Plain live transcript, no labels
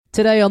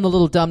Today on the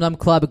Little Dum Dum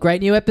Club, a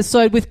great new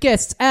episode with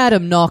guests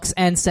Adam, Knox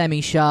and Sami,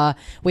 Shah.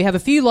 We have a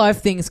few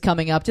live things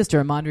coming up. Just a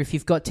reminder, if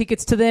you've got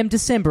tickets to them,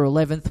 December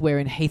 11th, we're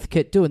in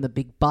Heathcote doing the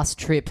big bus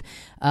trip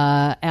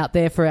out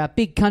there for our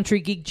big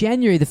country gig.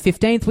 January the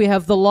 15th, we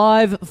have the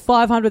live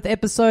 500th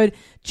episode.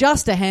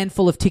 Just a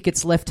handful of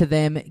tickets left to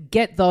them.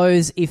 Get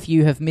those if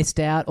you have missed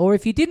out, or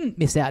if you didn't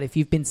miss out, if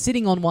you've been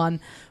sitting on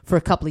one for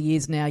a couple of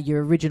years now,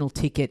 your original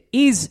ticket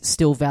is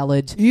still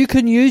valid. You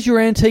can use your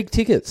antique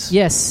tickets.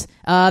 Yes.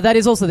 That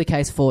is also the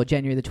case for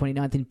January the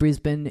 29th in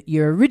Brisbane.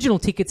 Your original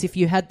tickets, if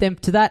you had them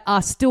to that,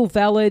 are still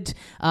valid,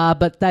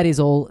 but that is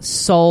all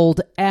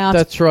sold out.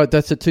 That's right.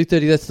 That's at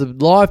 2:30. That's the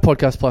live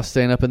podcast plus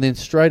stand-up, and then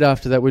straight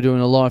after that we're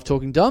doing a live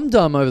Talking Dum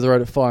Dum over the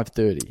road at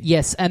 5:30.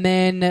 Yes, and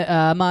then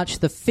March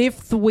the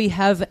 5th we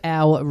have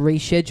our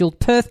rescheduled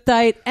Perth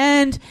date,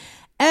 and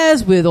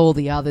as with all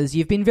the others,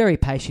 you've been very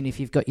patient if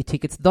you've got your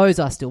tickets. Those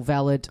are still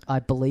valid. I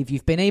believe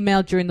you've been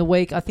emailed during the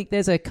week. I think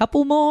there's a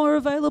couple more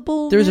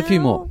available There's now. a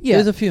few more. Yeah.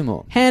 There's a few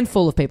more.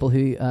 Handful of people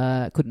who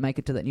couldn't make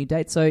it to that new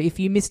date. So if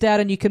you missed out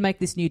and you can make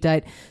this new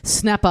date,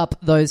 snap up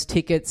those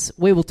tickets.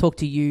 We will talk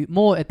to you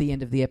more at the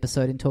end of the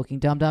episode in Talking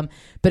Dum Dum.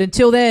 But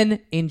until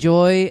then,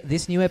 enjoy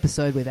this new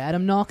episode with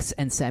Adam Knox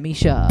and Sami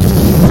Shah.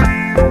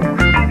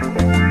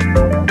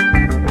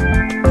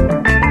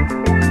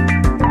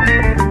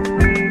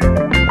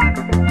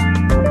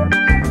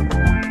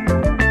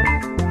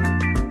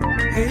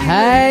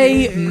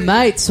 Hey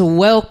mates,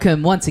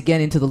 welcome once again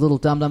into the Little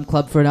Dum Dum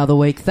Club for another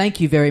week. Thank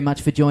you very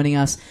much for joining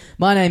us.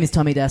 My name is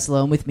Tommy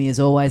Dassalo, and with me as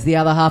always, the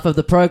other half of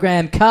the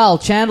program, Carl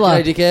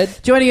Chandler. Hey,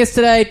 dickhead. Joining us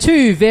today,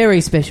 two very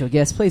special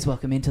guests. Please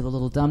welcome into the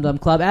Little Dum Dum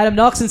Club, Adam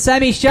Knox and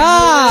Sami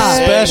Shah.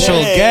 Special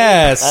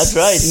guests. That's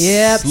right.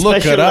 Yep.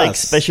 Look special, at like us.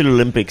 Special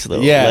Olympics, though.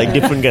 Yeah. Like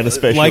different kind of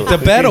special. Like the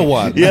better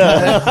one.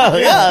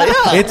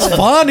 yeah. It's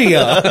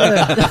funnier.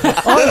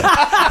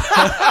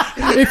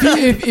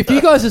 If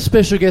you guys are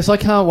special guests, I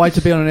can't wait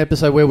to be on an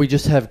episode where we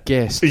just have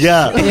guests.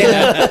 Yeah.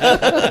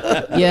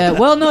 Yeah,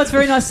 well, no, it's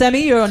very nice,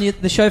 Sami. You're on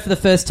the show for the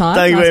first time.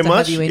 Thank you Nice very to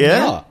much. have you in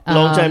Yeah. here.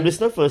 Long time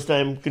listener, first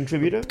time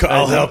contributor.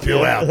 I'll help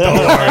you out. Don't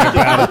worry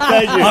about it.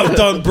 Thank you. I've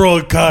done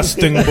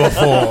broadcasting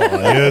before.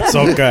 It's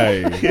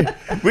okay.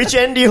 Which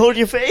end do you hold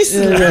your face?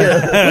 You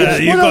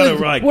got it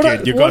right,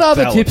 kid. You What got are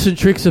the talent. tips and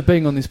tricks of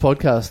being on this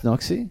podcast,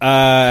 Noxie?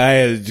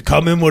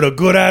 Come in with a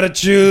good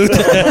attitude.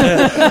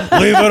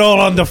 Leave it all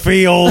on the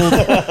field.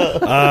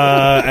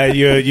 And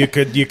you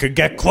could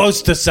get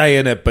close to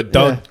saying it, but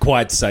don't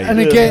quite say And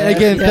it.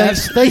 again,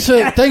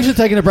 thanks for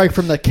taking a break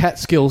from the cat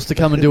skills to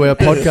come and do our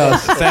podcast.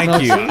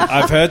 Thank you.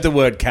 I've heard the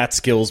word cat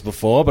skills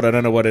before, but I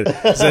don't know what it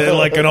is. It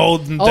like an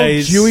olden Old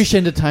days Jewish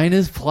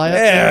entertainers play up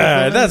there.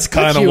 Yeah, that's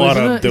kind of you, what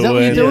isn't I'm it? Is doing. that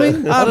what you're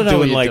doing? I I'm don't know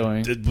doing what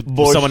like you're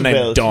doing. someone named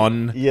Borscht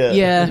Don. Yeah.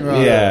 Yeah.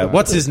 Right, Yeah, right.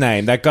 what's his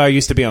name? That guy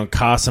used to be on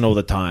Carson all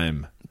the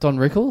time. Don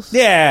Rickles?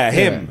 Yeah,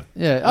 him.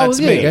 Yeah. Oh, That's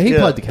yeah, me. yeah. He Yeah.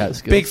 played the cat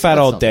skills. Big fat That's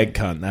old something. dead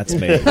cunt. That's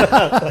me.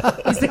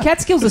 Is the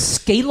Catskills a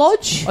ski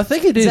lodge? I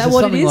think it is, Is that or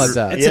what something it is? like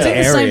that. It's It's an in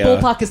the same area.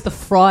 ballpark as the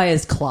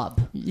Friars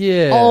Club.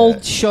 Yeah.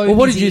 Old show. Well,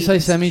 what did you say,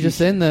 Sammy, just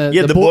then? The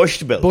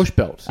Borscht Belt. Borscht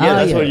Belt. Yeah,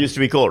 that's yeah. what it used to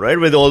be called, right?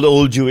 Where all the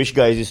old Jewish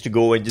guys used to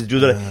go and just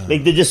do that.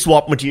 Like, they just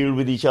swap material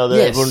with each other.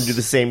 Yes. Everyone would do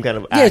the same kind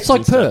of Yeah, it's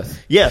like acts and stuff.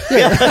 Perth. Yeah.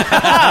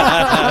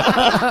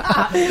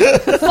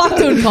 Fuck,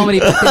 doing comedy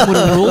back then would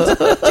have ruled.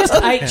 Just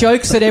 8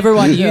 jokes that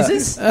everyone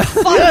uses. Fuck,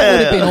 that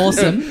would have been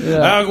awesome.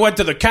 I went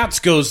to the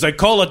Catskills. They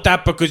call it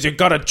that because you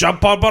got to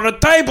jump up on a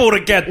table to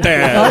get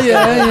there. Oh,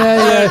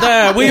 yeah.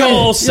 Yeah, we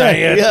all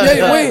say it.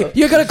 Yeah,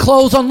 you got a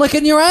clothes on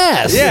licking your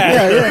ass. Yeah.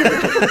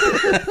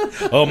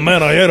 Oh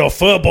man, I had a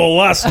furball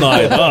last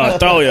night. I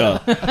tell you.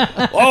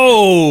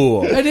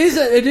 Oh. It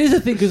is a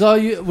thing, because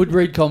I would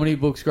read comedy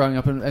books growing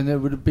up, and there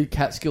would be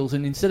cat skills,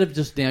 and instead of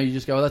just now you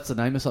just go, oh, that's the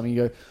name of something,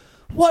 you go,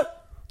 what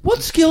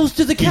skills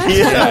do the cats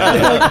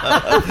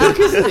have? What the fuck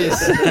is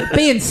this?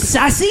 Being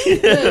sassy?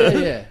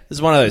 Yeah. This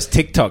is one of those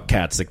TikTok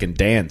cats that can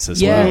dance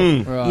as Yeah.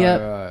 well. Right,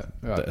 Yep. right.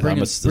 I'm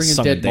Bringing a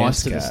song dead and dance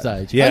mice to the cat.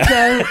 stage. Yeah.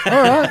 Okay,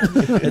 all right.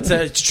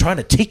 It's trying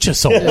to teach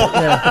us all.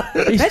 Yeah.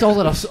 He stole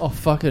it off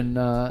fucking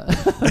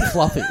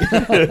Fluffy.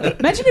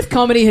 Imagine if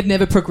comedy had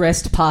never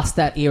progressed past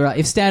that era.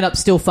 If stand-up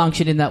still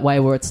functioned in that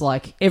way where it's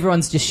like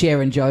everyone's just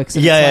sharing jokes.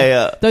 And Yeah, it's like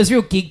yeah. Those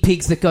real gig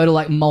pigs that go to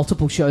like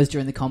multiple shows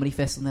during the comedy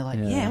festival and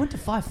they're like, yeah I went to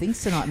 5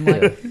 things tonight. And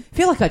like, I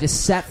feel like I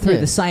just sat through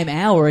the same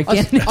hour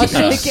again. I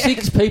saw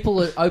 6 people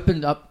that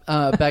opened up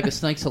a bag of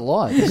snakes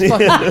alive. It's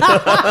fucking,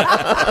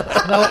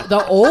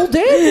 they're all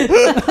dead?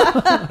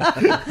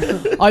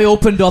 I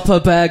opened up a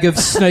bag of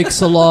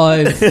snakes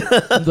alive.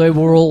 And they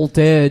were all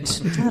dead.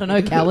 I don't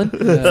know, Callan. I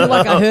feel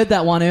like I heard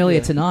that one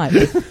earlier tonight.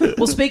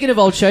 Well, speaking of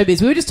old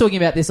showbiz, we were just talking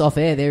about this off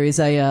air. There's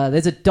a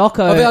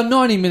doco. About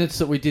 90 minutes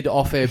that we did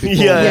off air before.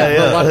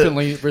 Yeah.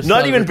 Reluctantly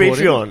Not even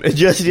recording. Patreon.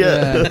 Just,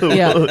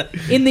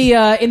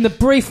 Yeah, in the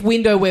brief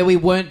window where we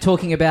weren't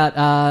talking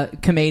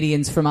about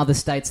comedians from other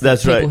states that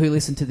That's people right. who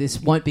listen to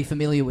this won't be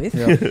familiar with,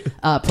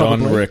 Don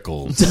probably.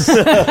 Rickles.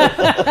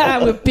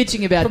 We're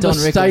bitching about From Don the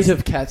Rickles. state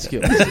of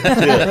Catskill.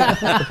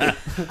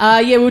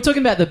 We were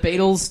talking about the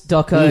Beatles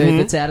doco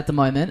that's out at the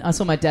moment. I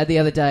saw my dad the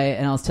other day,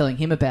 and I was telling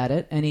him about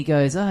it, and he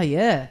goes, "Oh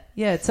yeah,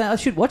 I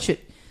should watch it.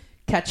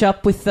 Catch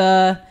up with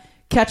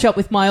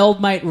my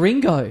old mate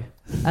Ringo."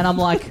 And I'm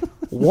like,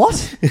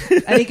 "What?"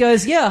 And he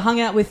goes, "Yeah, I hung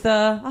out with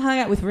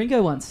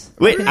Ringo once."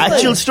 Wait,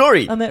 actual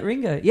story? I met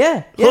Ringo.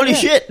 Yeah. Holy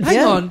shit.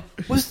 Hang on.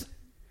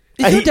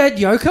 Is your dad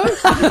Yoko?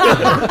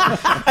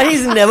 And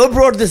he's never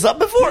brought this up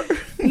before?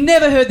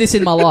 Never heard this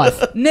in my life.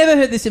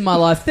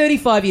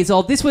 35 years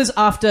old. This was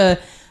after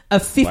a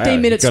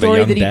 15-minute you've got a story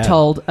young that he dad.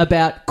 told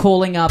about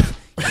calling up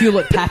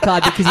Hewlett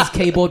Packard because his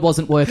keyboard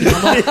wasn't working.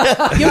 I'm like,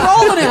 you're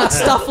rolling out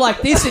stuff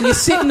like this and you're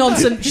sitting on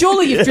some...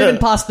 Surely you've driven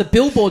past the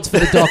billboards for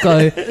the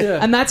doco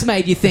and that's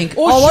made you think,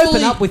 I'll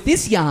open up with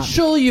this yarn.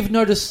 Surely you've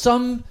noticed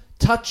some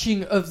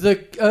touching of the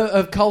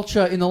of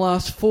culture in the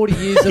last 40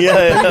 years of the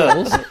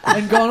Beatles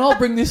and gone, I'll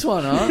bring this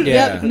one up.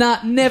 Yeah. Yep, nah,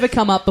 never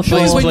come up before.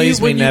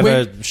 Please, when we you never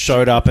went-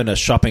 showed up in a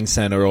shopping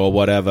centre or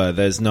whatever.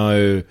 There's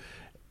no...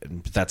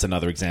 That's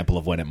another example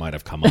of when it might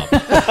have come up.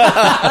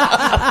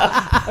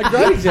 A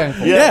great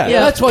example. Yeah.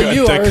 That's why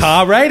you the are.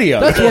 car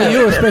radio. That's why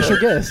you're a special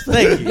guest.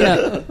 Thank you.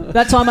 Yeah,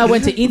 that time I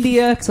went to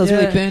India because I was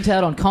really burnt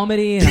out on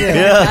comedy and I came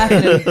Yeah. back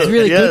and it was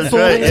really Yeah, good that's for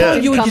right, me. yeah.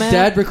 to You and come your out.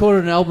 dad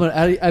recorded an album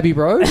at Abbey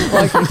Road.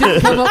 Like, it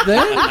didn't come up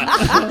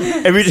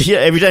there.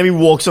 Every time he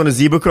walks on a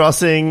zebra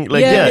crossing,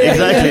 like,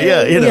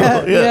 exactly, you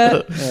know.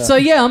 Yeah. So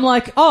I'm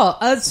like,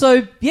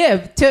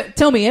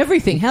 tell me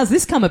everything. How's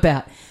this come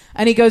about?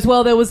 And he goes,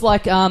 well, there was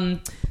like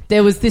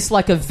there was this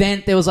like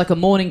event. There was like a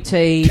morning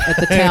tea at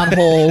the town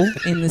hall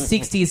in the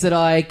 60s that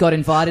I got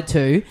invited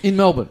to In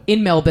Melbourne.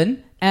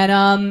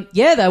 and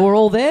they were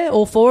all there,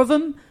 all four of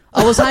them.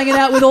 I was hanging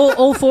out with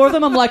all four of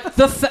them. I'm like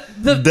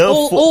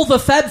all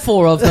the fab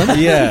four of them.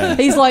 Yeah.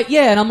 He's like,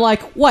 yeah, and I'm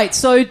like, wait,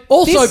 so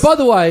Also, this- by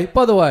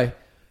the way,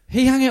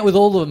 he hung out with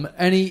all of them,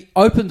 and he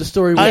opened the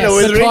story with I know,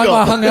 the with time Ringo.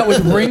 I hung out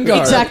with Ringo.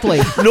 exactly.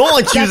 No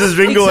one chooses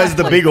Ringo as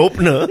the big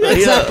opener.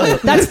 Exactly.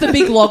 That's the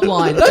big log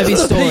line That's of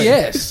his the story.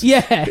 PS.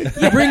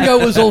 Yeah. Ringo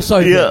was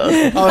also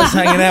there. I was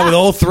hanging out with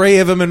all three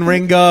of them and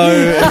Ringo.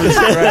 It was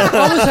great.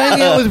 I was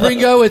hanging out with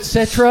Ringo,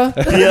 etc.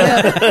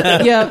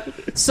 Yeah.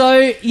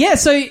 So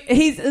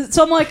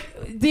I'm like,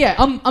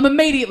 I'm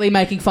immediately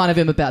making fun of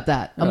him about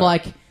that. I'm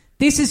like,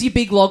 this is your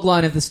big log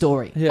line of the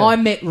story. Yeah. I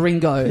met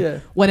Ringo Yeah.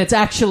 when it's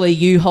actually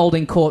you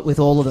holding court with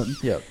all of them.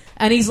 Yep.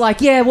 And he's like,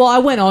 yeah, well, I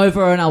went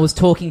over and I was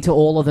talking to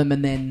all of them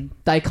and then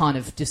they kind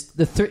of just,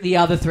 the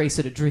other three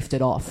sort of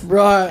drifted off.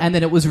 Right. And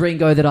then it was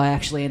Ringo that I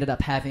actually ended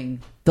up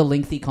having the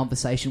lengthy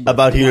conversation with.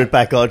 About Hewlett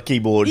Packard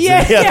keyboards.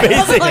 Yeah,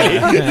 basically.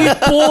 you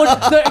bored.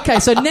 Okay,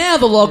 so now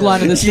the log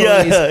line of the story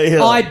is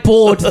I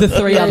bored the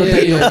three other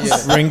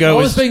Beatles. I Ringo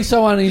was was... being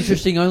so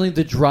uninteresting, only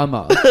the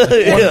drummer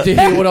wanted to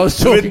hear what I was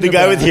talking With the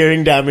guy about. with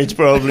hearing damage,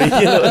 probably. You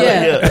know?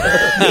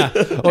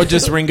 Yeah. Or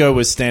just Ringo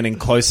was standing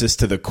closest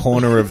to the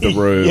corner of the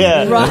room.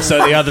 Yeah. Right. And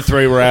so the other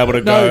three were able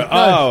to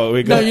go,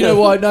 we got... No, you know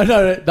why? No,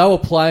 they were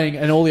playing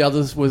and all the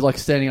others were like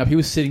standing up. He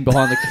was sitting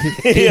behind the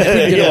kid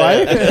get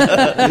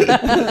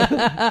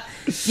away.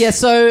 Yeah,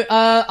 so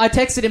I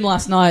texted him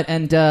last night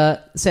and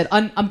said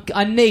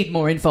I need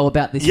more info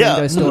about this Yeah.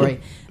 Ringo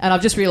story, and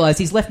I've just realised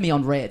he's left me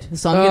on red.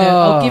 So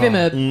I'll give him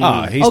a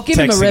he's I'll give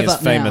him a texting rev his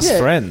up now. famous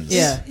friends.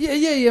 Yeah.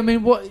 Yeah. I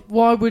mean,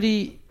 why would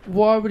he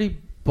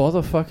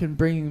bother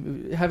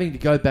fucking having to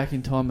go back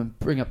in time and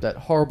bring up that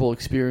horrible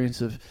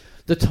experience of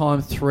the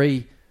time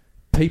 3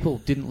 people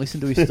didn't listen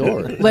to his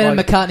story? Lennon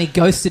Like- McCartney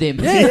ghosted him.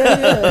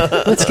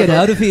 Yeah. Let's get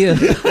out of here.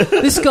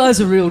 This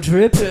guy's a real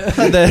drip.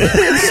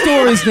 The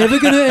story's never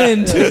going to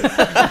end.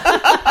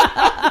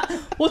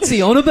 What's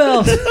he on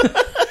about?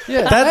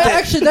 Yeah,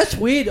 actually, that's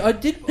weird. I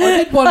did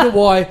wonder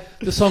why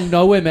the song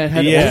 "Nowhere Man"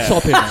 had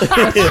Allsop in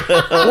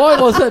it. Why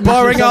was that?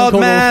 Boring old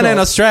man in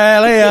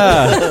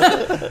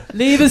Australia.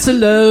 Leave us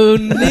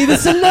alone. Leave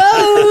us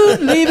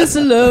alone. Leave us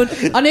alone.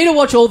 I need to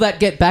watch all that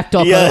Get Back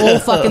doco, all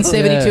fucking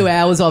 72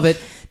 hours of it,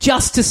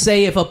 just to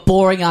see if a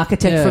boring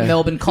architect from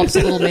Melbourne cops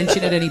a little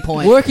mention at any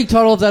point. Working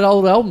title of that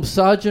old album,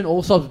 Sergeant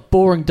Allsop's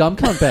Boring Dumb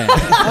Cunt Band.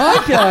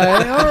 Okay,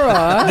 all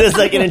right. There's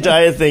like an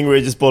entire thing where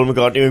it's just Paul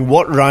McCartney doing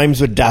what rhymes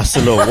with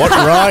Dassilo? What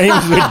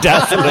rhymes with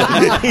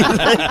Dassilo? He's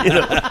like, you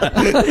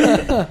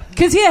know.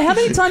 Because, how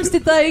many times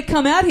did they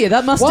come out here?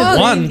 That must have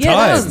been... One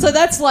time. So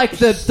that's like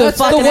the That's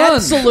fucking the one.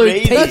 absolute Crazy.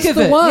 peak That's of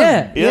the it. one.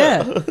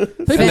 Yeah.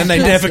 And then they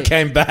never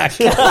came back.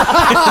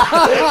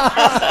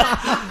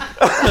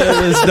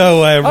 There's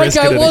no way I'm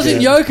risking Okay, it it wasn't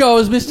again. Yoko, it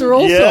was Mr.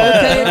 Allsop. Yeah.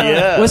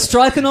 Okay, we're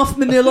striking off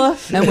Manila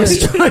and we're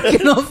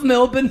striking off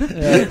Melbourne.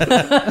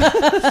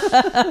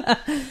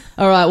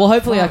 All right. Well,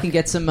 hopefully I can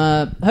get some.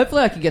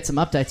 Hopefully I can get some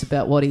updates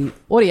about what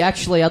he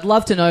actually. I'd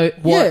love to know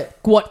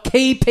what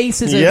key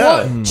pieces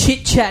of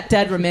chit chat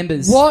Dad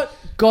remembers. What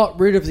got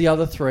rid of the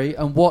other 3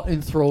 and what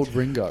enthralled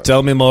Ringo?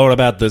 Tell me more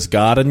about this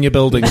garden you're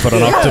building for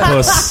an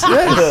octopus.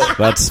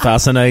 That's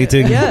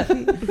fascinating. Yeah.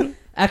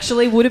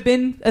 Actually, would have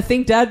been a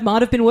thing Dad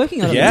might have been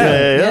working on.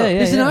 Yeah.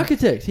 He's an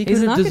architect. He He's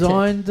could an have architect.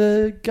 designed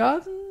the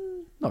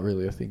garden. Not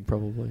really a thing,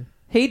 probably.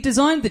 He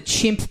designed the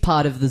chimp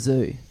part of the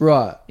zoo.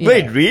 Right. Yeah.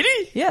 Wait,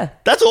 really? Yeah.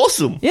 That's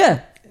awesome.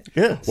 Yeah.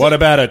 Yeah. What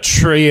about a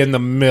tree in the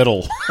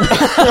middle?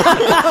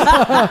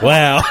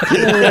 Wow.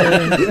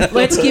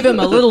 Let's give him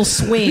a little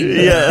swing.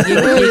 Yeah.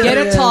 You get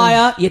a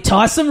tire, you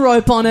tie some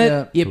rope on it,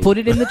 Yeah. you put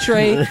it in the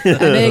tree, and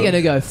they're going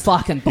to go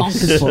fucking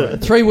bonkers for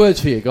it. 3 words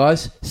for you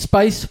guys.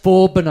 Space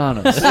for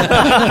bananas.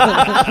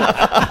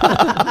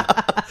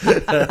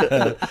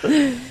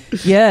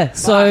 Yeah,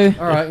 so...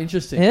 All right,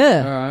 interesting.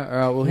 Yeah. All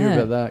right, we'll hear Yeah.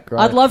 about that. Great.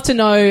 I'd love to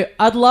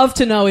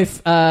know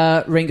if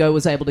Ringo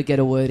was able to get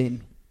a word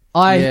in.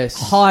 I Yes.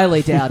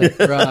 highly doubt it.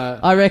 Right.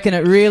 I reckon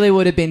it really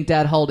would have been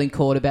Dad holding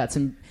court about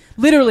some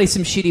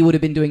shit he would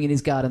have been doing in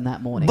his garden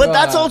that morning. But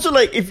that's also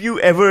like, if you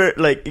ever,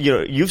 like, you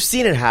know, you've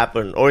seen it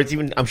happen, or it's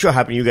even, I'm sure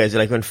happened to you guys,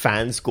 like when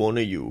fans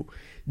corner you,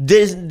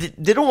 they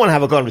don't want to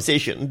have a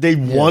conversation. They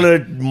want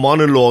to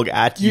monologue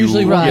at you.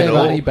 Usually Right. when you you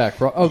know? money back,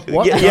 right? Oh,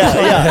 what?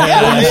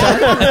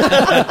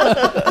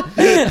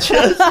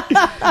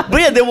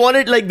 But yeah, they want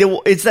it like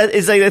it's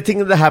like a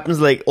thing that happens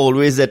like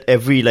always at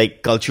every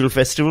like cultural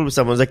festival. Where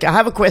someone's like, I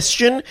have a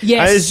question.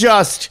 Yes. And it's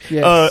just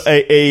Yes.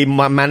 a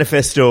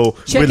manifesto.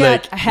 Check with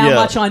out like, how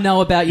much I know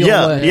about your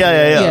Yeah, work.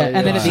 yeah.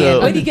 And then at the So-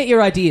 end, where do you get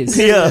your ideas?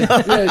 Yeah.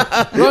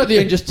 Yeah, right at the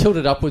end, just tilt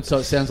it upwards so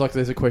it sounds like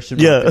there's a question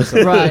mark.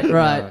 Yeah.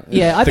 Right.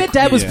 Yeah, I bet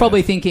Dad was yeah.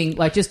 probably thinking,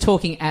 like, just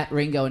talking at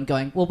Ringo and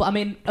going, well, I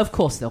mean, of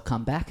course they'll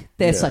come back.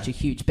 They're such a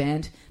huge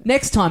band.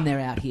 Next time they're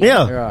out here,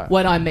 Yeah. Right.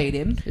 when I meet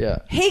him, Yeah.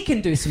 he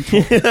can do some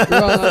talking. Right.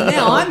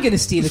 Now I'm going to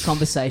steer the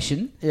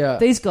conversation. Yeah.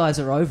 These guys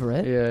are over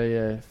it.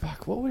 Yeah.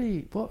 Fuck, what would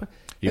he... What...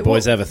 You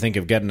boys ever think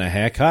of getting a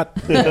haircut?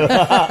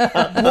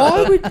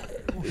 Why would...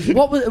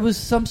 What was... It was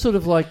some sort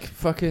of, like,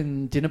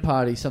 fucking dinner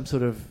party, some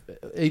sort of...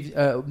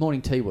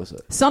 morning tea, was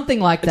it? Something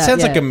like It that.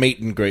 sounds yeah. like a meet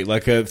and greet,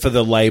 like for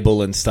the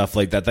label and stuff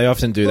like that. They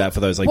often do that for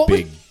those like what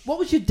big. what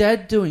was your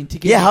dad doing to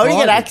get... Yeah, how do you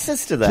get invited?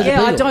 access to that?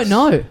 Yeah, I Beatles. don't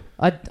know.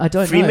 I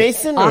don't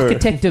Freemason know. or-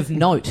 Architect of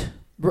note,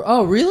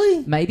 Oh,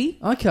 really? maybe.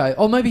 Okay.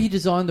 Or maybe he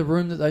designed the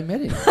room that they met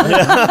in. I don't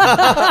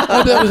know.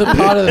 Maybe that was a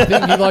part of the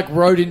thing. He, like,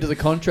 wrote into the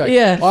contract.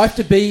 Yeah. I have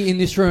to be in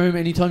this room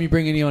anytime you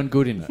bring anyone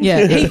good in it.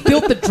 Yeah, he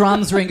built the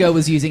drums Ringo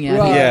was using out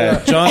Right. here.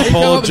 Yeah, John He came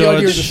Paul up with the idea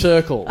of the George.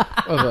 circle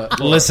of it.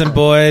 Listen,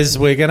 boys,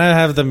 we're gonna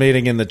have the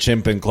meeting in the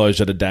chimp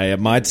enclosure today. It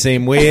might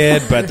seem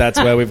weird, but that's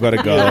where we've got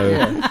to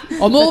go.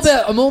 I'm all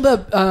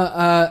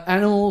about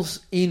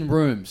animals in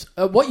rooms.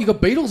 What, you got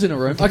beetles in a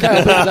room? Okay, I'll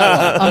put that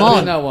one. I'm I'll put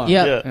on. that one.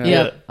 Yeah.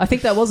 Yeah. I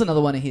think that was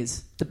another one of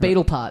his. The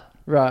beetle part.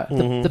 Right.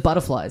 The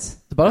butterflies.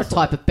 The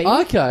butterfly. Are a type of beetle.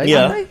 Okay.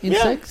 Yeah. Aren't they?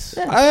 Insects?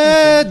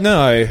 Yeah. No,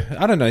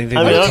 I don't know anything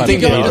I mean, about I don't You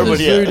think go they to are, the but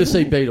zoo yeah. to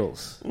see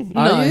beetles.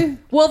 No. Are you?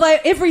 Well,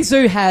 every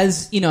zoo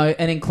has, an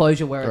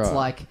enclosure where it's Right.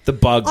 like, the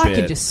bug I bit.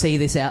 can just see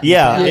this out.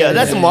 Yeah, in the yeah, crowd.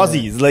 that's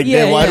mozzies. Like,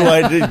 Yeah, why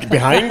yeah. do I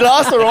behind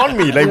glass or on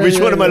me? Like, which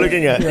one am I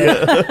looking at?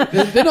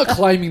 Yeah, They're not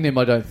claiming them,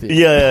 I don't think.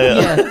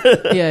 yeah.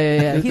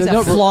 Yeah. He's They're a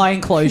not- fly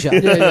enclosure.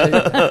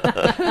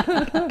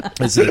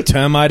 Is it a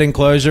termite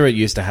enclosure? It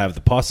used to have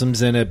the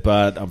possums in it,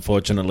 but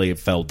unfortunately it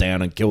fell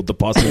down and killed the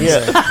possums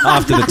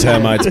after the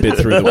termites bit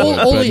through the wood.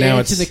 All But the now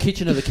ants it's in the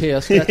kitchen of the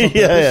kiosk. That's on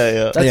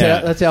Yeah, purpose.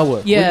 yeah. That's our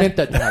work. Yeah. We meant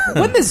that to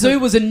happen. When the zoo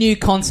was a new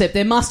concept,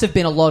 there must have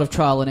been a lot of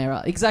trial and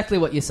error. Exactly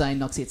what you're saying,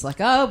 Knoxy. It's like,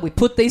 we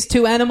put these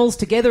two animals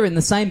together in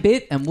the same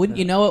bit, and wouldn't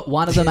you know it,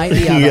 one of them ate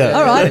the other. Yeah.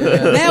 All right,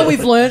 now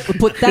we've learnt. We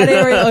put that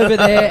area over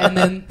there, and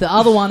then the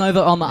other one over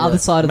on the other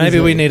side of the maybe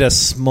zoo. we need a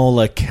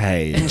smaller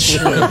cage.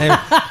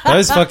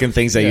 Those fucking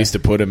things they used to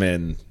put them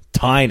in,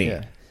 tiny.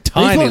 Yeah.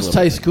 Tiny These ones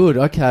little taste good.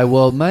 Okay,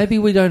 well, maybe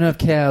we don't have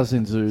cows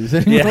in zoos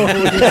anymore.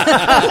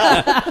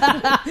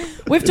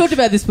 We've talked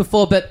about this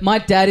before, but my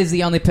dad is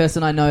the only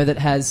person I know that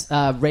has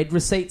red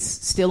receipts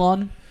still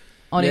on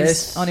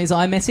Yes. his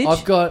iMessage.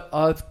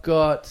 I've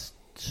got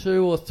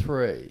 2 or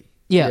 3.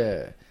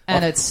 Yeah.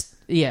 And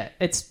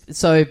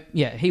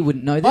he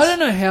wouldn't know this. I don't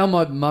know how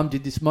my mum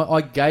did this.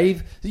 I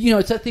gave,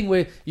 it's that thing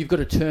where you've got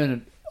to turn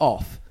it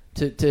off.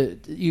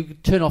 You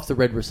turn off the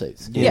red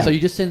receipts. Yeah. So you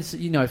just send,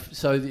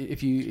 so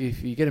if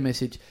you get a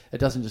message, it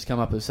doesn't just come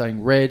up as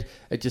saying red.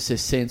 It just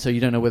says send. So you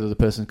don't know whether the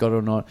person's got it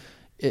or not.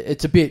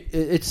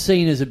 It's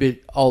seen as a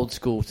bit old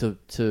school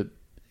to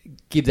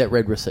give that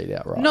red receipt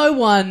out, right? No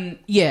one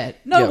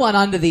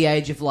under the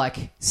age of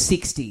like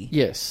 60.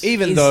 Yes.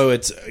 Even though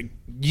it's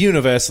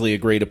universally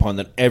agreed upon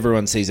that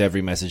everyone sees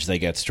every message they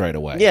get straight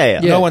away.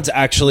 Yeah. No one's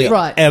actually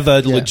Right.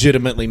 ever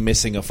legitimately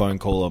missing a phone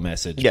call or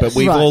message. Yes. But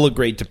we've Right. all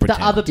agreed to pretend.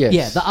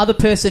 The other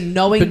person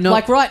knowing, But not-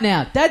 like right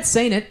now, Dad's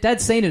seen it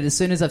as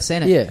soon as I've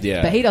sent it. Yeah.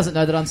 Yeah. But he doesn't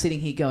know that I'm sitting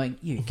here going,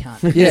 you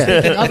can't. Yeah.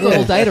 Thinking, I've got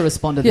all day to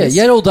respond to Yeah, this.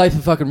 you had all day for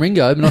fucking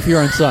Ringo, but not for your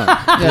own son.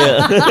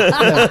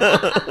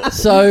 Yeah.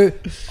 So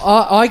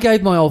I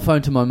gave my old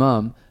phone to my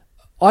mum.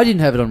 I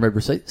didn't have it on read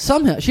receipts.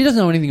 Somehow, she doesn't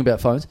know anything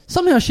about phones.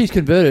 Somehow she's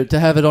converted to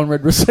have it on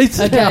read receipts.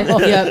 Okay, now.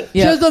 yeah. She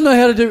doesn't know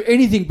how to do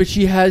anything, but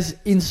she has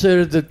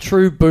inserted the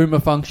true boomer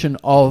function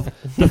of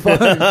the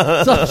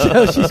phone.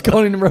 Somehow she's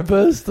gone in and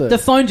reversed it. The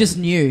phone just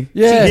knew.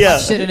 Yeah. She Yeah.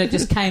 touched it and it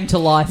just came to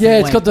life. Yeah,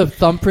 and it's went. got the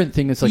thumbprint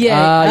thing. It's like,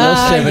 Yeah.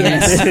 you're 70.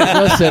 Yes.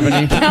 You're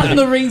 70. Counting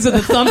the rings of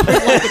the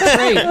thumbprint like a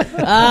tree.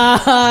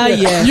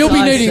 Yes. You'll be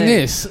I needing see.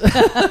 this.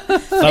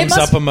 Thumbs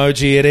up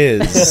emoji it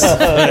is.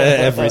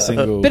 Every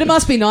single. But it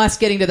must be nice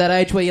getting to that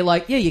age where you're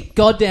like, yeah, you're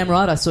goddamn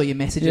right. I saw your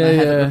message and I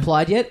haven't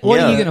replied yet. What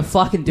are you Yeah. going to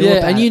fucking do Yeah,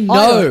 about and it? you know,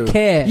 I don't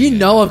care. you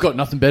know, I've got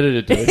nothing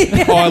better to do.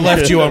 Oh, I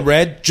left you on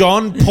red.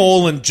 John,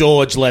 Paul, and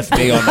George left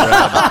me on red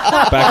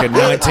back in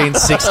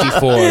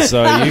 1964.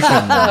 So you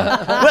can.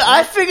 Well,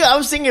 I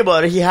was thinking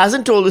about it. He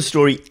hasn't told the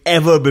story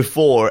ever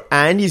before,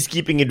 and he's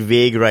keeping it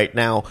vague right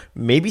now.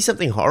 Maybe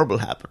something horrible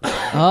happened.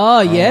 Oh,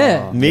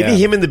 yeah. Maybe Yeah.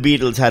 him and the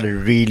Beatles had a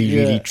really,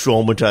 really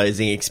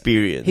traumatizing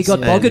experience. He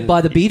got And- boggered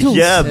by the Beatles.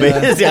 Yeah,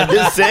 basically, I'm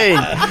just saying.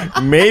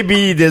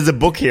 Maybe there's a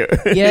book here.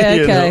 Yeah,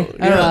 You okay.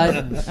 know?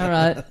 All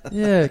right.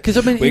 Yeah, because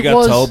I mean, We it got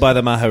was, told by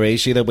the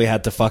Maharishi that we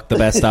had to fuck the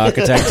best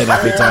architect in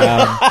every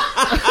town.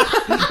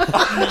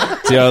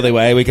 It's the only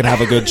way we can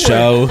have a good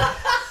show.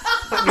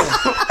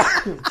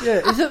 Yeah,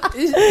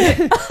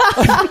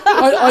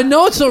 I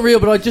know it's not real,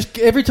 but I just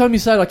every time you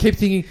say it, I keep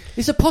thinking: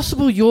 is it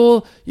possible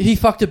he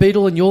fucked a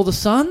Beatle and you're the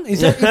son? Is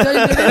that Is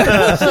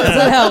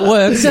that how it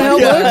works? Is that how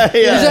it Yeah, works?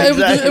 yeah, Is that,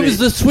 exactly. it was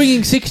the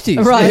swinging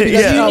 60s. Right, because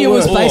Yeah. Junior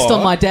was Or- based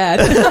on my dad.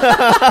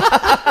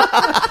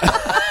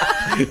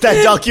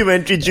 That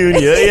documentary,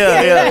 Junior.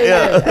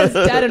 Yeah. It's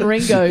Dad and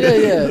Ringo.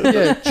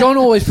 Yeah. John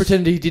always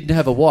pretended he didn't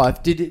have a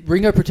wife. Did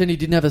Ringo pretend he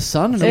didn't have a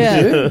son? And it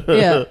was you?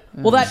 Yeah.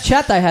 Well, that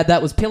chat they had,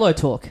 that was pillow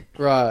talk.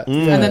 Right.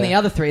 And then the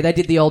other three, they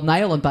did the old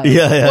nail and baby.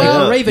 Yeah,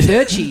 Well, yeah.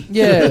 Arrivederci.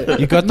 Yeah.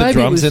 You got the Maybe it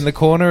drums was- in the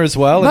corner as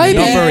well, and Maybe.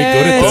 you're not very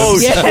good at Oh,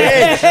 this. shit.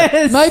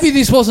 Yes. Maybe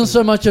this wasn't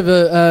so much of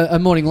a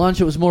morning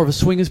lunch, it was more of a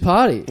swingers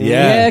party.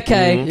 Yeah. Yeah,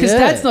 okay. Because Yeah.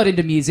 Dad's not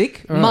into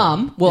music. Right.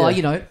 Mum, well, Yeah.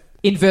 you know,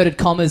 inverted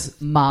commas,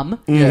 mum.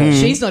 Yeah.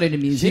 She's not into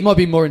She music. might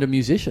be more into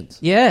musicians.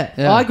 Yeah.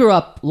 Yeah. I grew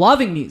up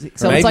loving music.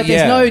 So it's Maybe, like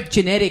there's yeah. no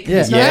genetic,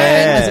 there's no, Yeah.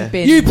 it hasn't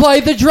been. You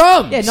play the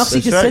drums! Yeah,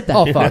 Noxie just right. said that.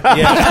 Oh, fuck.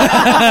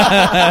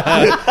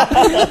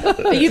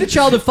 Are you the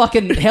child of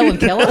fucking Helen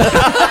Keller?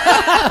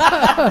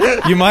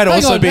 You might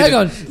also be. hang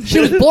on. She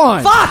was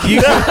blind. Fuck!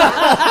 You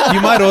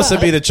might also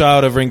be the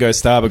child of Ringo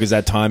Starr because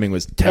that timing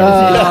was terrible.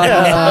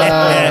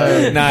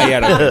 Uh, Nah, yeah,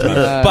 no,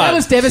 That but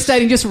was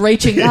devastating, just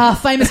reaching,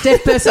 famous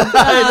deaf person.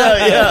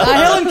 yeah.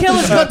 Helen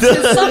Keller's got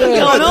something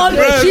going on.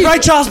 Ray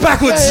Charles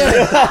backwards.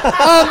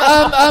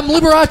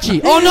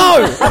 Liberace. Oh,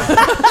 no!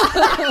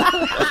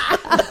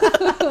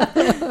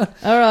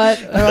 All right,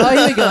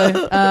 here we go.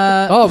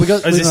 We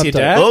got. Is this your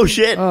dad? Oh,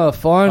 shit. Oh,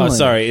 finally. Oh,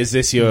 sorry. Is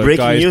this your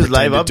Breaking guy who's news,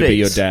 live pretended to be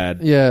your updates. dad?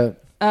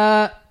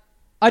 Yeah.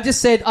 I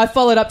just said, I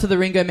followed up to the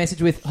Ringo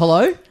message with,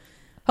 hello?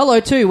 Hello,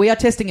 too. We are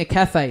testing a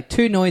cafe.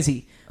 Too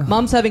noisy.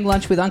 Mum's having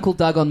lunch with Uncle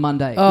Doug on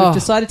Monday. Oh. We've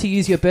decided to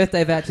use your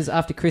birthday vouchers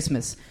after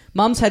Christmas.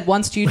 Mum's had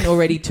one student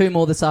already, 2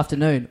 more this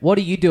afternoon. What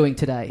are you doing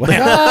today?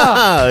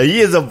 He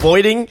is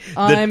avoiding the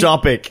I'm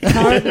topic.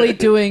 currently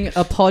doing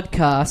a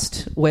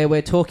podcast where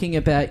we're talking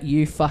about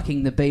you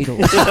fucking the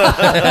Beatles.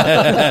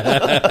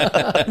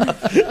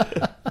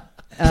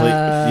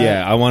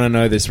 Yeah, I want to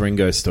know this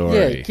Ringo story.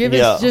 Yeah, give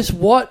Yeah. us just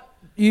what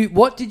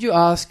did you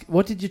ask?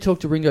 What did you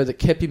talk to Ringo that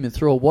kept him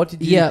enthralled? What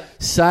did you Yeah.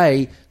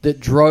 say that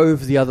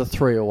drove the other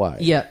 3 away?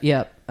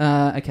 Yeah.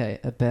 Okay,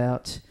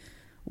 about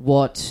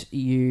what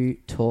you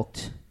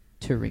talked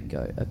to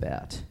Ringo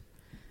about.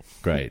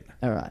 Great.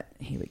 All right,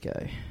 here we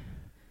go.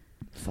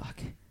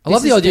 Fuck. I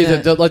love the This is idea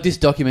gonna- that like this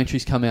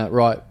documentary's come out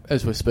right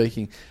as we're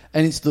speaking,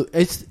 and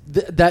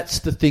that's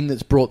the thing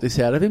that's brought this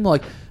out of him.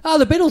 Like,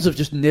 the Beatles have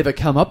just never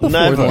come up before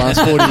in the Never.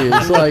 last 40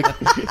 years. Like,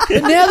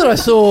 and now that I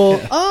saw,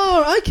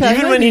 okay,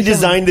 Even when maybe he some-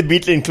 designed the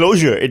Beatle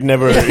enclosure, it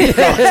never crossed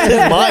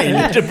his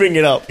mind to bring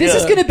it up. This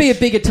is going to be a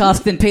bigger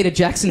task than Peter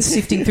Jackson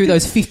sifting through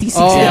those 56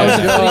 Oh, hours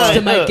of God. footage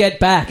to make Get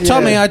Back.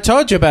 Tommy, I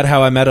told you about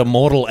how I met a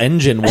mortal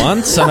engine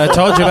once, and I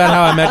told you about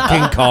how I met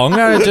King Kong.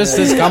 It just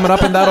is coming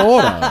up in that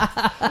order.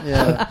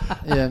 yeah.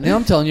 Now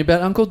I'm telling you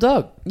about Uncle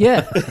Doug,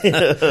 Yeah.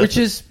 which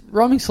is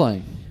rhyming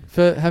slang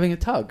for having a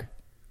tug.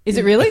 Is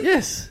it really?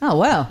 Yes. Oh,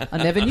 wow. I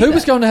never knew Who that.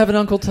 was going to have an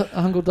Uncle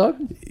Doug?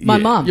 My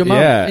mum. Your mum.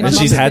 Yeah, And and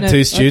your she's mum's had gonna-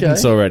 2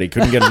 students okay. already.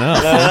 Couldn't get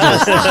enough.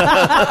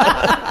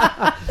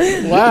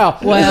 Wow.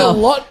 There's a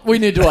lot we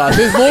need to ask.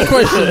 There's more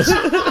questions.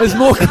 There's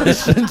more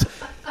questions.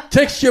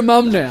 Text your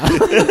mum now.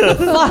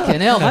 Fucking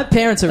hell, my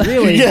parents are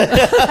really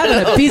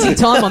having a busy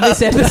time on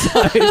this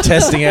episode.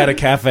 Testing out a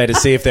cafe to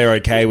see if they're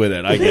okay with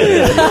it. I get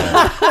it.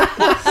 Yeah.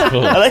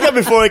 Cool. I like how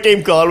before I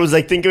came, Carl was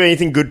like, think of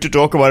anything good to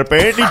talk about.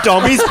 Apparently,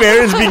 Tommy's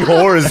parents being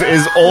whores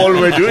is all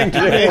we're doing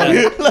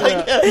today.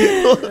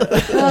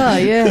 Ah,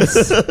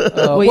 yes.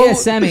 Well, yeah,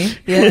 Sammy.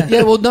 Yeah.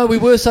 Yeah, well, no, we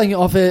were saying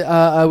off air,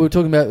 we were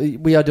talking about,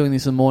 we are doing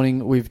this in the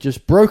morning. We've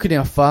just broken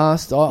our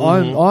fast.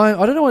 I don't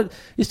know what,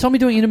 is Tommy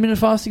doing intermittent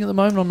fasting at the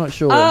moment? I'm not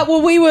sure.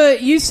 Well,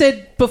 you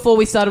said before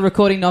we started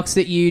recording, Knox,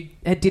 that you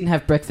didn't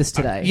have breakfast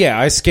today. Yeah,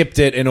 I skipped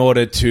it in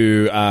order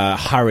to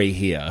hurry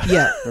here.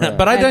 Yeah.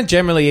 But I don't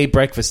generally eat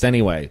breakfast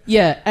anyway.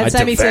 Yeah, and I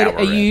Sammy said, devour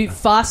are you it.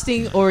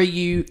 fasting or are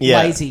you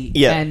Yeah. lazy?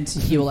 Yeah. And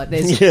you were like,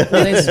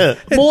 there's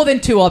more than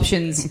two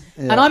options.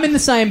 And I'm in the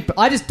same...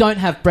 I just don't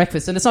have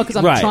breakfast. And it's not because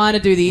I'm Right. trying to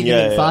do the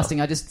intermittent Yeah.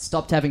 fasting. I just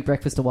stopped having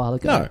breakfast a while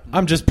ago. No,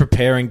 I'm just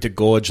preparing to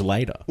gorge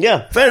later.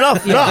 Yeah, fair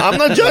enough. No, I'm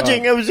not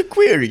judging. It was a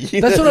query.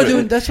 That's what I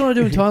do. That's what I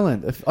do in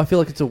Thailand. I feel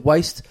like it's a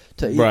waste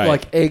to eat Right.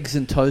 like eggs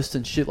and toast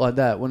and shit like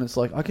that. When it's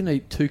like I can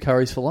eat 2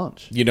 curries for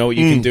lunch. You know what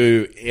you can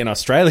do in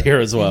Australia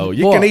as well?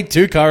 You What? can eat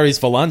 2 curries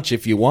for lunch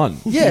if you want.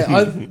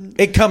 Yeah,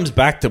 It comes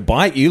back to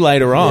bite you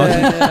later on.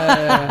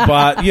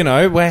 But, you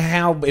know,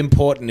 how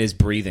important is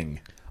breathing?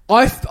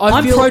 I'm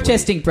feel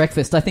protesting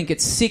breakfast. I think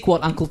it's sick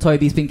what Uncle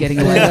Toby's been getting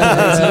away with all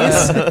these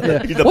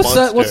years. He's a What's that?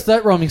 monster. What's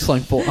that rhyming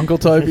slang for? Uncle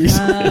Toby's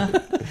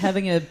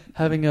Having a...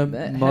 having a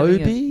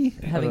Moby.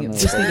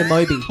 Listening to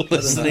Moby.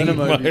 Listening to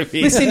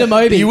Moby. Listening to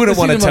Moby. You wouldn't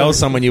want to Listening to tell Moby.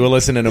 someone you were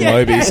listening to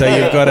Moby, so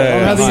you've got to...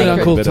 I'm having hide an a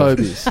Uncle bit of-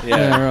 Toby's.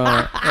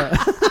 Yeah,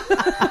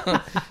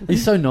 right.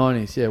 He's so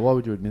 90s. Yeah, why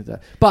would you admit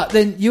that? But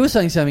then you were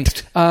saying, Sammy,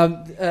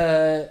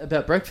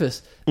 about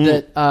breakfast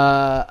that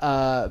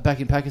back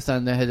in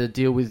Pakistan they had to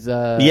deal with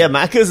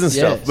Macca's and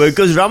stuff. Yes.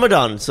 Because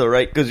Ramadan, so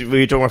right, because we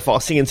were talking about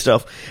fasting and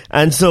stuff,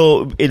 and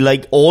so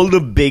like all the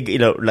big,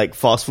 like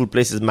fast food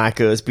places,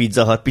 Macca's,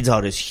 Pizza Hut. Pizza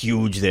Hut is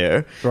huge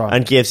there, Right.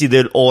 and KFC.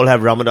 They'll all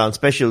have Ramadan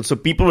specials. So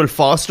people will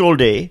fast all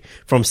day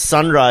from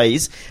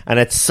sunrise, and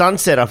at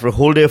sunset, after a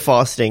whole day of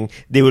fasting,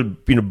 they will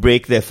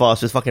break their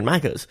fast with fucking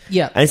Macca's.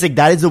 Yeah. And it's like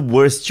that is the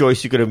worst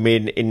choice you could have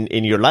made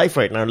in your life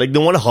right now. Like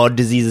the one heart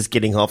disease is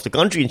killing half the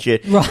country and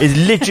shit. Right. Is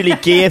literally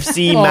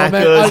KFC, Oh man,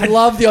 Macca's. I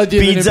love the idea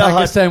that in Pizza Hut.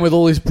 Pakistan with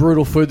all this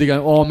brutal food, they're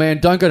going, "Oh man,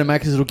 don't go to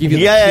Macca's; it'll give you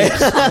the Yeah,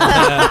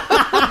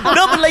 shits."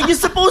 No, but like you're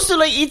supposed to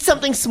like eat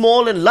something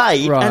small and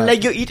light, Right. and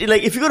like you eat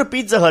like if you go to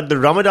Pizza Hut, the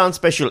Ramadan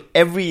special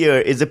every year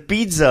is a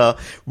pizza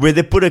where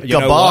they put a You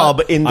know kebab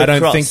what? in the I don't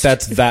crust. think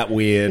that's that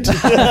weird.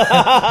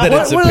 That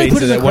it's what a do they put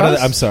pizza. in the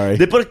crust? I'm sorry.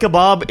 They put a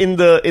kebab in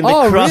the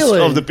Oh, crust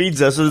really? of the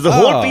pizza, so there's a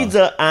whole Oh.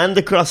 pizza and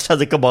the crust has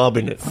a kebab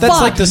in it. That's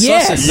Fuck, like the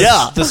yes. sausage.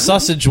 Yeah. The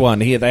sausage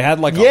one here. They had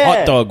like a Yeah.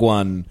 hot dog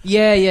one.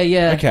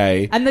 Yeah.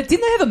 Okay. And didn't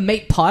they have a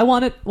meat pie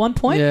one at one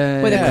point?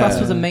 Yeah, where the yeah. crust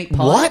was a meat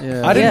pie? What?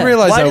 Yeah. I didn't Yeah.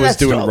 realize Why I did was that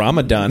doing stop?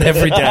 Ramadan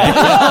every day.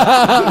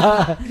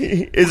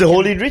 It's a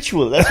holy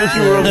ritual. That's what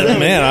you were observing.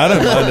 Man, I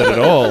don't mind it at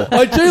all.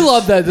 I do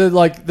love that.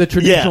 The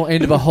traditional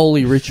end of a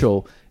holy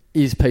ritual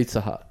is Pizza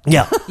Hut.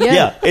 Yeah. Yeah.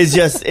 yeah.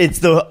 It's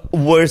the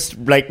worst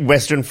like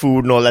Western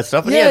food and all that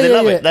stuff. And Yeah, they yeah,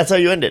 love yeah. it. That's how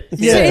you end it.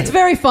 Yeah. So it's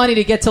very funny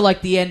to get to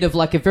like the end of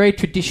like a very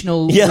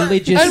traditional Yeah.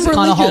 religious And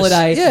kind of religious,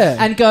 holiday yeah.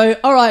 and go,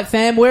 all right,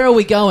 fam, where are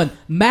we going?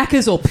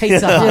 Macca's or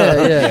Pizza Hut?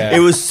 Yeah. It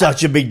was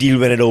such a big deal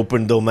when it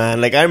opened, though,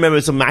 man. Like, I remember,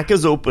 so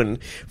Macca's open,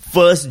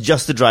 first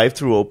just the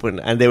drive-thru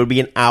open, and there would be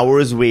an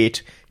hour's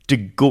wait to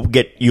go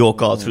get your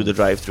car through the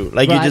drive-thru.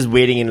 Like, Right. you're just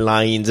waiting in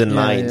lines and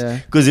lines. yeah.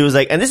 Because it was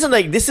like, and this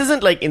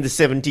isn't like in the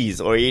 70s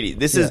or 80s.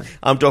 This is,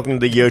 I'm talking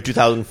the year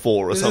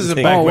 2004 or This something.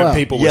 is back Oh, when wow.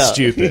 people were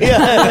stupid.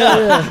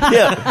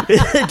 Yeah.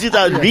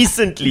 2000,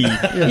 recently,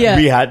 Yeah.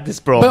 we had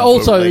this problem. But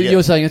also, Like, yeah.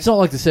 you're saying it's not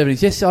like the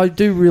 70s. Yes, I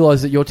do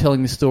realise that you're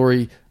telling this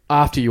story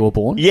after you were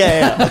born.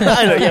 Yeah.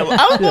 I know, yeah.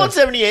 I was born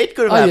 78,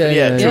 could have Oh, happened.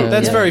 yeah, Yeah, yeah, true.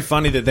 That's Yeah. very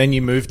funny that then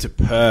you moved to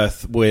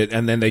Perth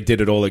and then they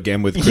did it all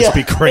again with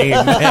Krispy Kreme.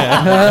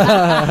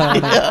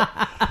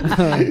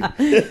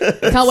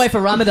 Can't wait for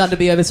Ramadan to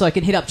be over so I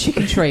can hit up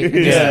Chicken Treat and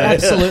just Yeah.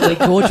 absolutely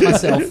gorge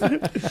myself.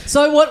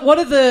 So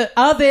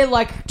are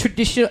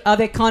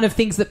there kind of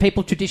things that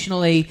people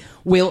traditionally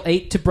will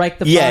eat to break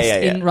the Yeah, fast yeah,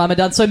 yeah. in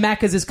Ramadan? So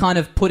Macca's is kind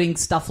of putting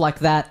stuff like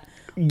that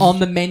on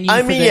the menu.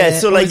 I for mean, their- yeah,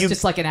 so, or like, it's you-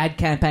 just like an ad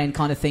campaign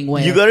kind of thing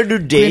where You gotta do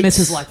dates. Grimace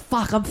is like,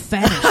 fuck, I'm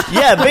famished.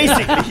 Yeah,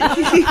 basically.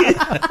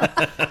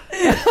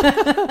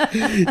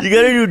 You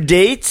gotta do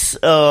dates.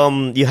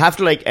 You have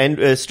to like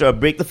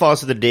break the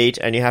fast with a date,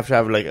 and you have to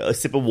have like a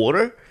sip of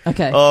water.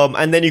 Okay.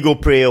 And then you go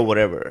pray or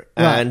whatever,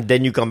 Right. and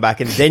then you come back,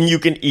 and then you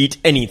can eat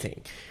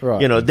anything.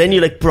 Right. You know, then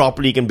you like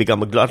properly can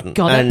become a glutton.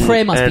 God, and, that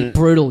prayer must be and-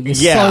 brutal. You're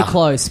Yeah. so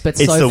close, but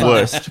It's so the far.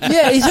 worst.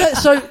 Yeah, is that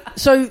so?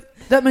 So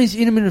that means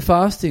intermittent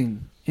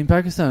fasting in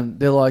Pakistan.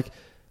 They're like,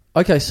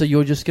 okay, so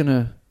you're just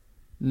gonna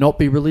not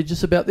be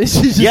religious about this?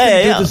 You're just Yeah, gonna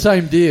yeah, do yeah. the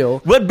same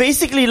deal. Well,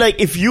 basically, like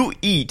if you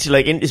eat,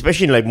 like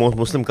especially in like most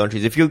Muslim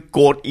countries, if you're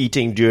caught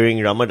eating during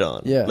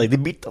Ramadan, Yeah. like they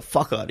beat the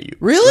fuck out of you.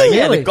 Really? Like,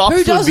 yeah, Really? the cops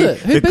Who does will it? beat.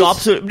 Who The beats-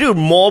 cops will, dude,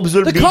 mobs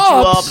will The beat cops?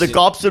 you up. The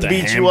cops will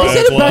beat you hamburger up. Is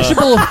that a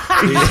Well,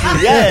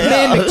 bashable? Yeah,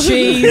 Man,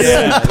 McCheese,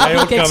 Yeah, they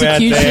all public come out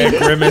there, execution.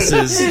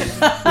 grimaces,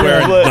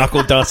 wearing but-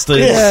 knuckle dusters.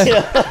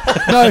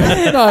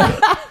 No.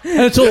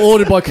 And it's all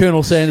ordered by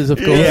Colonel Sanders, of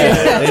course.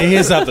 Yeah, he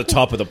is at the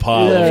top of the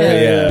pile.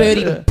 Yeah.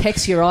 Birdie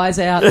pecks your eyes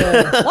out.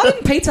 Why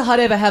didn't Pizza Hut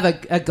ever have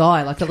a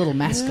guy, like a little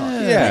mascot?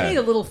 Yeah. They need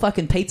a little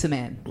fucking pizza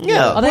man.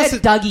 Yeah. Oh, they What's had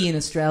it- Dougie in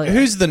Australia.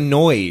 Who's the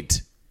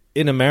Noid?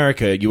 In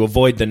America, you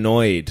avoid the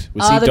Noid.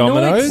 Was he the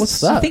Domino's? Noids-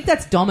 What's that? I think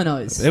that's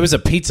Domino's. There was a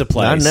pizza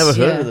place. I've never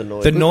heard Yeah. of the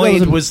noise. The That was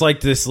Noid a- was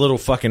like this little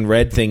fucking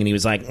red thing, and he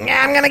was like,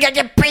 "Yeah, I'm gonna get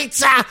your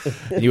pizza.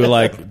 And you were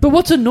like, But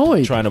what's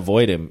annoyed? trying to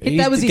avoid him.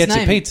 That was his gets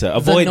name. your pizza. The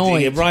Avoid.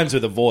 Noid. It rhymes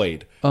with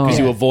avoid because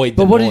you avoid.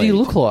 But the what did he Noid.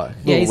 look like?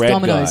 Yeah, he's red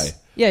Domino's. guy.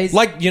 Yeah, he's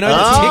Like, you know, he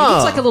the tick.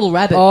 looks like a little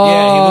rabbit.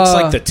 Yeah, he looks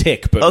like the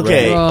tick, but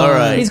Okay, red. all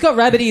right. He's got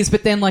rabbit ears,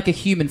 but then like a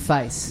human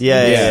face.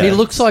 Yeah. He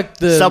looks like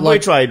the Subway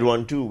like, tried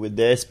one too with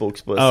their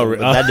spokesperson. Oh, but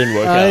that didn't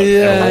work out.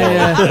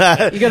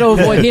 yeah. You got to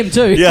avoid him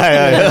too.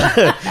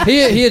 Yeah.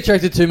 He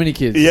attracted too many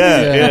kids.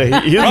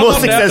 Yeah. He was Come more on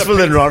down successful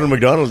to than Ronald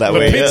McDonald that The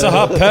way. Pizza yeah.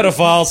 Hut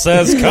pedophile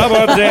says, "Come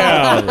on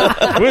down."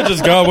 We're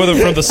just going with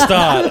it from the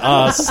start.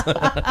 Us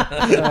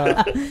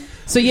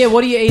So yeah,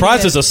 what are you eating?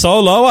 prices are so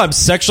low, I'm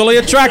sexually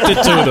attracted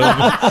to them.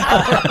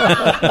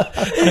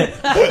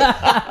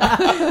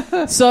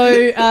 So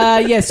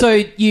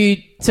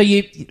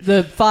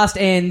the fast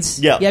ends.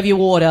 Yeah. You have your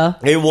water.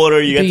 Hey,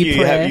 water, you Do get your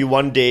you prayer. have you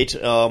one date,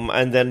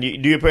 and then you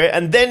do your prayer,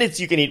 and then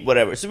you can eat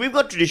whatever. So we've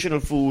got traditional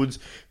foods,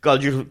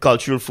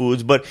 cultural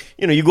foods, but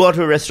you go out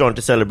to a restaurant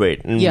to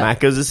celebrate, and Yeah.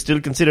 Macca's is still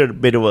considered a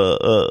bit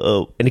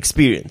of an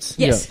experience.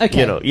 Yes. Yeah.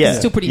 Okay. Yeah, It's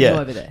still pretty yeah. new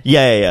over there.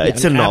 Yeah.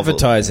 It's a novel.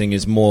 Advertising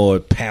is more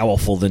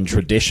powerful than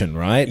tradition,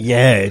 right?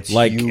 Yeah, it's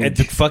like huge.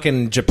 the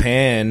fucking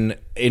Japan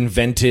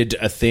invented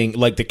a thing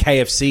like the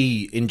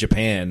KFC in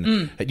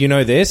Japan. You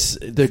know this?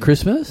 The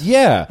Christmas?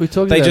 Yeah, We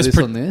talked they about just this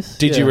on this.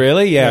 Did Yeah. you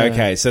really? Yeah, Yeah.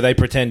 okay. So they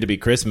pretend to be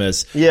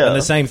Christmas. Yeah. and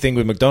the same thing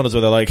with McDonald's,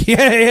 where they're like,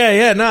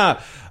 nah.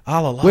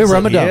 Allah We're loves it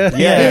Ramadan. here.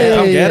 Yeah,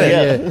 come get yeah,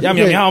 it. yeah. Yum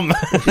Yeah. yum.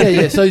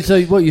 Yeah.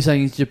 So what you're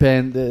saying is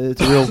Japan,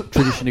 it's a real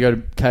tradition to go to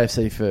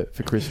KFC for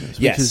Christmas, which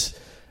Yes. is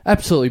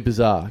absolutely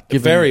bizarre.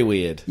 given- Very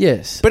weird.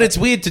 Yes. But it's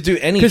weird to do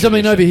any. Because,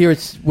 over tradition. here,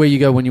 it's where you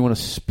go when you want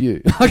to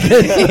spew.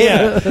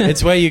 Yeah,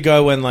 it's where you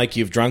go when like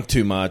you've drunk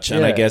too much,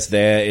 and I Yeah. guess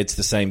there it's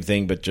the same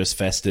thing but just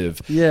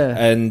festive. Yeah.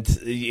 and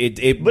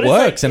it But it's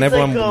works, and it's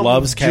everyone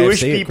loves KFC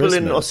Jewish at people in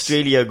Christmas.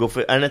 Australia go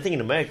for, and I think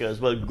in America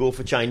as well, go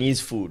for Chinese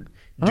food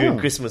during Oh.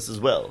 Christmas as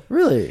well.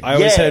 Really? I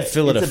always Yeah, heard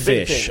fillet it's of a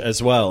big fish thing.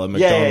 as well at Yeah,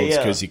 McDonald's yeah,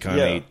 because you can't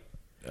yeah. eat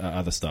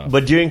other stuff.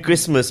 But during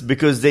Christmas,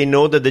 because they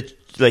know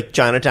that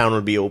Chinatown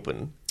will be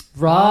open.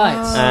 Right.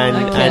 And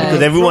Okay.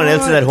 because everyone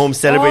else is at home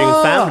celebrating with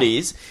Ah.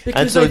 families, and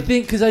Because so they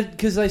think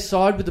because they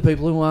side with the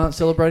people who aren't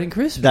celebrating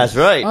Christmas. that's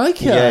right.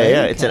 Okay.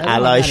 Yeah. It's an Okay, I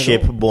don't like that at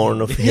allyship all. born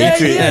of Yeah,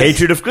 hatred, yes.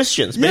 hatred of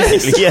Christians,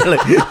 Yes. basically.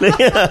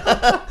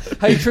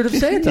 Hatred of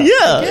Santa.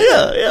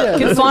 Yeah.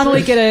 Can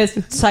finally get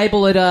a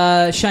table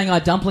at Shanghai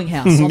Dumpling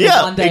House on the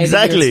Yeah, one day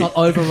exactly. that it's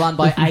not overrun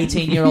by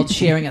 18-year-olds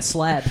sharing a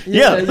slab.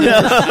 Yeah,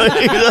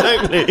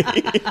 exactly.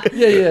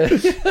 Yeah.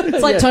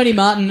 It's like Tony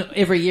Martin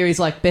every year. He's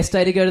like, best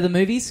day to go to the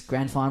movies,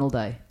 grand final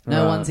day.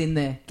 No Right. one's in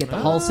there. Get the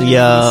whole seat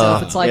Yeah, to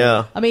yourself. It's like,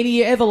 yeah. I mean, are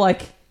you ever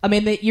like? I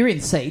mean, you're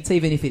in seats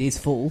even if it is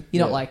full.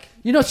 You're not like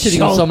You're not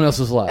sitting on someone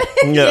else's lap.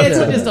 yeah, it's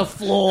not just a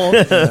floor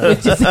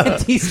with just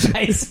empty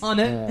space on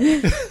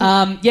it.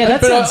 That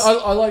But sounds.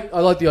 I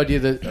like the idea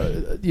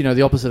that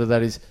the opposite of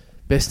that is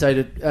best day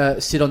to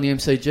sit on the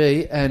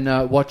MCG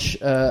and watch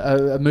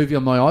a movie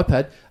on my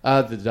iPad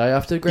the day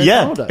after Grand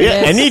Final Day.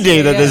 Yeah, any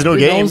day that there's no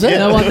Yeah. games. Yeah.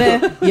 No one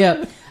there.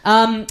 Yeah.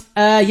 I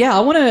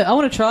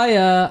want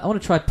to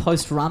try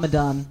post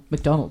Ramadan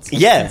McDonald's. That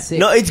Yeah, sounds sick.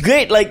 no, it's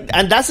great. Like,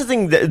 and that's the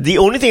thing. The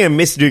only thing I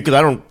miss, dude, because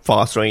I don't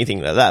fast or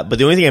anything like that. But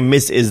the only thing I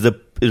miss is the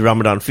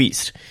Ramadan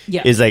feast.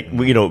 Yeah. Is like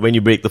when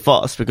you break the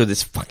fast, because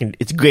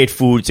it's great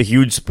food. It's a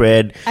huge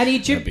spread. And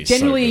That'd be so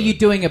generally, are good. you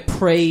doing a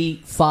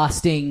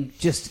pre-fasting?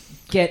 Just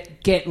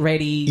get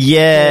ready.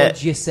 Yeah.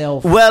 gorge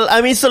yourself. Well, I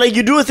mean, so like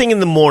you do a thing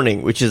in the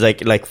morning, which is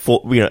like at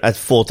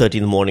 4:30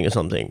 in the morning or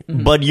something.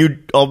 Mm-hmm. But you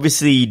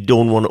obviously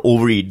don't want to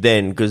overeat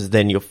then, because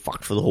then you're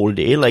fucked for the whole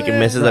day. Like it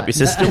messes up your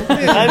system.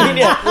 I mean,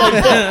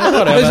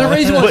 yeah. There's a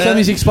reason why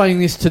Sammy's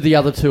explaining this to the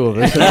other two of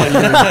us.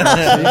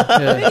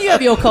 Yeah. You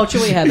have your culture,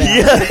 we have ours.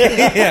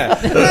 yeah,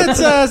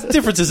 it's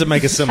differences that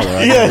make us similar.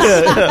 I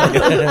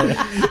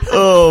guess.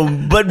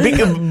 But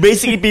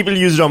basically, people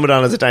use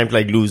Ramadan as a time to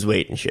like lose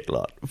weight and shit a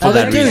lot. For Oh,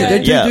 they that do. reason.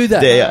 They do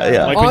that.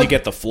 Yeah. Like when I- you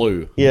get the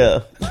flu.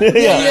 Yeah.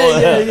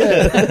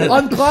 Yeah.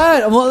 I'm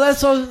glad. Well,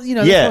 that's all.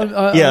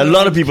 Yeah, a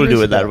lot of people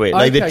do it that way.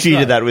 Like they treat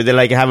it that way. They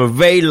like have a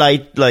very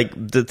light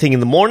the thing in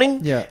the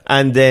morning, Yeah.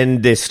 and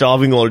then they're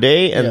starving all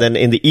day, and Yeah. then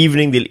in the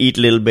evening they'll eat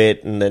a little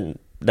bit, and then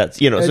that's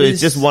so It it's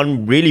is- just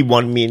one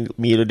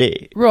meal a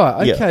day.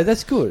 Right. Yeah. Okay.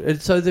 That's good.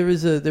 And so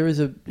there's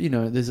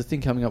a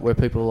thing coming up where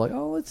people are like,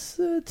 oh, it's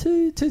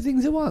two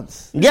things at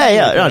once.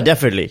 Yeah, no,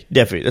 definitely.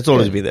 That's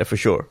always been there for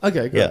sure.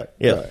 Okay. Great.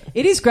 Yeah. Great.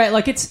 It is great.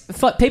 Like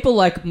people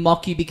like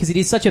mock you because it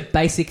is such a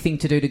basic thing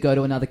to do to go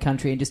to another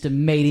country and just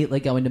immediately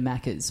go into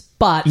Macca's.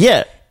 But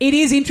Yeah. it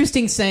is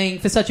interesting seeing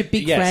for such a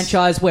big Yes.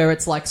 franchise where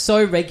it's like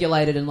so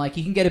regulated and like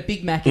you can get a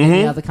Big Mac in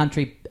any other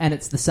country and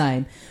it's the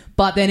same.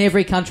 But then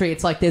every country,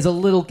 it's like there's a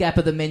little gap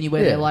of the menu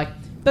where Yeah. they're like,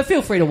 but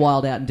feel free to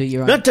wild out and do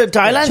your own. No,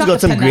 Thailand's Chuck got a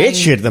some Penang. great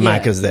shit. The Yeah.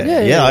 Macca's there. Yeah,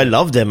 Yeah, yeah. I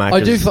love their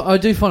Macca's. I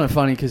do find it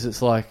funny because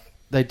it's like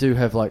they do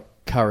have like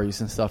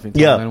curries and stuff in Thailand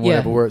Yeah. and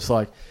whatever, Yeah. where it's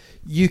like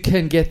you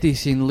can get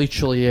this in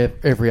literally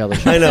every other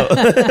shop. I know.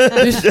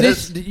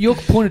 Your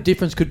point of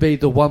difference could be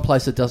the one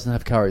place that doesn't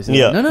have curries.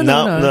 Yeah. No.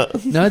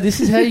 No, this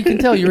is how you can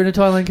tell you're in a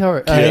Thailand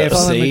curry. Thailand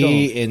KFC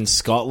McDonald's. in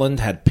Scotland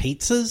had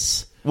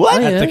pizzas.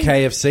 What? At the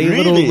KFC,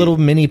 Really? little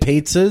mini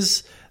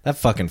pizzas. That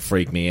fucking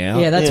freaked me out.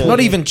 Yeah, that's not weird.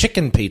 even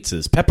chicken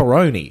pizzas,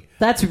 pepperoni.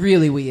 That's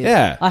really weird.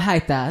 Yeah. I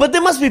hate that. But they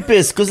must be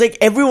pissed because like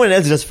everyone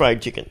else does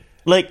fried chicken.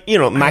 Like, you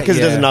know, Macca's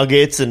yeah. does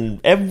nuggets and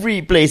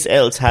every place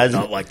else has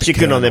Not like the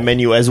chicken on their Colonel.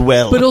 menu as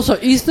well. But also,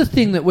 is the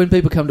thing that when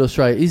people come to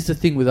Australia, is the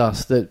thing with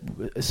us that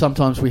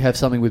sometimes we have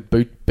something with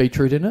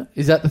beetroot in it?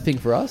 Is that the thing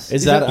for us?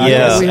 Is that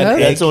Yeah, what we have?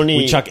 that's only-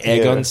 we chuck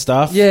egg yeah. on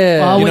stuff.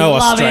 Yeah. Oh, You we know,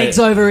 love Australia- eggs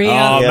over here.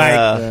 Oh,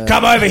 Yeah. mate,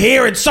 come over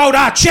here and sold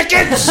our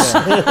chickens.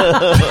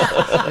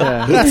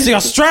 That's the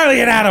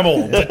Australian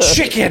animal, the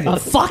chicken. I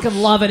fucking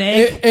love an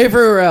egg.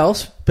 Everywhere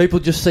else, people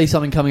just see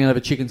something coming out of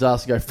a chicken's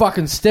ass and go,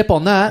 fucking step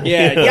on that.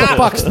 Yeah, What yeah. the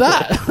fuck's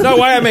that? No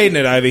way I'm eating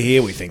it over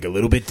here. We think a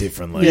little bit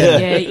differently. Yeah.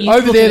 Yeah, you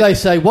Over look there, at- they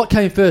say, what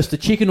came first, the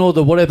chicken or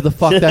the whatever the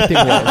fuck that thing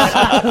was?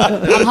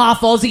 I'm half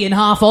Aussie and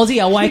half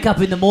Aussie. I wake up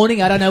in the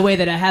morning, I don't know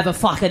whether to have a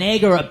fucking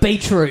egg or a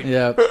beetroot.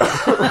 Yeah,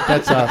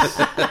 that's us.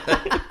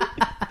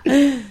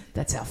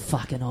 That's how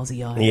fucking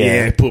Aussie I am.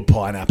 Yeah, put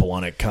pineapple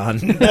on it,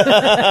 cunt. We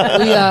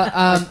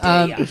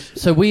are,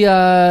 so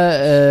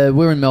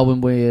we're in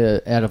Melbourne.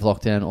 We're out of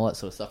lockdown, all that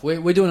sort of stuff.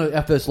 We're doing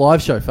our first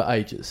live show for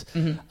ages,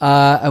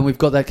 and we've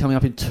got that coming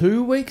up in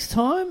 2 weeks'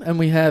 time. And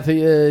we have,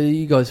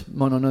 you guys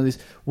might not know this.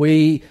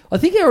 I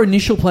think our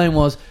initial plan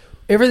was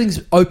everything's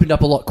opened up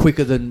a lot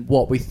quicker than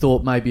what we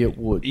thought maybe it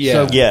would. Yeah.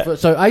 So, Yeah.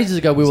 So ages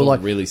ago we were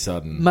like, really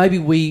sudden. maybe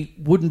we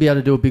wouldn't be able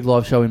to do a big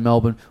live show in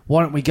Melbourne.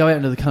 Why don't we go out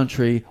into the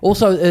country?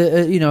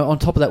 Also, you know, on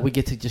top of that, we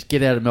get to just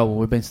get out of Melbourne.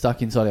 We've been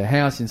stuck inside our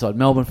house, inside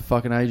Melbourne for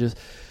fucking ages.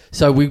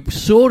 So we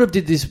sort of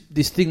did this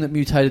thing that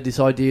mutated this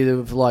idea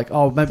of like,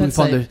 oh, maybe we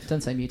find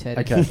Don't say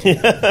mutated.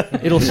 Okay.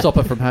 It'll stop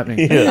it from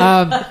happening.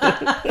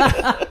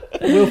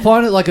 We'll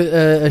find it like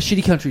a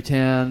shitty country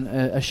town,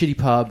 a shitty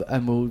pub,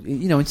 and we'll,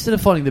 you know, instead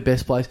of finding the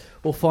best place,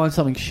 we'll find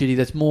something shitty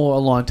that's more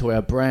aligned to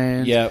our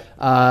brand. Yep.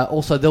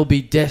 Also, they'll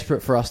be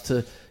desperate for us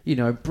to, you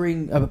know,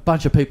 bring a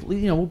bunch of people.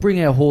 You know, we'll bring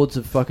our hordes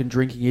of fucking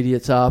drinking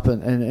idiots up,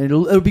 and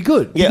it'll be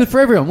good. It'll be Yeah. good for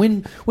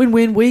everyone.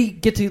 Win. We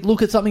get to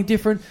look at something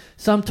different.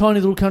 Some tiny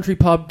little country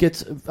pub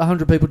gets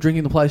 100 people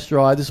drinking the place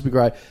dry. This will be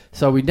great.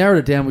 So we narrowed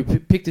it down. We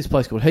picked this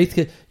place called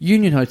Heathcote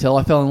Union Hotel.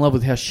 I fell in love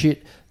with how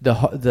shit the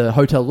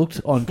hotel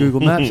looked on Google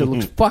Maps. It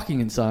looks fucking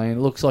insane. It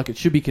looks like it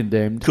should be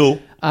condemned. Cool.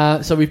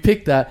 So we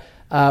picked that.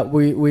 I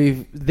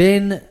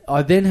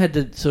then had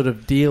to sort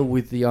of deal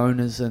with the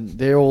owners, and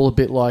they're all a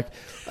bit like,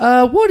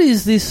 what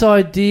is this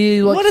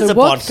idea? Like, What is a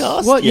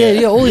podcast? What?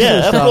 Yeah, all this sort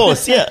of of stuff.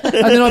 course, yeah. And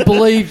then I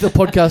believe the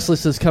podcast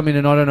listeners come in,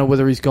 and I don't know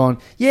whether he's gone,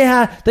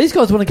 yeah, these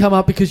guys want to come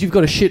up because you've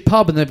got a shit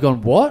pub, and they've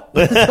gone, what?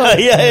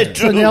 Yeah, So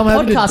true. now I'm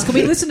having to- Podcast. Can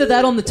we listen to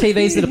that on the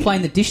TVs that are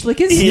playing the dish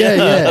lickers?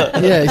 yeah.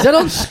 Is that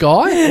on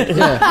Sky?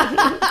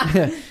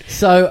 Yeah.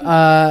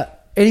 So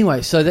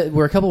anyway, so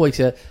we're a couple of weeks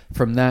out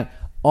from that.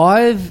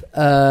 I've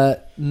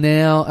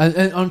now,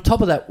 and on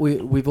top of that,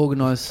 we've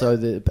organised so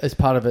that as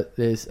part of it,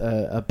 there's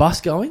a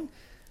bus going.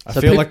 I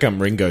So feel peop- like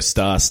I'm Ringo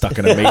Starr stuck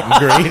in a meet and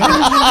greet.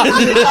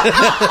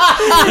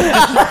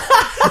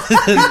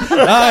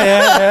 Oh,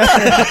 yeah.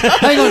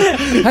 Hang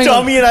on.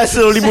 Tommy and I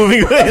slowly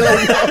moving away.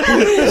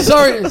 Like,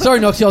 Sorry,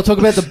 Knoxy. I'll talk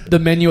about the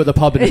menu at the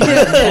pub in a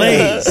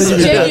minute.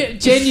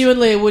 Please.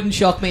 Genuinely, it wouldn't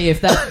shock me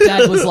if that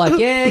dad was like,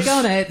 "Yeah,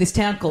 going to this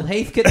town called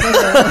Heathcote."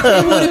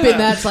 It would have been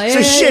that. It's like, it's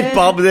a shit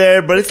pub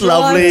there, but it's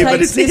lovely. Drive But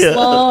takes it's this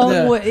long.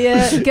 Yeah.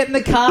 Yeah, getting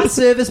the car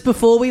service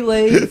before we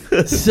leave.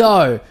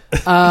 So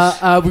we've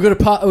got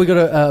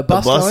a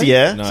bus bus, going.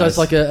 yeah. So it's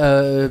Nice.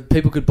 like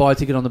people could buy a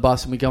ticket on the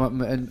bus, and we go up,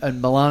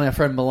 and Milan, our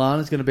friend Milan,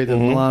 is going to be the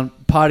Milan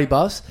party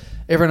bus.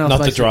 Everyone else Not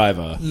the makes-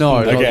 driver. No,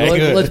 Okay,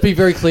 good. let's be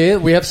very clear.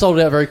 We have sold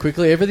out very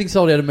quickly. Everything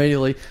sold out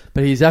immediately,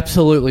 but he's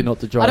absolutely not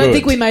the I driver. don't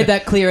think we made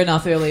that clear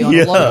enough early on.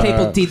 A lot of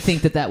people did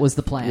think that was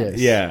the plan.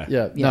 Yes.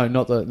 Yeah. No,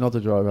 not the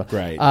driver.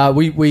 Great.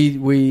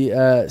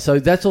 So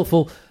that's all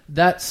full.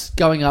 That's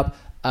going up.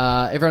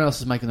 Everyone else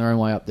is making their own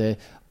way up there.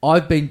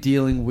 I've been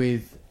dealing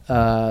with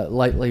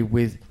lately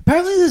with.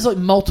 Apparently, there's like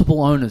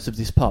multiple owners of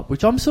this pub,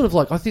 which I'm sort of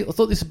like. I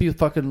thought this would be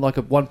fucking like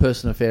a one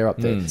person affair up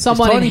there. This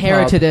Someone tiny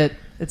inherited pub. it.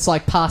 It's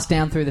like passed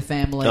down through the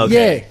family.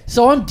 Okay. Yeah,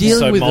 so I'm dealing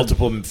So with them.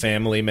 multiple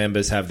family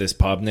members have this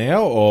pub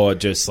now, or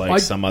just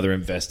like some other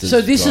investors? So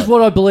this got- is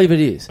what I believe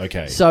it is.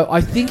 Okay. So I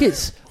think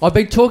it's. I've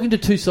been talking to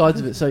two sides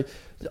of it. So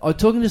I'm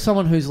talking to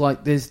someone who's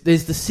like, there's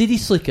the City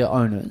Slicker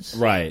owners,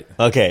 right.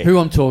 okay. who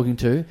I'm talking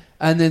to,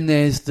 and then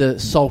there's the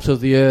Salt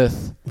of the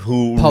Earth.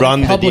 Who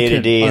run the publican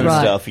day-to-day and owners.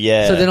 stuff,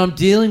 yeah. So then I'm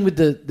dealing with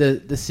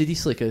the City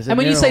Slickers. And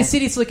when you they're say all-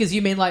 city slickers,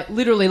 you mean like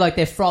literally like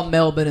they're from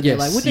Melbourne and Yes.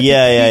 they're like, wouldn't it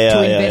Yeah, be yeah,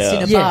 cute to yeah, invest yeah,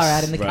 in a yeah. bar Yes.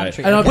 out in the Right.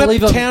 country? And I What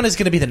believe I'm- town is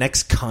going to be the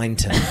next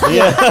Kyneton?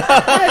 yeah.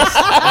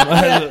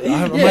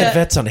 My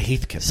vet's on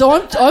Heathcote. So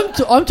I'm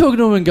talking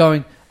to them and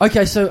going,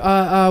 okay, so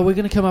we're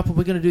going to come up and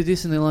we're going to do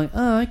this, and they're like,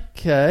 oh,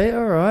 okay,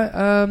 all right.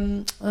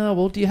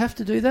 Well, do you have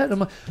to do that? I'm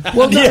like,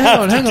 well, no, hang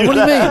on. What do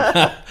you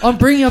mean? I'm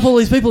bringing up all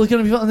these people who's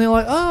going to be fun, and they're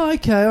like, oh,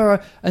 okay, all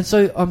right. And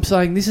so I'm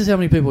saying, this is how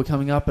many people are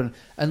coming up, and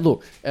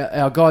look,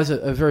 our guys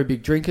are very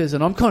big drinkers,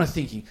 and I'm kind of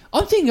thinking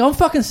I'm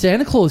fucking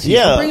Santa Claus here.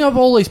 Yeah. So bring up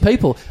all these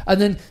people, and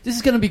then this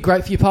is going to be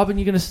great for your pub, and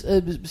you're going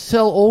to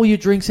sell all your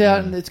drinks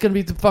out, and it's going to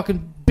be the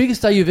fucking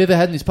biggest day you've ever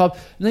had in this pub.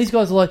 And these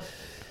guys are like,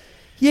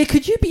 yeah,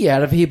 could you be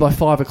out of here by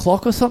 5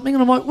 o'clock or something?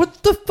 And I'm like, what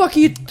the fuck are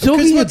you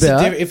talking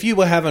about? If you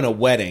were having a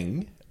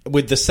wedding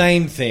with the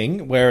same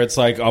thing where it's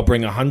like, I'll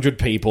bring 100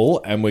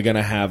 people and we're going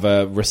to have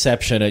a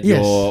reception at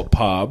your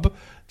pub,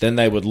 then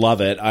they would love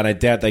it. And I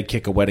doubt they'd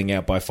kick a wedding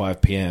out by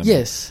 5 p.m.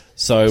 Yes.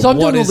 So I'm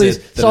what doing is all this-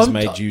 it that so has I'm-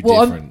 made you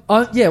well, different?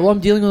 I'm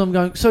dealing with them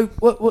going, so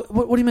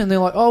what do you mean? They're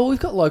like, oh, we've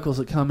got locals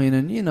that come in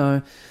and, you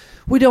know,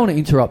 we don't want to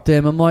interrupt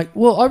them. I'm like,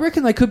 well, I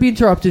reckon they could be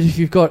interrupted if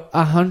you've got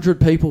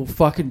 100 people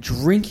fucking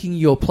drinking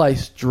your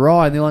place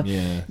dry. And they're like,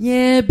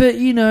 yeah, but,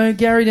 you know,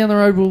 Gary down the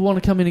road will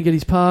want to come in and get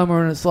his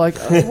Palmer. And it's like,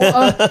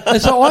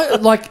 and so I,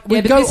 like,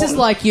 Yeah, but this is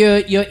like you're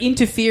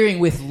interfering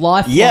with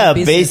lifelong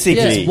business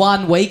basically. just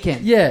one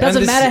weekend. Yeah.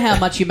 Doesn't matter how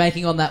much you're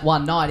making on that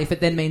one night if it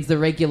then means the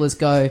regulars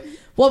go,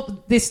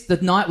 well, the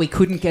night we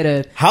couldn't get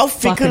a How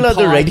fucking fickle are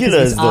the pie because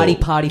regulars, this arty though?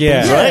 party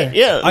Yeah. bullshit. Right?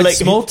 Yeah. Like Like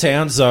small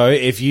towns, though,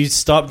 if you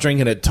stop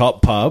drinking at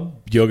top pub,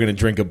 you're going to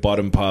drink a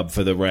bottom pub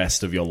for the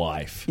rest of your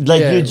life.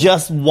 you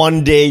just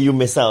one day you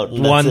miss out.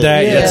 And One that's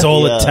day, it. that's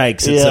all Yeah. it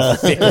takes. It's a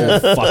fickle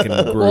fucking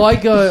group.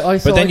 well,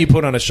 but then you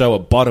put on a show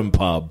at bottom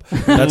pub.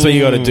 That's what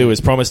you got to do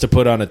is promise to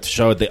put on a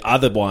show at the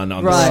other one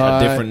on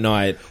Right. a different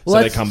night well,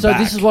 so they come back.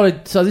 This is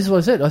what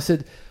I said. I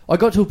said, I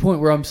got to a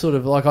point where I'm sort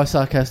of like, I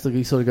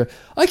sarcastically sort of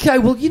go, okay,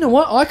 well, you know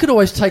what? I could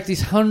always take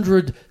this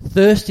 100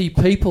 thirsty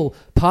people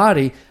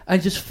party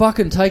and just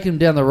fucking take them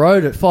down the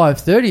road at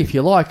 5:30 if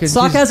you like. And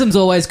Sarcasm's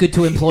always good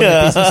to employ in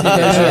a business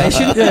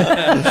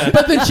negotiation.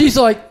 but then she's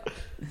like,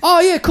 oh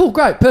yeah, cool,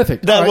 great,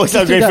 perfect. That All right, works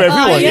just out do great for that.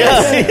 everyone.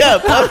 yes. Yeah,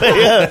 perfect.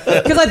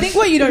 Yeah. Because I think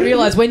what you don't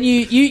realise when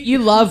you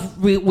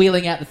love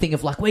wheeling out the thing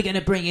of like, we're going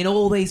to bring in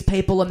all these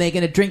people and they're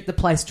going to drink the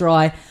place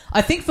dry.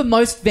 I think for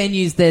most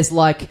venues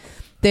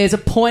there's a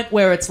point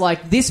where it's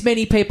like this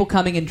many people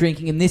coming and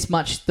drinking and this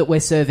much that we're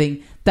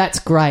serving, that's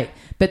great.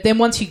 But then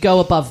once you go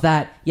above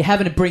that, you're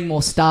having to bring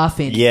more staff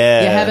in.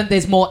 Yeah.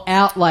 There's more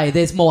outlay,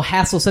 there's more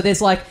hassle. So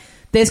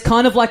there's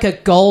kind of like a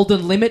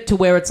golden limit to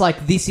where it's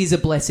like this is a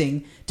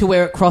blessing to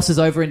where it crosses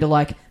over into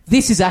like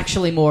this is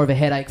actually more of a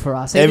headache for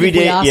us. Even Every if we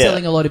day, are yeah.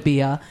 selling a lot of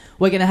beer,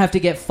 we're going to have to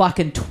get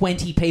fucking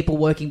 20 people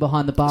working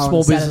behind the bar on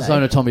Small a Saturday. business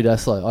owner Tommy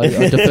Daslow. I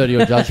defer to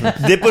your judgment.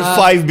 They put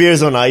 5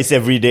 beers on ice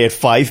every day at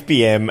 5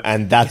 p.m.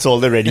 and that's all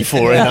they're ready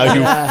for. And now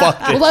you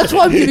fucked it. Well, that's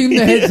why I'm giving them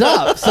the heads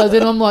up. So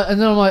then I'm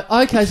like,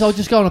 okay, so I'll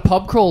just go on a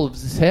pub crawl of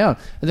this town.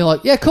 And they're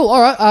like, yeah, cool, all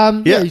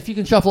right, Yeah. if you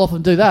can shuffle off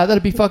and do that,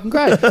 that'd be fucking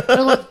great. And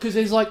I'm like, because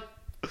there's like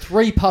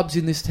 3 pubs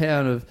in this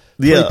town of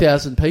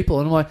 3,000 people,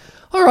 and I'm like,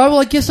 all right, well,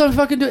 I guess I'll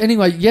fucking do it.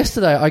 Anyway,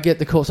 yesterday I get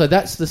the call. So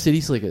that's the City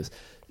Slickers.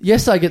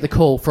 Yesterday I get the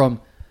call from.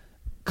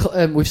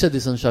 We've said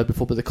this on the show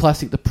before, but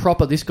the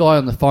proper, this guy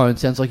on the phone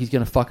sounds like he's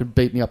going to fucking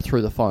beat me up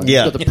through the phone.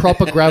 Yeah. He's got the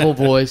proper gravel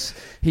voice.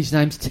 His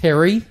name's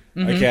Terry.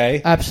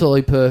 Okay.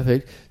 Absolutely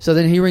perfect. So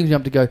then he rings me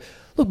up to go,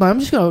 look, mate,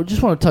 I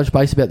just want to touch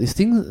base about this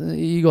thing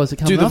you guys are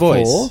coming Do the up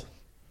voice. for.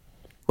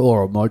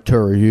 All right, mate,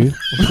 Terry here.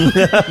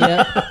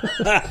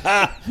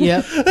 Yeah.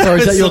 Yeah.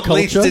 Sorry, is that your the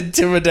least culture?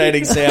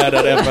 intimidating sound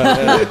I'd ever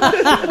heard.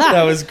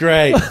 That was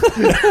great. All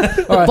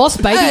right. Boss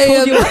baby Hey,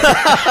 called you.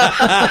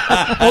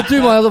 I'll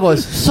do my other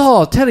voice.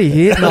 So, Terry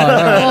here. No, all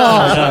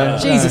right. Oh,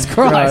 Jesus Right,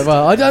 Christ.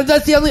 well, I don't,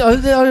 that's the only...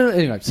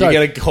 anyway, so...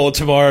 You get a call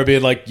tomorrow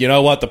being like, you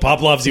know what? The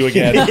pub loves you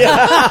again.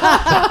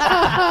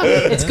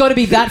 It's got to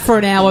be that for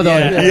an hour, though.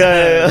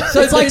 Yeah.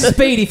 So it's like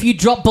speed. If you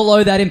drop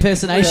below that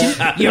impersonation,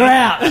 you're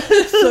out.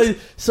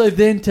 So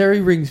then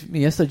Terry rings me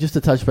yesterday just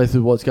to touch base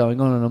with what's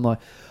going on, and I'm like,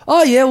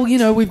 oh yeah, well, you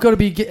know, we've got to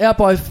be out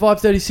by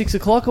 5:30, 6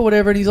 o'clock or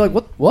whatever. And he's like,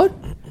 what?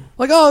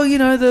 Like, oh, you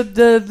know,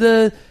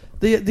 the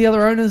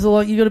other owners are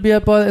like, you got to be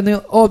out by, and they're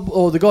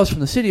the guys from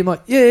the city. I'm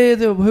like, yeah,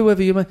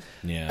 whoever you,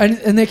 Yeah.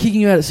 and they're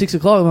kicking you out at 6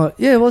 o'clock. I'm like,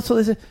 yeah, well, that's what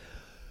they said.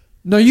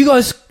 No, you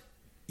guys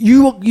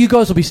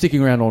will be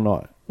sticking around all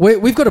night.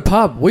 We've got a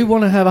pub. We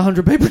want to have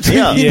 100 people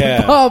drinking in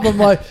the pub. I'm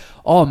like,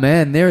 oh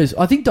man,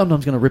 I think Dum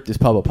Dum's going to rip this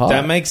pub apart.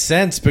 That makes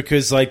sense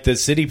because, like, the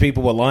city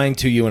people were lying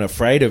to you and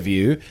afraid of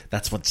you.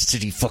 That's what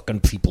city fucking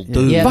people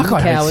do. Yeah, Fuck,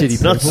 I hate cowards. city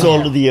people. Not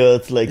salt of the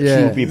earth like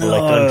Yeah. true people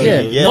No. like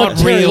country. Yeah, Not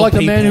Terry, real like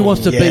a man who people.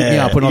 wants to beat me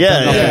up when I've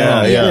done nothing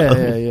wrong.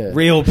 Yeah.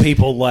 Real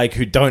people, like,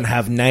 who don't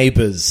have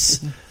neighbors.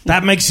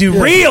 That makes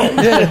you real.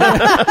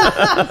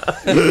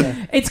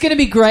 It's going to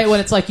be great when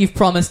it's like you've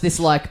promised this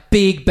like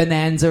big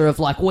bonanza of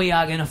like we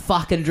are going to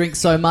fucking drink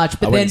so much,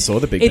 but I went then and saw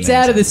the big it's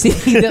bonanza. out of the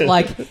city that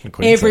like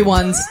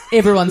everyone's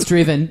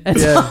driven.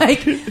 It's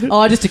like,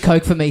 oh, just a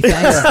Coke for me,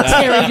 thanks.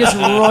 Terry just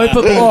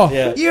ropeable.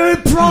 Yeah. You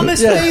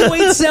promised me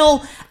we'd sell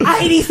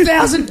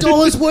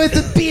 $80,000 worth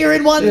of beer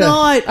in one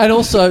night. And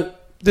also,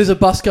 there's a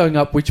bus going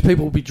up which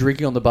people will be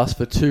drinking on the bus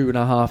for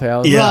 2.5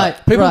 hours. Yeah. Right,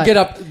 People right. get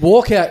up,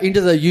 walk out into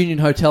the Union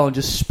Hotel and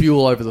just spew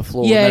all over the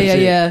floor. Yeah, and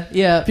that's it.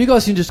 yeah. If you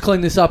guys can just clean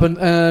this up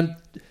and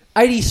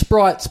 80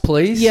 Sprites,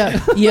 please.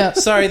 Yeah.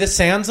 Sorry, the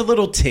sound's a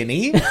little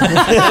tinny.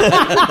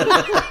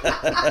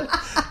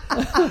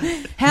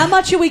 How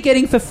much are we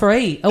getting for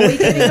free? Are we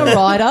getting a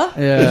rider?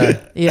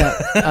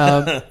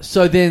 Yeah.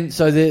 So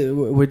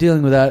we're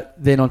dealing with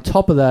that. Then on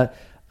top of that,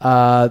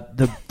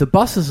 the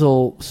bus is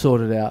all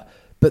sorted out.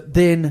 But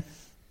then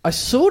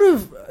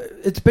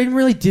it's been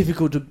really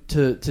difficult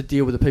to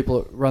deal with the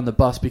people that run the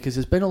bus because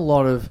there's been a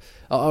lot of...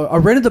 I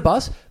rented the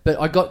bus, but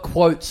I got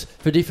quotes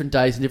for different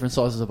days and different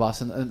sizes of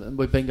bus, and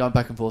we've been going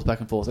back and forth,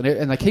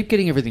 and they keep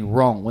getting everything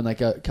wrong when they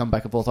come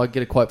back and forth. I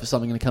get a quote for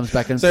something and it comes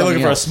back and so you're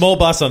looking for a small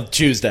bus on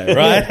Tuesday,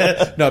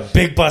 right? No,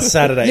 big bus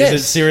Saturday. Yes.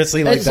 Is it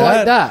seriously like it's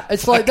that?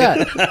 It's like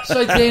that.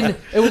 So then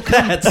it will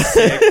come... That's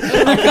sick.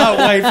 I can't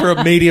wait for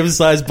a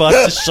medium-sized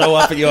bus to show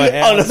up at your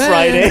house. On a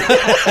Friday.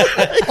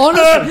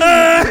 Honestly,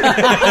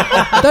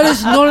 that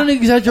is not an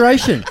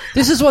exaggeration.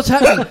 This is what's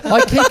happening.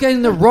 I keep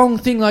getting the wrong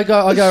thing. I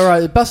go,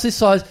 right, the bus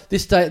this size,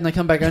 this date, and they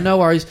come back and go, no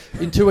worries,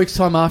 in 2 weeks'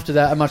 time after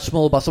that, a much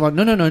smaller bus. I'm like,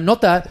 no,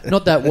 not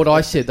that, what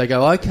I said. They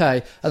go,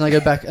 okay, and they go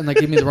back and they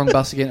give me the wrong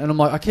bus again. And I'm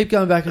like, I keep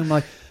going back and I'm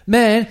like,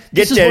 man,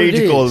 get Terry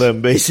to call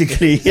them,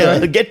 basically.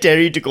 Yeah, get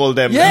Terry to call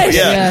them. Yes.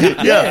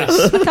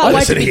 Yes. I can't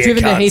wait to be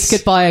driven to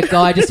Heathcote by a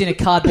guy just in a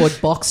cardboard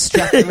box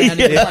strapped around and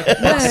with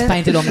like box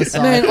painted on the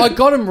side. Man, I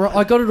got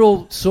it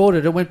all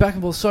sorted. It went back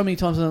and forth so many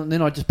times, and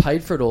then I just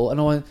paid for it all. And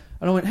I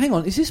went, hang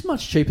on, is this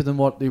much cheaper than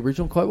what the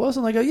original quote was?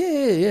 And they go,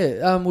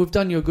 yeah. We've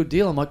done you a good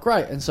deal. I'm like,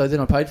 great. And so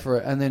then I paid for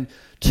it. And then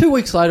 2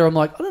 weeks later, I'm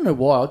like, I don't know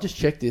why. I'll just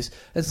check this.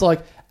 And it's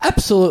like,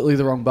 absolutely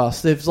the wrong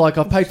bus. There's like,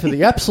 I paid for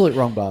the absolute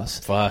wrong bus.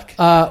 Fuck.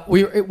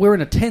 We're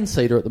in a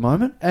 10-seater at the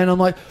moment. And I'm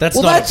like, that's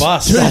not a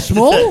bus. Too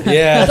small?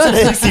 Yeah.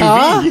 That's a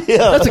car. Yeah.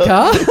 That's a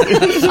car.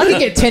 I can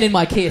get 10 in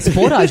my Kia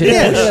Sportage.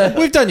 Yeah.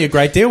 We've done you a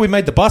great deal. We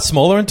made the bus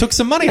smaller and took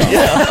some money off.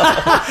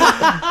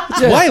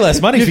 It's way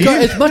less money for you.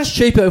 It's much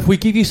cheaper if we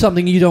give you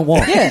something you don't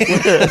want. Yeah.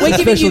 We're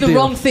giving you the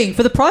wrong thing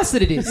for the price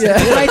that it is.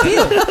 Yeah. Great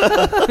deal.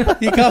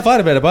 You can't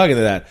find a better bargain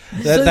than that.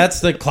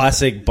 That's the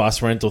classic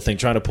bus rental thing,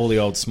 trying to pull the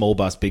old small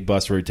bus, big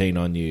bus routine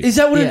on you. Is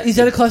that what? Is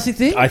that a classic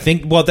thing? I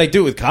think. Well, they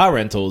do it with car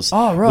rentals.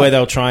 Oh, right. Where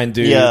they'll try and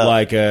do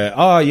like,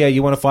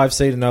 you want a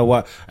 5-seater? No,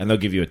 what? And they'll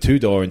give you a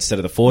 2-door instead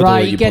of the 4-door.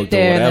 Right, you get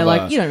there and they're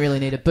like, you don't really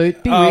need a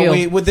boot. Be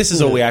real. This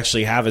is all we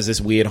actually have is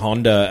this weird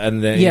Honda,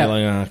 and then you're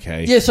like,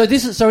 okay. Yeah.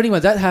 So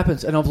anyway, that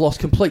happens, and I've lost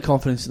complete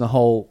confidence in the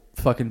whole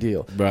fucking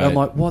deal. Right. And I'm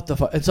like, what the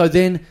fuck? And so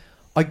then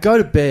I go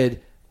to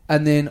bed,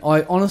 and then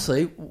I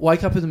honestly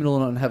wake up in the middle of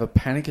the night and have a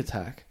panic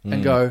attack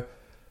and go,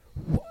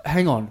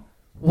 hang on.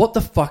 What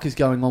the fuck is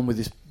going on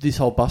with this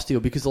whole bus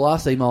deal? Because the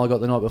last email I got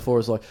the night before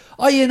was like,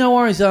 oh yeah, no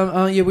worries.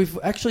 We've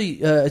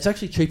actually, it's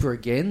actually cheaper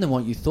again than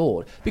what you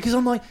thought. Because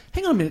I'm like,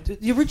 hang on a minute,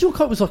 the original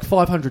quote was like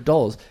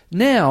 $500.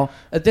 Now,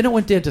 then it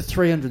went down to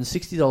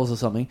 $360 or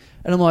something,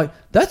 and I'm like,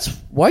 that's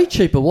way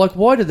cheaper. Like,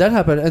 why did that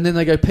happen? And then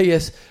they go,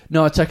 P.S.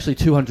 No, it's actually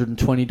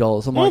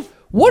 $220. I'm like,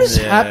 what is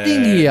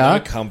happening here? No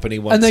company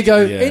wants and they go,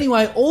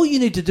 anyway, all you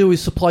need to do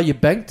is supply your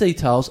bank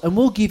details, and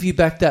we'll give you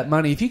back that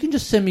money. If you can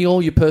just send me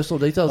all your personal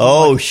details.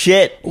 Oh,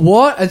 shit.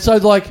 What? And so,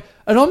 like,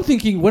 and I'm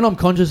thinking, when I'm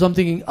conscious, I'm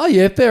thinking, oh,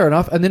 yeah, fair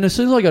enough. And then as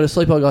soon as I go to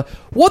sleep, I go,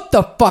 what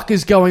the fuck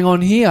is going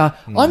on here?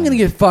 I'm going to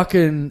get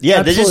fucking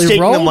they're just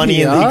taking the money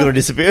here. and they're going to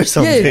disappear or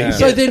something. Yeah.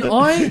 So then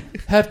I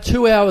have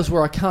 2 hours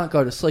where I can't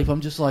go to sleep.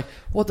 I'm just like,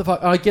 what the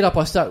fuck? And I get up,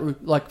 I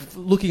start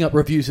looking up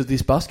reviews of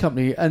this bus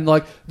company, and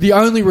like the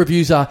only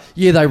reviews are,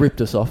 they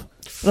ripped us off.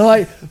 And I'm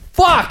like,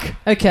 fuck!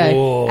 Okay.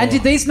 Whoa. And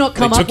did these not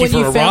come They up took when you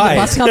you for a found ride.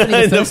 the bus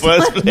company In the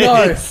first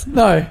place.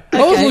 No.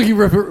 I was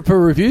looking for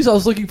reviews. I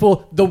was looking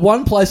for the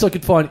one place I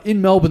could find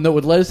in Melbourne that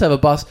would let us have a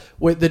bus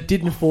that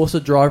didn't force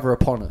a driver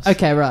upon us.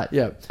 Okay, right.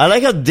 Yeah. I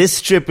like how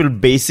this trip will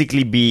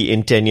basically be,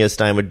 in 10 years'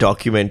 time, a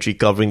documentary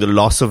covering the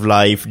loss of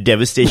life,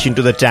 devastation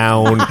to the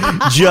town,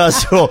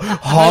 just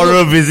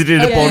horror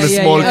visited upon a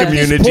small At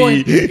this community.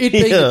 point, it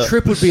being a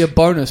trip would be a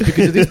bonus,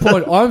 because at this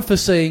point, I'm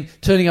foreseeing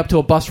turning up to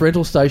a bus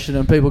rental station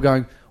and people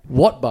going,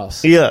 what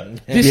bus? Yeah.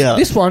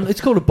 This one, it's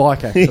called a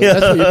bike, actually.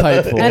 That's what you're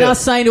paying for. And us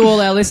saying to all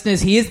our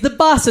listeners, here's the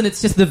bus, and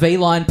it's just the V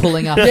line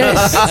pulling up.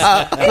 Yes.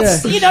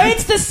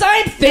 It's the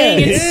same thing.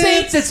 Yeah. It's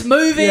seats, it's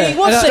moving. Yeah.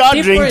 What's the Start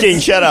difference?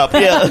 drinking, shut up.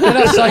 Yeah. And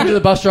I'm saying to the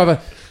bus driver,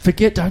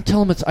 don't tell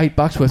them it's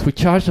 $8 worth. We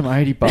charge them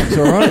 $80,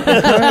 all right?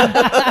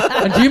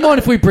 Okay? And do you mind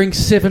if we bring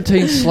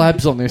 17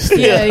 slabs on this thing?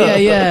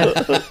 Yeah.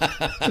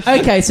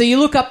 Okay, so you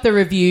look up the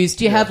reviews.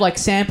 Do you have like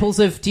samples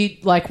of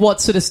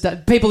what sort of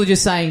stuff? People are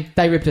just saying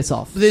they ripped us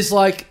off. There's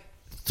like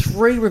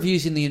 3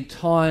 reviews in the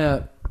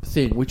entire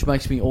thing, which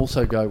makes me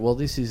also go, well,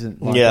 this isn't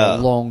like a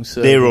long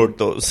serving they wrote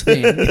those.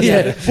 thing.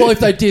 Yeah. Well, if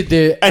they did,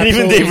 they're and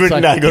even they've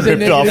written, I got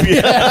ripped off.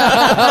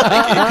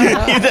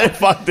 Yeah.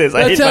 Fuck this.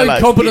 That's how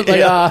incompetent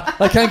they are.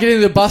 They can't get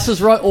into the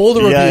buses right, all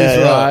the reviews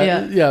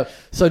right. Yeah.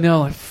 So now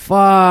I'm like,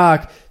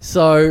 fuck.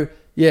 So,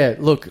 yeah,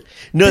 look.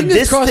 No, fingers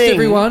this crossed, thing...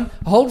 everyone.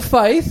 Hold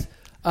faith.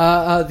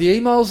 The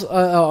emails,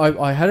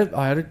 I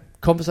had a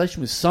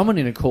conversation with someone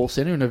in a call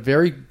center, in a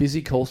very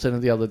busy call center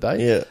the other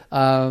day. Yeah.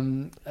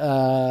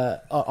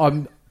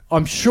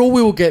 I'm sure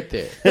we will get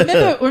there.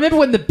 Remember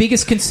when the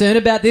biggest concern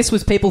about this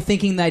was people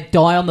thinking they'd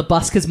die on the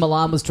bus because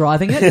Milan was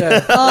driving it?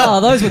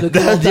 Oh, those were the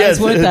good old days,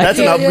 weren't they? That's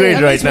an upgrade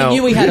at right least now. We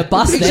knew we had a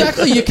bus there.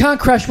 Exactly. You can't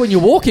crash when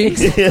you're walking.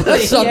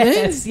 That's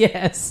something.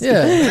 Yes.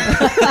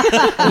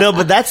 Yeah. No,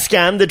 but that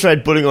scam they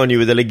tried putting on you,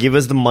 where they're like, give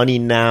us the money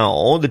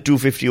now, the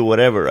 250 or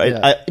whatever, right?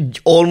 Yeah.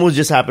 Almost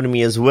just happened to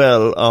me as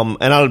well.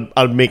 And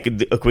I'll make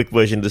a quick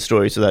version of the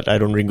story so that I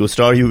don't Ringo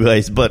Starr you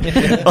guys. But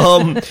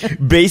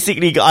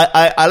basically,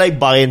 I like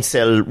buy and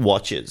sell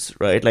watches,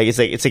 right? Like it's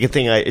like a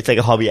thing. It's like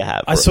a hobby I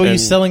have. I saw you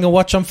selling a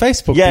watch on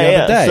Facebook the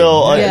other day.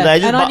 So I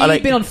knew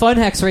you'd been on phone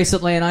hacks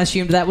recently, and I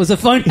assumed that was a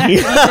phone hack.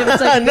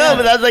 No,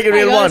 but that's like a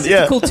real one.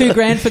 Yeah, cool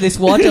 $2,000 for this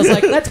watch. I was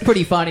like, that's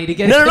pretty funny to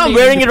get. No, I'm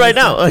wearing it right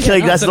now.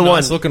 Like that's the one.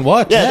 Nice looking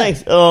watch. Yeah,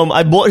 thanks.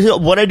 I bought.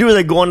 What I do is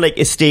I go on like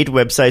estate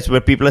websites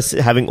where people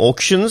are having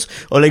auctions,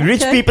 or like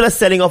rich people are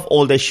selling off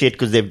all their shit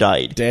because they've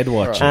died. Dead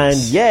watches.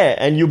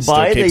 And you Still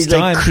buy keeps these like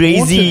time.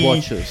 crazy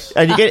Haunted watches.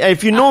 and you get,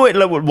 if you know it,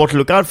 like, what to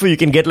look out for, you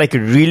can get like a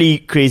really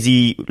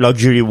crazy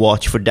luxury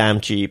watch for damn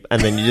cheap,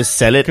 and then you just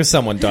sell it. Because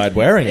someone died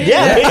wearing it.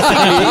 Yeah,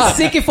 basically. It's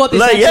sick if what this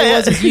Like, actually yeah.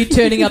 was is you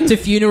turning up to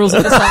funerals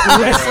and just like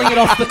wrestling it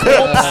off the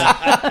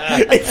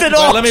corpse. It's an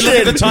Well, auction. let me look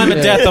at the time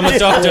of death. I'm a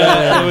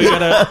doctor. We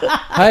gotta...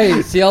 Hey,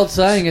 it's the old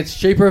saying, it's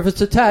cheaper if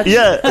it's attached.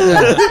 Yeah.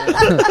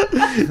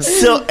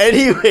 So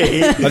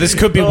anyway, Oh, this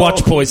could be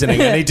watch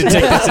poisoning. I need to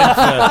take this in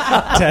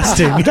for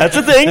testing. that's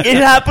the thing. It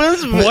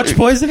happens. Watch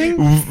poisoning?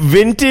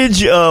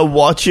 Vintage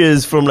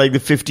watches from like the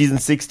 50s and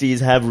 60s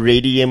have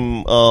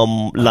radium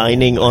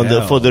lining on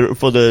the for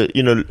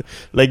the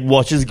like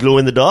watches glow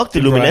in the dark,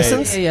 the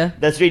luminescence. Yeah.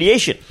 That's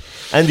radiation.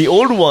 And the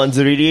old ones,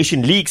 the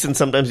radiation leaks, and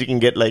sometimes you can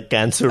get like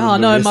cancer. Oh,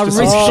 on the no, my or some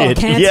wrist got shit.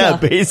 cancer. Yeah,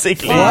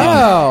 basically.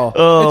 Wow.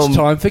 It's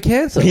time for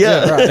cancer.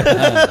 Yeah.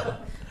 Right.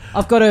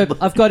 I've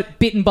got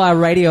bitten by a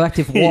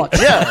radioactive watch.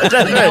 Yeah, that's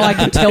Now I right.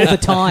 can tell the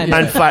time.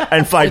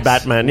 And fight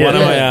Batman. Yeah. One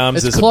of my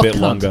arms It's is a clock bit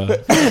cunt.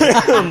 longer.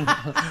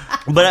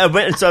 But I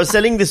was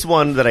selling this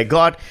one that I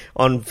got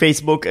on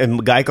Facebook,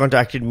 and a guy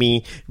contacted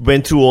me,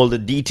 went through all the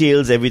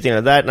details, everything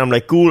like that, and I'm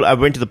like, cool. I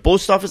went to the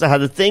post office, I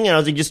had the thing, and I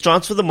was like, just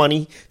transfer the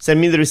money,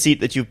 send me the receipt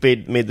that you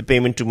made the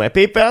payment to my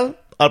PayPal.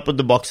 I'll put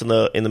the box in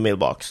the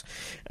mailbox.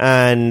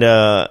 And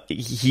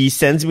he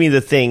sends me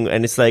the thing,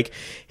 and it's like,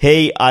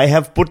 hey, I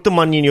have put the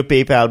money in your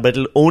PayPal, but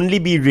it'll only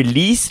be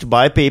released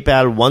by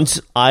PayPal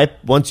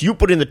once you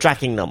put in the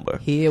tracking number.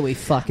 Here we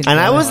fucking And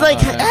go. I was like,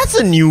 that's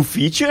a new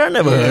feature. I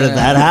never heard of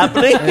that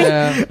happening.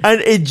 Yeah. And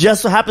it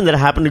just so happened that I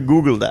happened to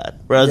Google that.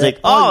 Where I was like,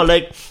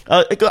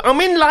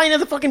 I'm in line at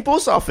the fucking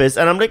post office.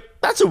 And I'm like,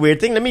 that's a weird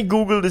thing. Let me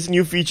Google this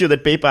new feature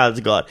that PayPal's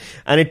got.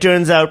 And it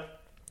turns out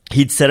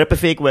he'd set up a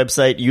fake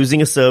website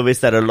using a service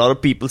that a lot of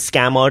people,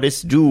 scam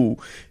artists, do.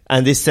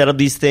 And they set up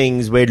these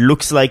things where it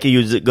looks like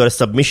you got a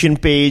submission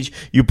page,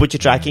 you put your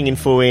tracking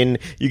info in,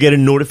 you get a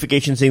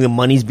notification saying the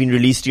money's been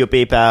released to your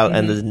PayPal,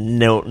 and there's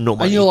no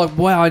money. And you're like,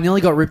 wow, I nearly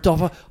got ripped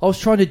off. I was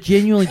trying to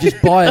genuinely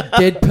just buy a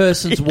dead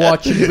person's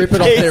watch and rip it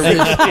off their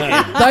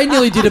wrist. They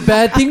nearly did a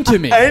bad thing to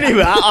me.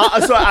 Anyway,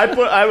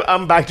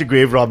 I'm back to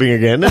grave robbing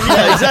again.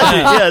 Yeah,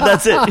 exactly. Yeah,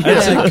 that's it.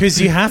 Yeah. Because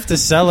you have to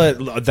sell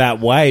it that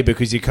way,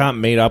 because you can't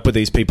meet up with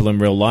these people in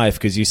real life,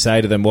 because you say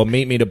to them, well,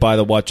 meet me to buy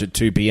the watch at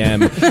 2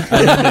 p.m. and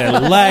then they're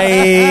late.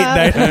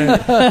 They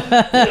don't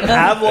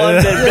Have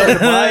one, then go to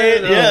buy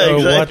it. Yeah,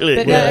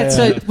 exactly. But,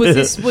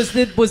 so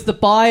was the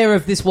buyer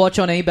of this watch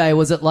on eBay,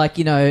 was it like,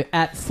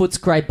 at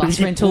Footscray Bus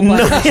Rental?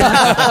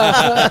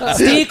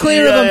 Steer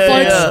clear of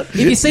them, folks.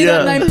 If you see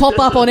that name pop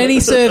up on any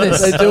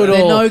service, They do it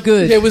they're all. no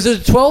good. Yeah, was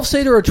it a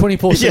 12-seater or a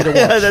 24-seater watch?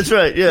 Yeah, that's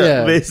right. Yeah,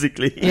 Yeah.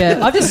 basically. Yeah,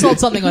 I've just sold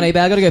something on eBay.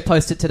 I got to go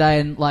post it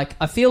today, and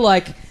I feel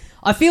like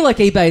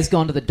eBay's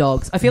gone to the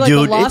dogs. I feel like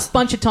Dude, the last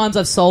bunch of times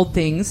I've sold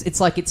things, it's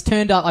like it's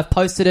turned up. I've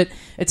posted it.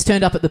 It's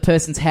turned up at the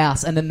person's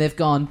house, and then they've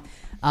gone.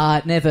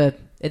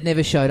 It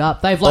never showed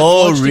up. They've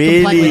lodged a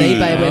complaint with really?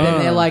 eBay, where then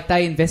they're like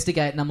they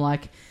investigate, and I'm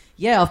like,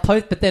 yeah, I've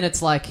posted, but then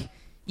it's like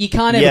you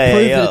can't ever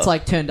prove that it's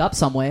like turned up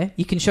somewhere.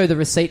 You can show the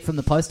receipt from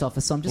the post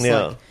office. So I'm just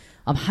like,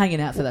 I'm hanging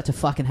out for that to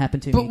fucking happen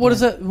to me. But what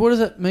again. does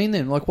that mean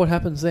then? Like, what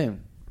happens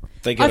then?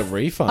 They get a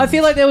refund. I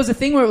feel like there was a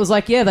thing where it was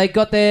like, yeah, they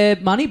got their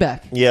money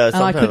back. Yeah, and I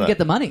something couldn't like get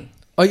that. the money.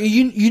 Oh,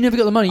 you never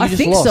got the money. You I just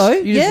think lost. so.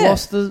 You yeah. just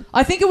lost the.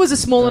 I think it was a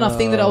small enough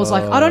thing that I was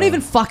like, I don't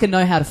even fucking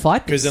know how to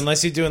fight this. Because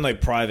unless you're doing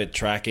like private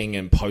tracking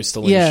and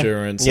postal Yeah.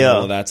 insurance and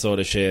all of that sort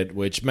of shit,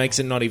 which makes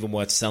it not even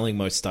worth selling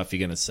most stuff you're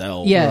going to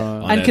sell. Yeah,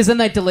 on and it. because then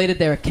they deleted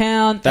their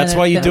account. That's and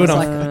why you then do it was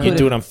on like, you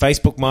do it on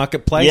Facebook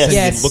Marketplace Yes. and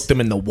Yes. you look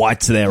them in the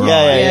whites of their Yeah,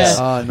 eyes,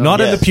 yeah. Oh, no.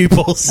 not in Yes. the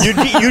pupils. You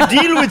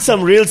deal with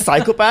some real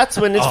psychopaths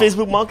when it's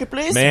Facebook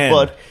Marketplace. man.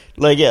 But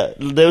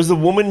there was a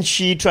woman.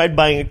 She tried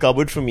buying a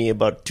cupboard for me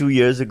about 2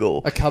 years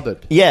ago. A cupboard.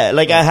 Yeah,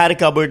 I had a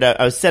cupboard that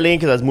I was selling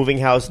because I was moving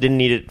house, didn't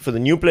need it for the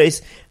new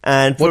place.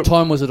 And What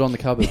time was it on the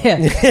cupboard? Yeah,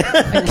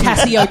 a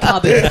Casio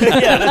cupboard.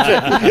 Yeah, that's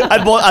right.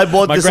 I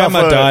bought My this grandma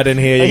off her. died in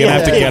here. You're gonna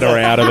have to get her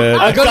out of it.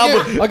 I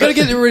gotta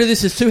get rid of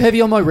this. It's too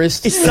heavy on my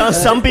wrist.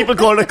 Some people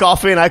call it a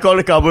coffin. I call it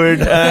a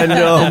cupboard, and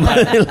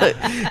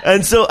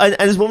and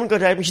this woman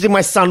got at me. She said,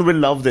 "My son will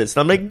love this."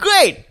 And I'm like,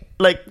 "Great!"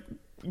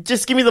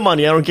 just give me the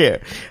money. I don't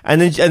care.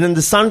 And then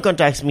the son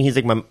contacts me. He's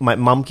like, my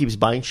mom keeps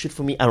buying shit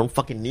for me. I don't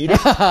fucking need it.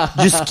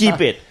 Just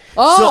keep it.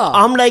 Ah. So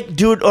I'm like,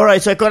 dude, all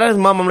right. So I contact his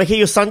mom. I'm like, hey,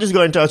 your son just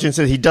got in touch and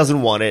said he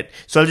doesn't want it.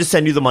 So I'll just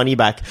send you the money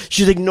back.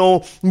 She's like,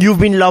 no, you've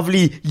been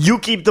lovely. You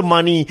keep the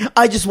money.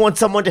 I just want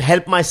someone to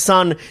help my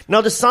son.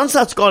 Now the son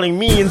starts calling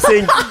me and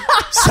saying,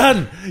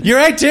 son, you're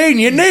 18.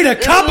 You need a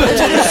cupboard. so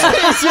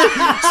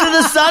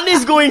the son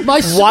is going,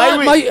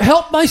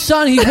 help my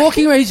son. He's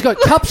walking around. He's got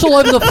cups all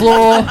over the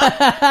floor.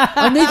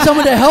 I need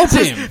someone to help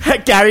him.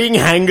 Carrying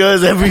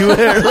hangers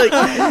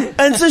everywhere.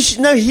 And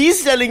so now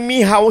he's telling me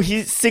how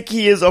sick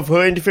he is of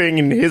her interfering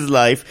in his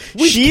life.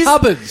 With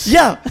cupboards.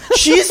 Yeah.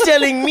 She's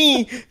telling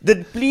me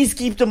that please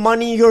keep the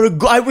money.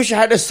 I wish I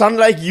had a son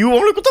like you.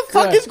 I'm like, what the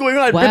fuck is going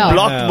on? I've been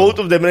blocked both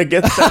of them and I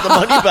get the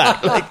money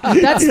back.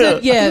 That's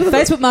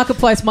Facebook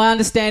Marketplace, my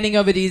understanding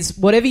of it is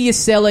whatever you're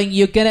selling,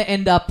 you're going to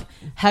end up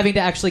having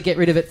to actually get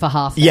rid of it for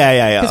half.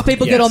 Yeah. Because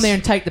people get on there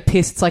and take the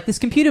piss. It's like this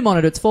computer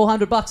monitor, it's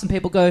 $400, and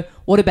people go,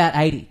 what about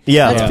 80?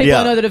 Yeah. That's people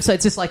I know that have said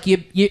it's just like your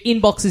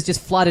inbox is just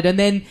flooded, and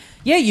then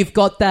you've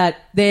got that.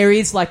 There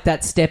is like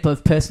that step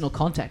of personal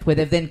contact where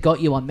they've then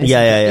got you on Messenger.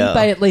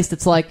 eBay, at least,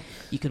 it's like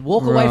you can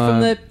walk away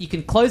from you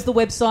can close the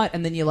website,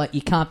 and then you're like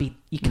you can't be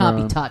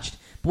touched.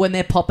 But when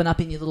they're popping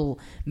up in your little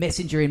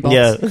messenger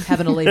inbox,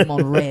 having to leave them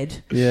on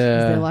red,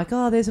 they're like,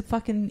 oh, there's a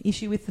fucking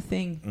issue with the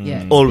thing.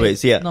 Yeah,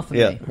 always, not for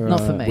me.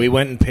 Not for me. We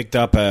went and picked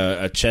up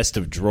a chest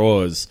of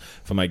drawers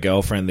for my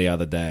girlfriend the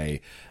other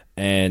day.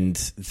 And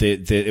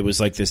it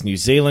was like this New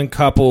Zealand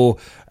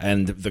couple,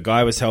 and the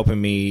guy was helping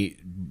me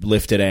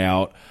lift it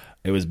out.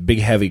 It was a big,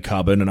 heavy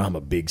cupboard, and I'm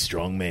a big,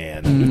 strong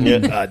man.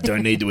 I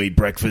don't need to eat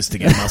breakfast to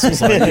get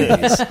muscles like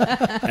these.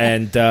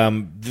 And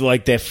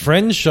their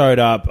friends showed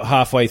up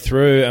halfway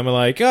through, and were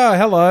like, "Oh,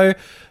 hello,"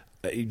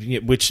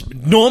 which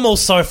normal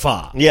so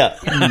far. Yeah,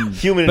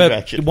 human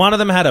interaction. One of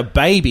them had a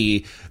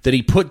baby that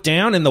he put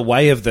down in the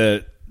way of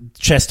the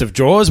chest of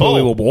drawers while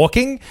we were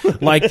walking,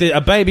 like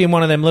a baby in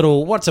one of them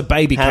little, what's a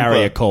baby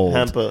carrier called?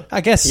 Hamper. I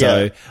guess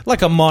so.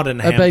 Like a modern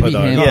hamper, baby though.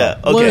 hamper. Yeah,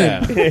 okay.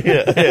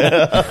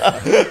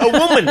 A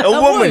woman.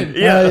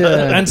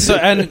 Yeah.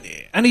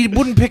 And he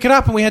wouldn't pick it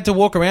up, and we had to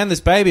walk around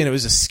this baby, and it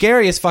was the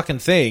scariest fucking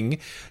thing.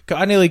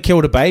 I nearly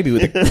killed a baby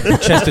with a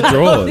chest of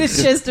drawers.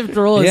 This chest of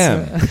drawers.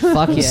 Yeah.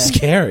 Fuck yeah.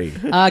 Scary.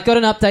 Got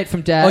an update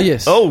from Dad. Oh,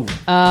 yes.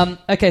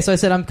 Okay, so I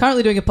said I'm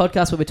currently doing a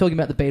podcast where we're talking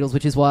about the Beatles,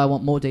 which is why I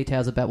want more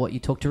details about what you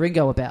talked to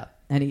Ringo about.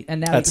 And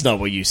now that's not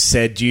what you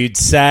said you'd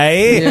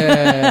say.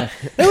 Yeah.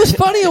 It was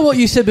funnier what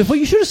you said before.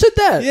 You should have said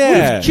that.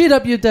 Yeah. Cheered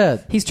up your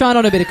dad. He's trying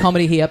on a bit of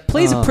comedy here.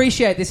 Please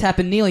appreciate this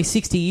happened nearly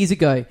 60 years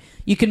ago.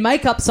 You can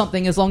make up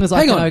something as long as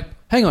I can...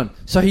 Hang on.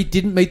 So he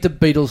didn't meet the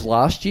Beatles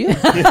last year?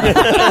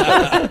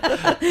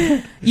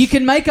 You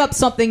can make up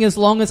something as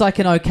long as I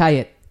can okay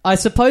it. I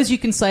suppose you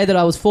can say that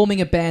I was forming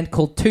a band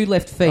called Two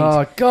Left Feet.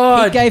 Oh,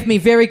 God. He gave me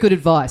very good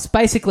advice.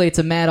 Basically, it's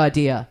a mad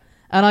idea.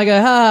 And I go,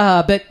 ha ha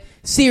ha, but...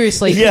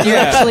 Seriously, can you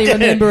actually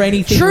remember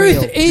anything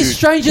Truth real? is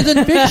stranger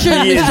than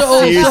fiction, He is Mr.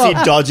 Allsop. seriously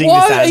dodging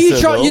Why this are you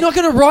answer, trying? You're not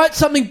going to write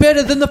something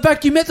better than the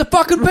fact you met the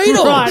fucking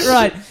Beatles.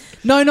 Right.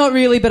 No, not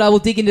really, but I will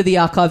dig into the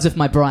archives of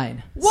my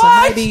brain. What?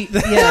 So maybe,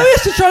 Now he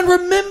has to try and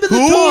remember the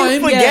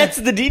time. Who forgets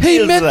the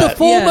details He met of the that?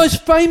 four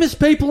most famous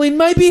people in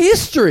maybe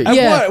history.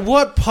 And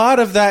what part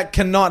of that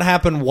cannot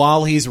happen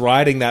while he's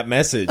writing that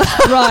message?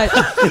 Right.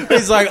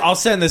 He's like, I'll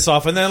send this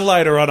off, and then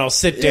later on I'll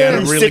sit down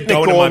and really sit in the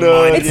go into my corner.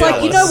 mind. It's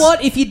like, you know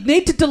what? If you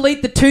need to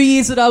delete the 2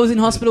 years that I was in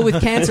hospital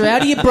with cancer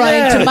out of your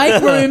brain to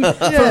make room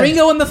for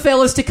Ringo and the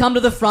fellas to come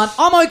to the front,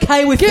 I'm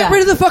okay with that. Get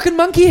rid of the fucking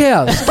monkey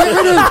house. Get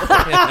rid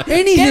of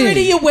anything. Get rid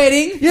of your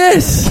wedding.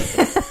 Yes.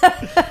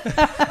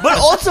 But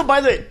also,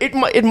 by the way,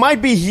 it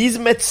might be he's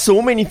met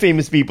so many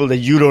famous people that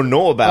you don't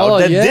know about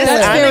that this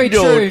That's very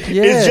anecdote true.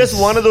 Yes. is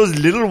just one of those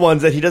little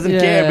ones that he doesn't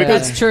care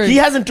because That's true. he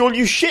hasn't told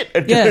you shit,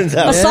 it turns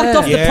I out. sucked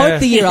off the Pope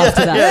the year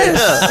after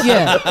that.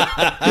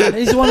 Yeah.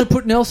 He's the one who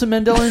put Nelson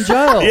Mandela in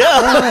jail.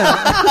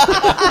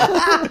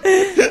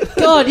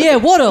 God, yeah,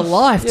 what a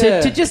life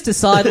to just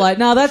decide like,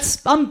 no,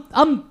 that's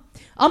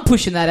I'm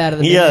pushing that out of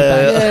the menu,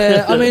 babe.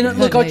 Yeah, I mean,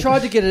 look, I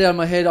tried to get it out of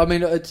my head. I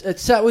mean,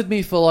 it sat with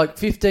me for like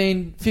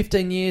 15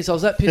 years. I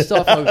was that pissed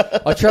off.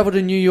 I travelled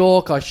to New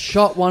York. I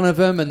shot one of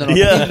them, and then I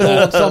pinned it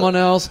on someone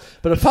else.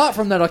 But apart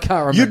from that, I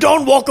can't remember. You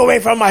don't walk away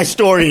from my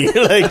story.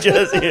 Like,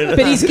 just, you know.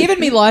 But he's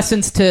given me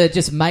license to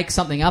just make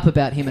something up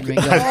about him and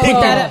Ringo.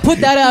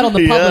 Put that out on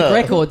the public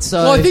record.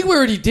 So well, I think we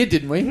already did,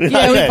 didn't we?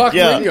 Yeah, we fucked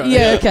Ringo.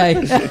 Yeah, okay.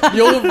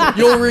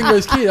 You're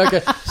Ringo's kid.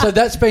 Okay, so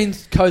that's been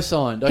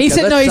co-signed. Okay, He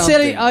said that's he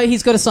something. said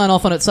he's got to sign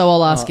off on it, so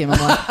I'll ask him. I'm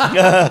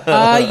like,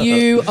 are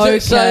you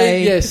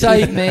okay?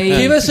 Say with me?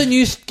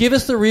 Give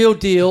us the real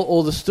deal,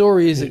 or the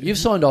story is that you've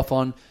signed off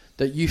on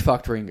that you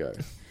fucked Ringo.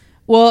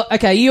 Well,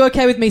 okay, are you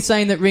okay with me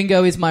saying that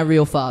Ringo is my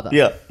real father?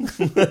 Yeah.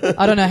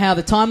 I don't know how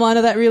the timeline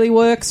of that really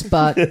works,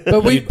 but I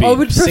would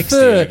prefer. 60,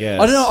 I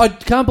guess. I don't know. I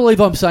can't believe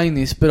I'm saying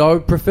this, but I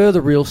would prefer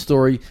the real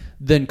story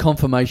than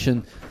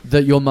confirmation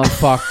that your mum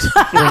fucked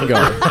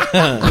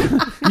Ringo.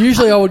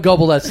 Usually, I would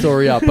gobble that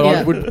story up, but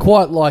I would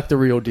quite like the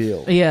real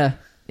deal. yeah.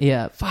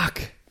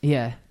 Fuck.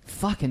 Yeah.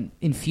 fucking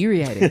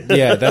infuriating.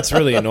 Yeah, that's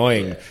really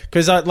annoying.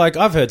 Because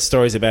I've heard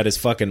stories about his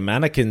fucking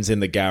mannequins in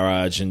the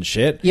garage and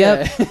shit.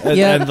 Yep.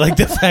 And like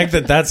the fact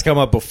that that's come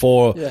up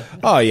before. Yeah.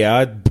 Oh yeah,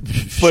 I'd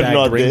shag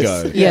not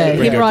Ringo. this. Yeah,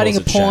 Ringo him writing a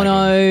calls it shagging.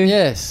 porno.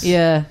 Yes.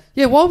 Yeah.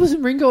 Yeah, why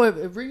wasn't Ringo...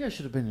 Ringo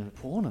should have been in a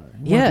porno. One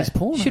of Yeah. his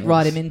pornos. Should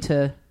write him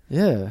into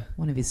Yeah.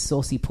 one of his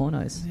saucy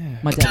pornos. Yeah.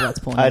 My dad writes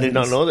pornos. I did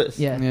not know this.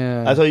 Yeah.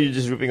 Yeah. I thought you were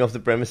just ripping off the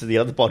premise of the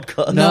other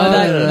podcast.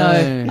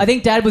 No. I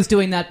think Dad was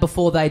doing that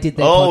before they did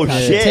their Oh,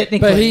 podcast. shit.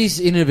 Technically. But he's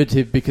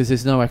innovative because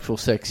there's no actual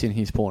sex in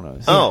his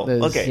pornos. Oh,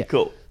 There's- okay, yeah.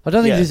 cool. I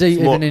don't think Yeah, there's it's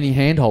even more any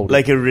hand-holding.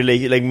 like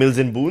like Mills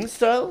and Boone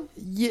style.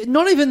 Yeah,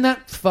 not even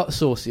that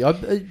saucy.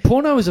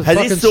 Porno is a Has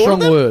he fucking sold strong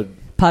them? word.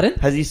 Pardon?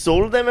 Has he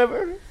sold them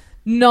ever?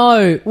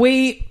 No.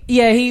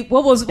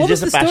 What was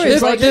just the a story? passion It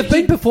was They've, like, they've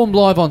been performed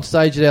live on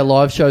stage at our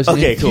live shows and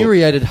Okay, cool.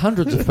 infuriated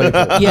hundreds of people.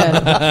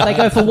 yeah, they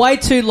go for way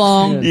too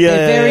long. Yeah,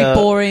 They're very yeah.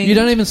 boring. You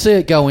don't even see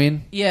it go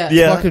in. Yeah.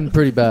 Yeah. Fucking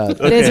pretty bad.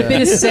 There's a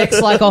bit of sex,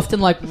 like often,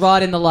 like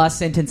right in the last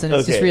sentence, and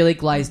it's just Okay. really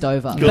glazed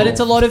over. Cool. But it's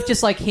a lot of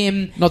just like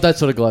him. Not that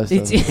sort of glazed.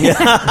 It's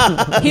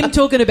over. him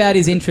talking about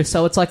his interests.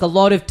 So it's like a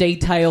lot of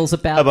details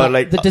about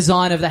like the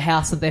design of the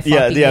house that they're Yeah,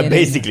 fucking yeah, in.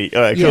 basically.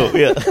 All right, Yeah. cool.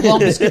 Yeah. Long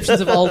descriptions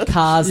of old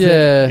cars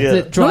Yeah.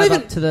 that drive Not even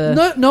up to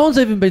the... no one's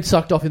even been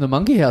sucked off in the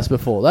monkey house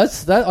before.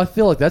 I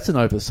feel like that's an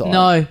oversight.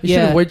 No, you should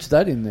yeah. have wedged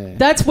that in there.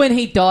 That's when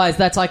he dies.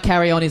 That's I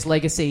carry on his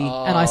legacy,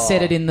 and I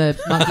said it in the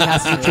Monkey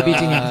House as a tribute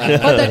to him.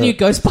 Like that new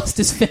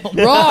Ghostbusters film.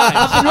 Right.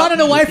 I've been running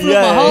away from it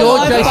Yeah, my whole you're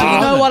life. Jason But you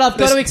know Reitman. what? I've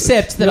got to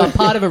accept that I'm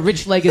part of a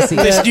rich legacy.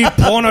 This new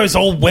porno's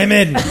all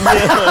women. Not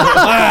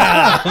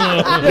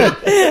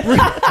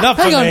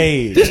for Hang on,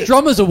 me. this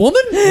drummer's a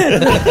woman?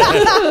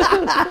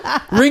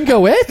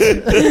 Ringoette?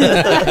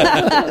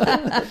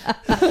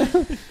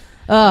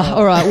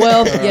 All right.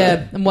 Well,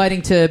 yeah. I'm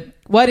waiting to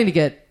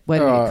get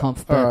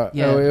conf. But, All right.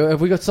 yeah.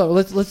 Have we got something?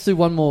 Let's do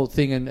one more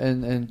thing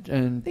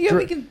and Yeah,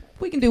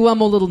 we can do one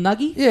more little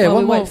nuggie. Yeah, while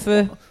one we more wait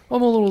for. One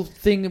more little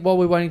thing while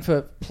we're waiting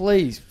for,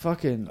 please,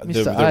 fucking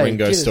Mr. The A.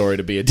 Ringo give us- story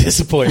to be a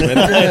disappointment.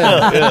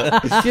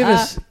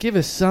 give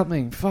us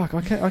something. Fuck, I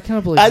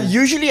can't believe it.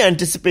 Usually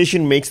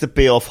anticipation makes the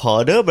payoff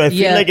harder, but I feel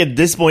Yeah. like at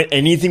this point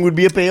anything would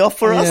be a payoff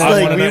for us. Yeah. I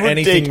Like want to we know would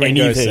anything take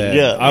Ringo anything. said.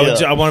 Yeah,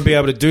 I want to be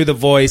able to do the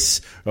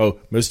voice. Oh,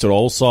 Mr.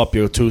 Allsop,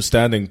 you're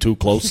standing too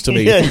close to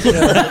me. Yeah.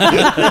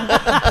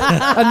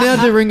 And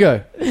now to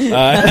Ringo.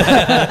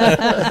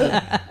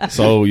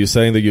 So you're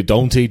saying that you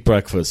don't eat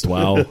breakfast?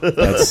 Wow,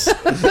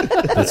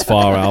 that's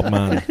far out,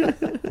 man.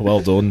 Well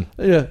done.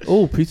 Yeah.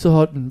 Oh, Pizza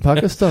Hut in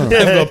Pakistan.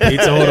 They've got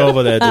Pizza Hut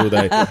over there, do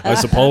they? I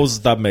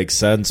suppose that makes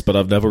sense, but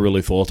I've never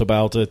really thought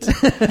about it.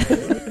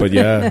 But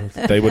yeah,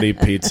 they would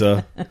eat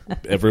pizza.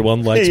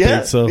 Everyone likes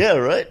pizza. Yeah,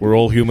 right. We're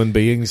all human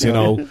beings, you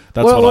know.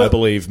 That's Well, what I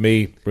believe.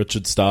 Me,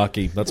 Richard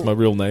Starkey. That's my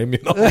real name, you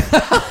know.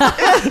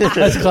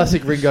 That's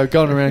classic Ringo,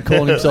 going around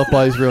calling himself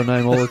by his real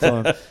name all the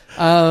time.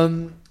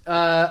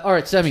 All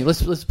right, Sammy,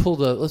 let's pull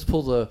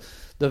the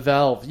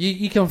valve.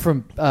 You come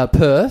from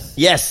Perth.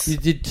 Yes. You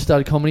did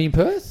start comedy in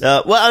Perth.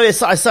 Well, I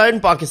started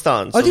in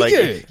Pakistan. So Oh, did like,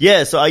 you?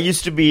 Yeah, so I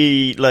used to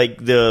be like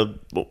the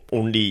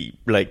only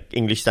like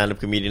English stand-up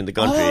comedian in the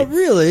country. Oh,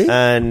 really?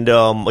 And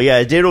yeah,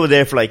 I did over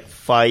there for like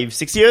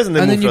 5-6 years, and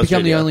then And then moved you to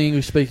become the Australia. only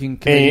English-speaking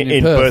comedian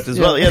in Perth as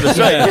well. Yeah, that's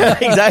right. Yeah,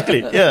 exactly.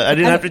 Yeah, I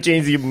didn't have to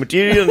change the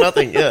material,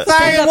 nothing. Yeah.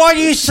 What are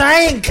you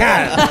saying,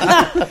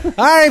 cunt?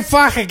 I don't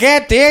fucking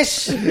get this.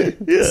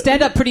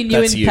 Stand up pretty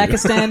new That's in you.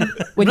 Pakistan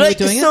when you were Like,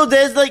 doing so it.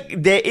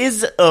 there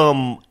is Did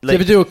you like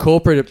ever do a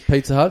corporate at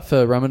Pizza Hut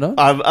for Ramadan?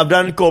 I've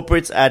done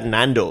corporates at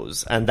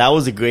Nando's, and that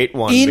was a great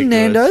one. In because-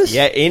 Nando's?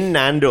 Yeah, in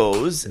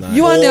Nando's.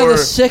 You are now the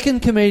For-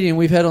 second comedian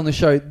we've had on the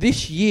show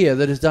this year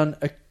that has done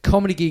a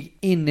comedy gig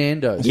in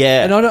Nando's.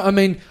 Yeah.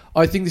 And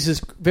I think this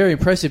is very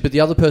impressive, but the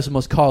other person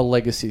was Kyle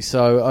Legacy,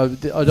 so I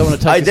don't want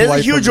to take this There's away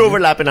a huge from you.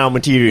 overlap in our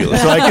material,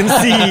 so I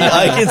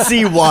can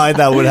see why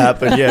that would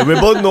happen. Yeah,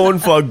 we're both known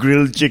for our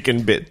grilled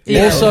chicken bit.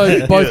 Yeah.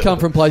 Also, both come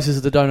from places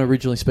that don't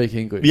originally speak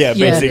English. Yeah,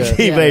 Yeah.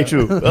 basically, Yeah. very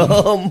true.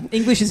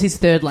 English is his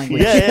third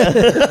language.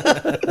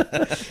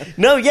 Yeah.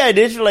 No, yeah, I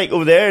did like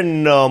over there,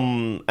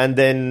 and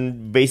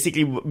then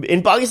basically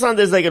in Pakistan,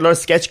 there's like a lot of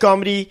sketch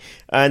comedy,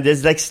 and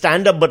there's like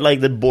stand up, but like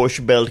the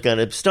Borscht Belt kind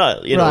of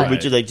style, you know, Right.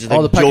 which is like just Oh,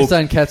 like the joke.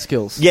 Pakistan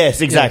Catskills.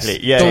 Yes, exactly.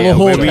 Yes. Yeah, The yeah,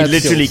 Lahore where we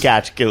Catskills. literally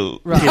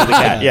kill the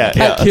cat. Yeah,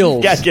 Cat yeah.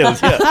 kills. Cat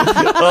kills.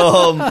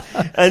 Yeah.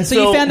 And So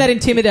you found that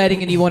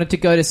intimidating, and you wanted to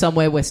go to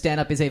somewhere where stand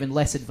up is even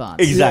less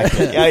advanced.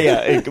 Exactly.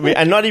 Yeah.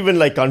 And not even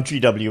like country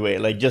WA,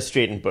 like just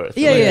straight in Perth.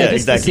 Yeah, Like, yeah,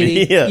 just the exactly.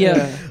 city. Yeah. Yeah.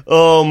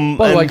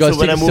 By the way, and guys, so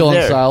when I tickets still on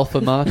moved there- sale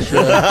for March for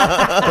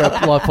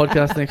our live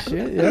podcast next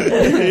year.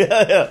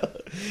 Yeah.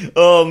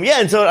 Yeah,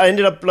 and so I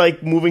ended up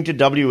like moving to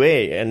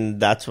WA, and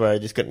that's where I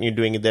just continued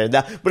doing it there.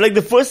 But like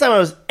the first time I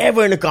was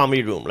ever in a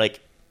comedy room, like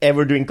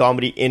ever doing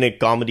comedy in a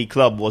comedy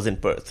club, was in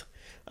Perth.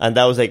 And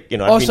that was like, you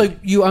know. Oh, so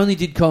you only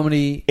did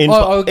comedy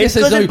I guess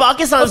there's in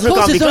Pakistan, of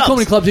course, there's no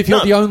comedy clubs if you're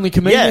the only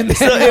comedian. Yeah,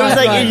 so it was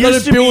like it they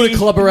used don't to build be a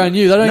club around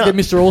you. They don't get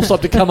Mr.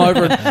 Allsop to come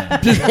over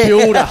and just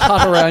build a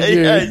hut around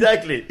you. Yeah,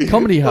 exactly.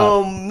 Comedy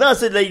hut. No,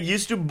 so like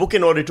used to book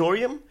an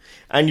auditorium.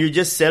 And you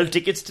just sell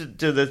tickets to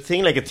the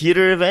thing, like a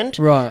theater event.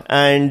 Right.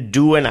 And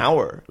do an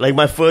hour. Like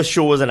my first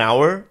show was an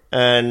hour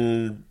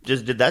and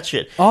just did that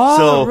shit.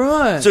 Oh,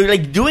 right. So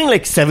like doing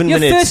like 7 Your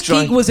minutes. first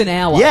gig was an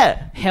hour.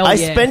 Yeah. Hell I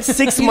yeah. spent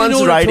 6 In an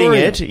months writing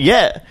auditorium. it.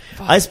 Yeah.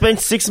 I spent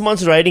 6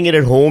 months writing it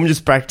at home,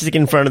 just practicing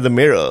in front of the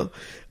mirror.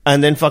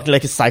 And then fucking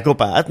like a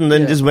psychopath. And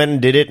then just went and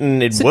did it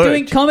and it So worked.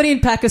 doing comedy in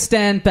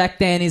Pakistan back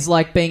then is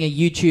like being a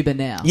YouTuber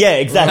now. Yeah,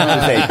 exactly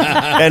the same.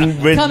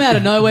 And with, Come out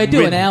of nowhere, do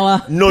with an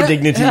hour. No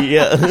dignity,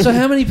 yeah. So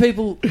how many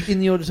people in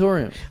the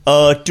auditorium?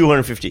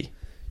 250.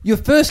 Your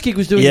first gig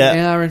was doing an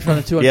hour in front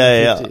of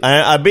 250. Yeah.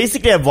 I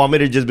basically I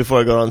vomited just before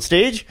I got on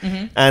stage,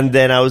 and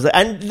then I was,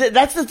 and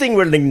that's the thing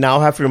where like now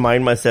I have to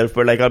remind myself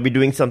where like I'll be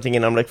doing something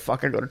and I'm like,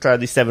 fuck, I got to try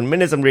these 7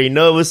 minutes. I'm really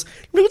nervous.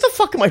 Like, what the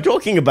fuck am I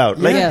talking about?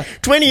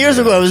 Like 20 years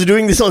ago, I was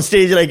doing this on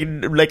stage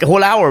like a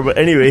whole hour. But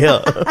anyway, yeah.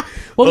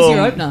 What was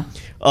your opener?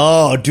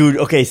 Oh, dude.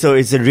 Okay, so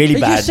it's a really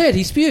But bad. you said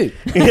he spewed.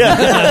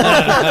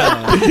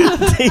 Yeah.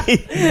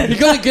 You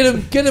got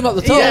to get him up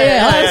the top.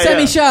 Hi,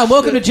 Sami Shah.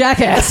 Welcome to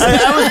Jackass.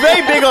 I was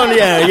very big on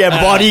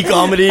body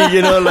comedy,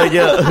 you know, like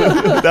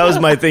that was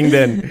my thing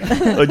then.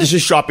 Or just a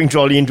shopping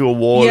trolley into a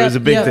wall was a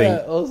big thing.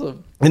 Yeah,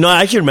 awesome. No,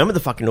 I actually remember the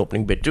fucking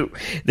opening bit too.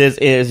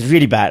 It's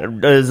really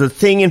bad. There's a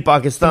thing in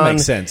Pakistan. That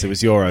makes sense. It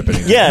was your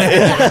opening. Yeah,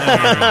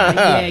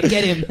 Yeah,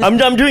 get him. I'm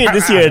doing it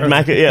this year at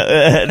Mac.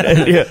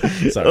 Yeah.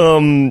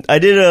 Sorry. I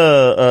did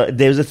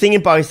there was a thing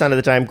in Pakistan at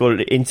the time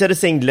called, instead of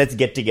saying let's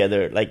get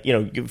together, like, you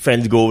know, your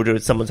friends go over to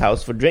someone's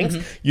house for drinks,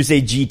 you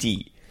say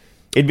GT.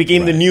 It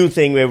became the new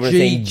thing where we're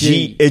saying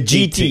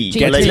GT.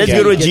 Get Like, let's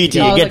go to a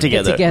GT, Oh, get like,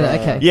 together.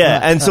 Okay. Yeah,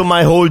 Right. and so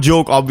my whole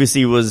joke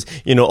obviously was,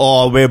 you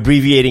know, we're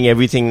abbreviating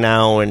everything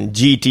now and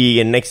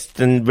GT, and next,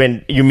 and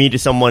when you meet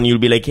someone, you'll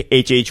be like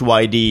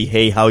HHYD,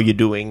 hey, how you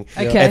doing?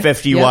 Okay.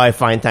 FFTY,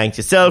 fine, thanks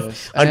yourself.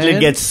 Yes. Until it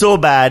And- gets so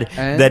bad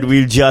and- that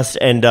we'll just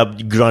end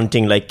up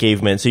grunting like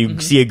cavemen. So you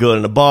see a girl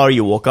in a bar,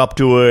 you walk up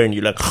to her, and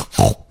you're like,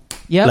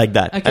 Yep. like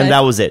that. Okay. And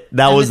that was it.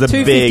 That And was the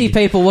 250 big...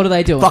 people, what are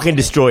they doing? Fucking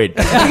destroyed.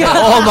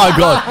 Oh my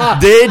god.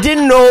 They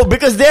didn't know,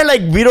 because they're like,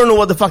 we don't know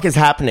what the fuck is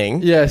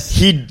happening. Yes.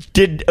 He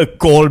did a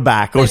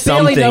callback or They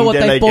something. barely know what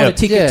They're they like, bought a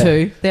ticket Yeah.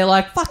 to. They're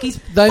like, fuck me,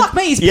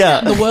 he's been Yeah.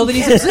 out in the world and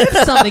he's observed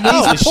something and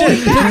he's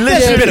reporting back.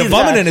 There's a bit of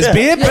vomit in his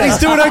beard, but he's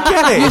doing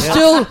okay.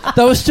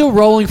 They were still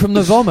rolling from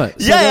the vomit.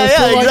 So they were Yeah,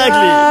 still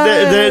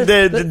like,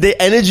 exactly. The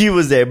energy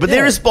was there. But they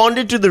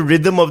responded to the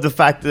rhythm of the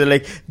fact that they're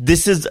like,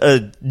 this is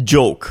a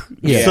joke.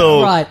 Yeah.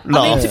 So, Right.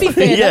 I mean, laugh. to be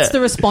fair, Yeah. that's the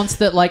response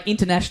that like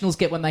internationals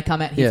get when they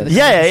come out here for the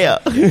Yeah.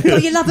 Oh,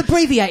 you love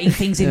abbreviating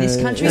things in this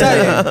country.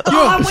 Yeah.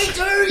 Oh, we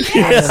do,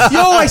 yes. You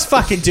always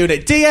fucking doing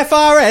it.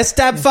 DFRS,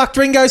 dab fucked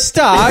Ringo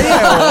Starr.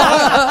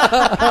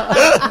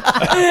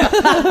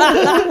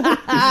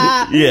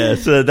 Yeah,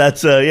 so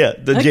that's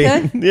the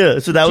Okay. yeah.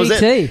 So that was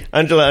GT. it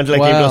until I came to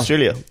Wow.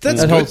 Australia.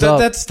 That's That good. holds up.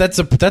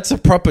 That's a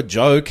proper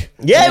joke.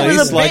 Yeah, At it was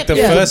least, a like bit,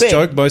 the yeah. first It was a bit.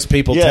 joke most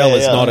people tell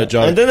is not a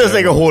joke. And then there's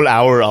like a whole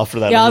hour after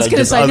that. Yeah, I of, was like, going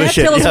to just say, other now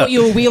shit. tell us Yeah. what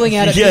you were wheeling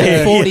out at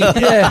Yeah, 40.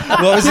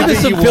 yeah. What was Give it us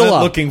that some you weren't filler.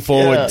 looking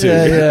forward to?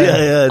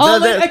 Yeah. Oh,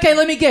 That- okay,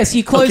 let me guess.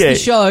 You close Okay. the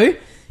show,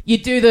 you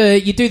do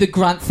the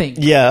grunt thing.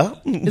 Yeah.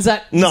 Is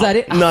that No.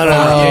 it? No. Yeah,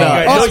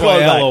 No. it's Don't go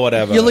back. or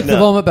whatever. You lick the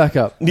vomit back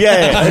up.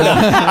 Yeah.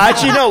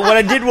 Actually, no. What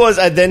I did was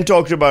I then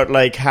talked about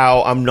like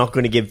how I'm not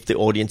going to give the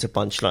audience a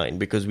punchline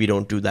because we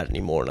don't do that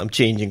anymore. And I'm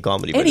changing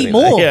comedy. by doing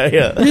Anymore? that.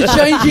 Yeah. You're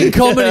changing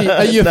comedy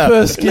at your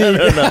first gig.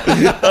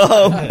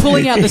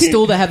 Pulling out the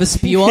stool to have a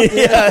spew on.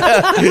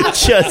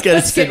 Just gotta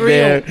Let's sit get real.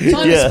 there.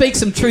 Time to speak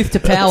some truth to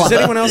power. Does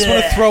anyone else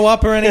want to throw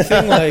up or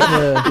anything? Like,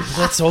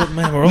 that's all,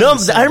 man. We're all No, in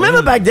the same I remember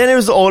room. back then it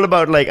was all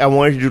about like I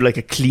wanted to do like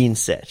a clean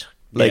set.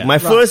 Like Yeah. my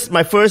first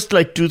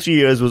like 2-3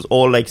 years was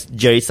all like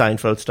Jerry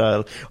Seinfeld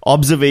style,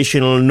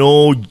 observational,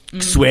 no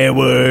swear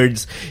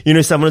words. You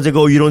know, someone's like,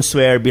 "Oh, you don't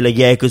swear," I'd be like,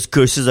 "Yeah, because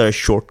curses are a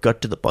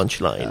shortcut to the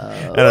punchline,"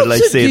 and I'd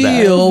like What's say the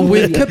that. deal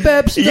with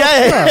kebab stuff?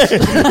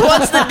 Yeah,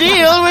 what's the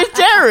deal with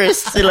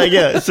terrorists? Like,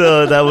 yeah,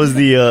 so that was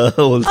the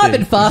whole I've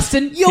been thing.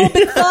 fasting. You've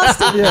been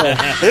fasting.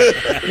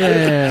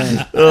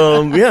 Yeah.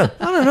 Yeah.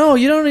 I don't know.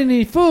 You don't need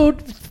any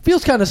food.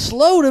 Feels kind of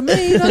slow to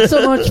me. Not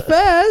so much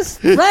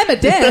fast.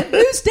 Ramadan?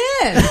 Who's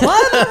Dan?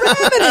 Why am I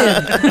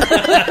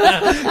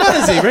Ramadan? What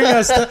is he?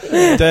 Ringo Starr?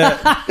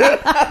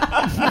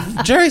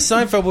 Jerry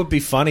Seinfeld would be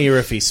funnier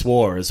if he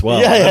swore as well.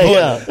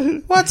 Yeah.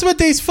 What's with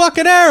these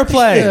fucking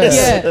airplanes?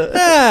 Yeah.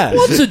 Yeah.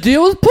 What's the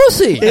deal with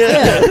pussy?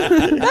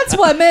 That's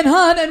why men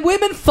hunt and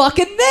women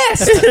fucking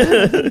nest.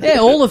 Yeah,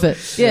 all of it.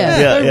 Yeah.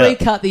 Yeah, Don't yeah.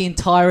 recut the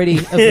entirety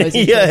of those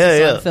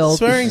Yeah. Seinfeld.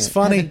 Swearing's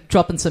funny.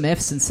 Dropping some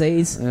F's and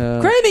C's. Yeah.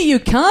 Creamy, you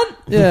cunt.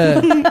 Yeah,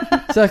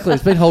 exactly.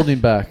 It's been holding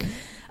him back.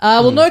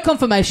 Well, no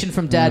confirmation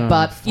from Dad,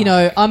 but you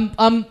know,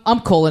 I'm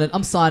calling it.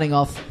 I'm signing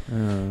off.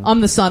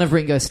 I'm the son of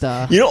Ringo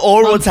Starr. You know,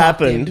 or I'm what's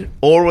fucked happened? in.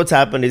 Or what's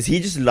happened is he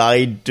just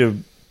lied to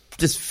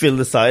just fill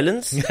the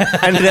silence.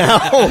 And now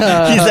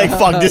he's like,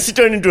 fuck, this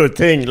turned into a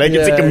thing. Like,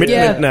 it's a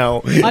commitment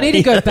now. I need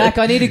to go back.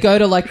 I need to go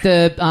to like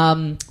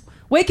the...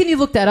 where can you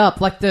look that up?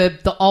 Like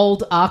the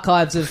old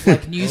archives of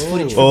like news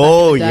footage. From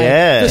back in the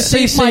day. The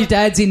See if my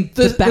dad's in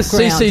the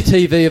background. The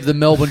CCTV of the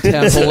Melbourne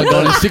Town Hall in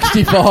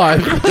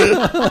 1965.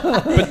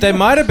 But there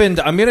might have been.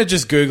 I'm going to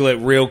just Google it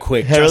real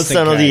quick. Herald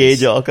Sun of the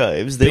Age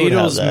archives. They would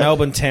have Beatles that.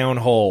 Melbourne Town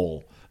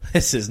Hall.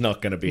 This is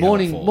not going to be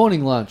helpful.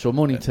 Morning lunch or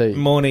morning tea.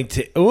 Morning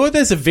tea. Oh,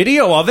 there's a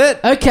video of it.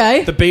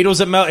 Okay. The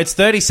Beatles at It's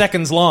 30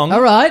 seconds long.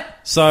 All right.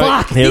 So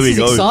fuck, here this we is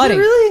go. exciting.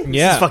 Really?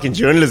 Yeah. This is fucking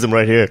journalism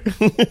right here.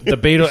 The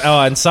Beatles. Oh,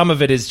 and some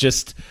of it is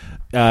just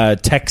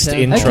text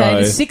intro.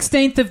 Okay, the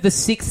 16th of the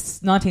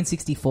 6th,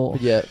 1964.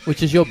 Yeah,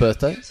 which is your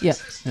birthday. Yeah.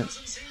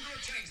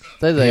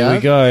 There they Here are. we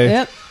go.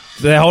 Yep.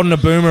 They're holding a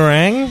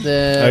boomerang.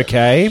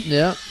 Okay.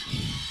 Yeah.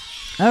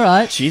 All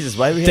right. Jesus,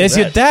 why are we There's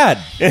your dad.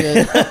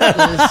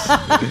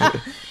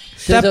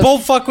 That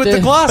bullfuck with the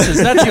glasses.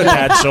 That's your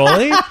dad,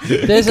 surely.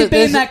 There's could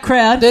be in that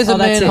crowd. There's a that's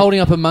man it. holding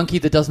up a monkey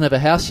that doesn't have a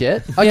house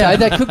yet. Okay, Yeah.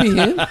 that could be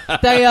him.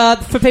 They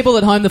for people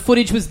at home, the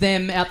footage was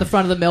them out the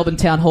front of the Melbourne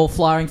Town Hall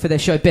flying for their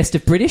show Best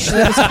of British.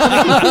 That was,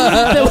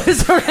 that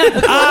was around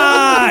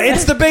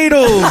It's the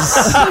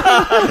Beatles.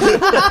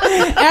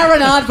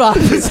 Aaron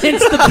Aardvark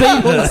presents the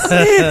Beatles.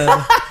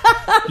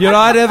 You're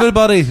right,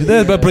 everybody.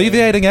 They're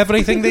abbreviating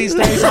everything these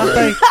days, aren't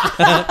they?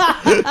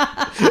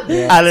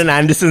 Alan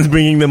Anderson's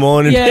bringing them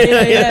on. And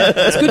Yeah.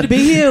 It's good to be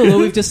here. Well,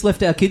 we've just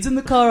left our kids in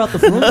the car up the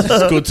front. It's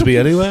good to be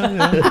anywhere.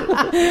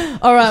 Yeah.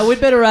 All right,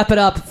 we'd better wrap it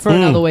up for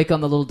another week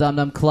on the Little Dum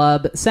Dum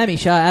Club. Sammy,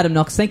 Shah, Adam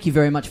Knox, thank you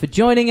very much for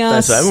joining us.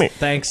 Thanks for having me.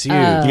 Thanks, you.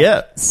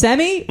 Yeah.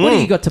 Sammy, what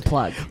do you got to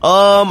plug?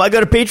 I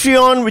got a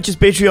Patreon, which is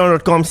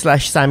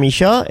patreon.com/Sami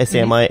Shah,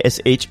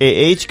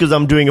 SAMISHAH, because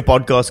I'm doing a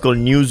podcast called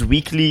News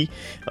Weekly,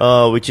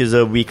 which is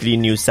a weekly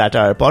news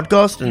satire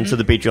podcast, and so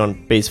the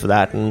Patreon pays for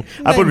that, and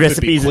I put Name could be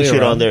recipes and shit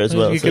clearer. on there as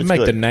well. You so can it's make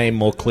good. the name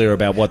more clear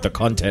about what the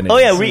content is. Oh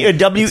yeah,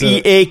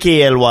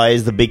 WEAKLY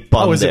is the big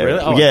pun Oh, is it there. really?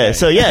 Oh, yeah, okay.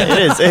 so yeah,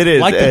 it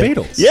is. Like the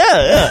Beatles.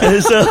 Yeah.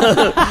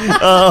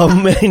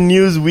 So,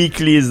 News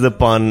Weekly is the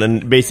pun,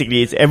 and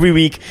basically it's every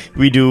week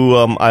we do.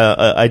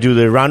 I do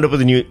the roundup of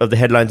the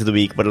headlines of the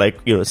week, but like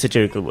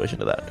satirical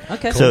version of that.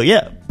 Okay. So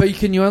yeah. But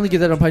can you only get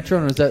that on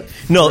Patreon, or is that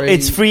free? No,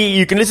 it's free.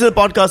 You can listen to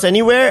the podcast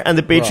anywhere, and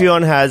the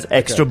Patreon has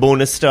extra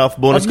bonus stuff,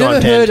 bonus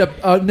content.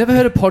 I've never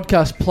heard a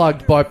podcast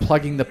plugged by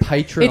plugging the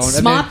Patreon. It's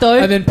smart, though.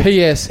 And then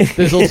P.S.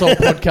 There's also a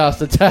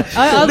podcast attached.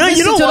 I No, you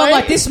listened know to it, I'm why?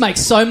 like, this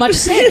makes so much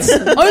sense.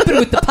 Open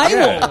with the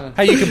paywall.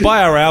 Hey, you can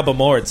buy our album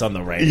or it's on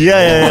the radio.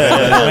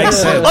 Yeah. Makes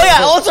sense. Oh yeah,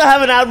 I also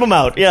have an album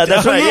out. Yeah,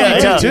 that's right.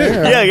 you do too.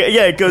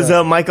 Yeah. Because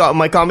my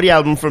comedy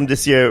album from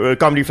this year,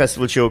 comedy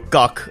festival show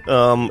Cock,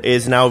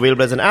 is now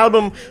available as an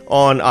album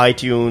on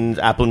iTunes,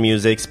 Apple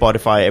Music,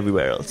 Spotify,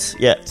 everywhere else.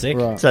 Yeah, Sick.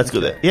 Right. so that's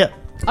good. Yeah.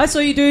 I saw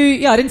you do...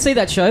 Yeah, I didn't see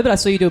that show, but I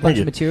saw you do a bunch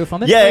of material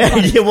from it. Very Yeah,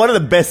 funny. yeah. One of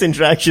the best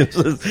interactions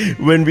was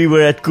when we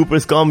were at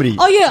Cooper's Comedy.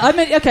 Oh, yeah. I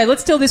mean, okay,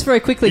 let's tell this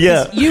very quickly. 'Cause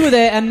Yeah. you were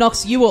there, and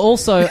Knox, you were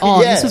also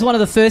on. Yeah. This was one of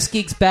the first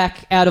gigs back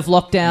out of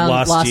lockdown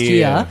last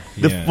year.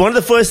 One of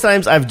the first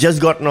times I've just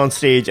gotten on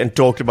stage and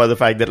talked about the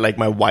fact that like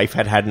my wife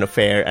had an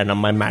affair and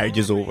my marriage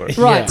is over.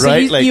 Right. So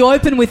Right? you, Like- you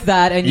open with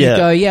that, and you Yeah.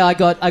 go, "Yeah, I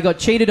got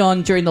cheated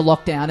on during the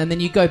lockdown," and then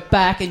you go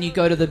back and you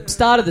go to the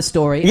start of the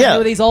story. And Yeah. there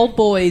were these old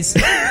boys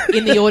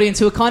in the audience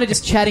who were kind of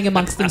just chatting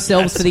amongst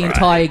themselves for the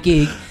entire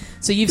gig.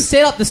 So you've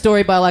set up the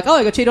story by like, "Oh,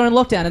 I got cheated on in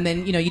lockdown," and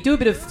then you do a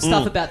bit of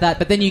stuff about that,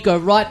 but then you go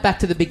right back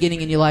to the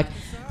beginning, and you're like.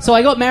 So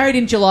I got married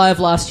in July of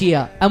last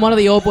year, and one of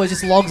the old boys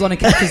just logs on and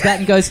catches that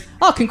and goes,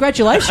 "Oh,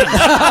 congratulations!" So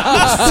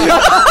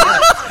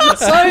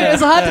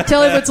it's hard to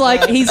tell if it's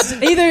like he's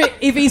either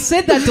if he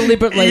said that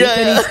deliberately,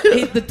 then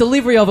the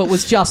delivery of it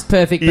was just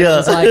perfect. But it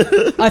was like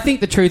I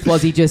think the truth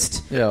was he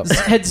just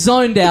had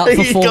zoned out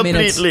for 4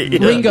 minutes, Completely,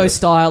 Ringo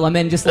style, and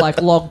then just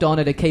like logged on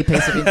at a key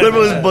piece of But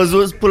information.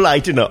 was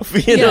polite enough,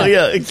 you know.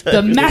 Yeah, exactly.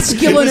 The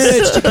masculine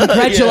urge to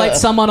congratulate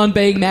someone on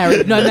being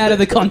married, no matter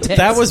the context.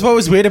 That was what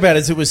was weird about it.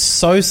 Is it was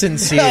so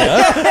sincere.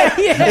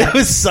 It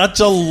was such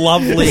a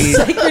lovely.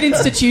 sacred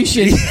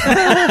institution.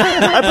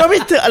 I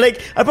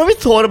probably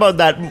thought about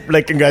that,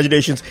 like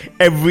congratulations,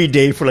 every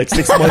day for like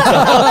 6 months.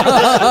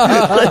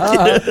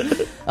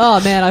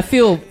 Oh man, I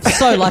feel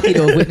so lucky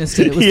to have witnessed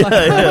it. It was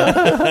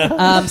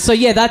fucking so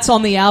yeah, that's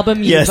on the album.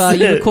 You've, Yes.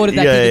 you recorded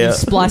that Yeah, gig and yeah. you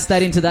spliced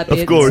that into that bit.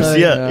 Of course, so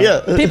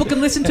yeah. People can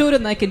listen to it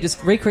and they can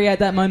just recreate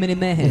that moment in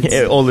their heads.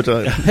 Yeah, all the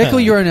time. Heckle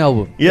your own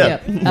album. Yeah.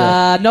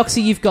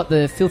 Noxie, you've got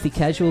the Filthy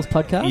Casuals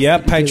podcast.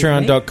 Yep,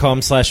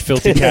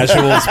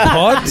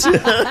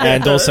 patreon.com/filthycasualspod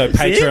and also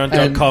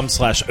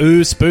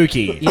patreon.com/ooh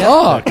spooky. Yep.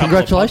 Oh, A couple of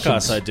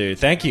congratulations. podcasts I do.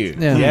 Thank you.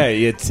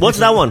 Yeah. What's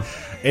that one?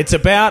 It's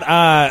about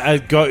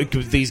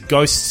these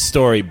ghost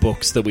story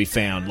books that we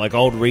found, like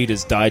old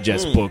Reader's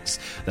Digest books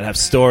that have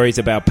stories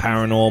about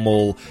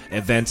paranormal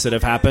events that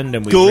have happened,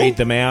 and we read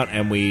them out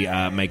and we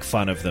make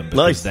fun of them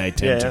because they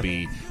tend to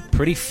be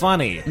pretty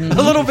funny. A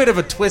little bit of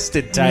a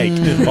twisted take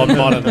on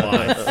modern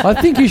life. I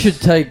think you should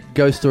take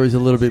ghost stories a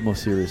little bit more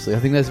seriously. I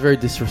think that's very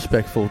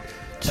disrespectful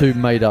two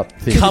made-up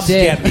things. Come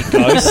get me,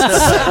 ghosts.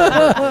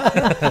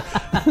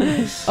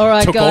 All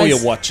right, Took guys. all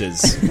your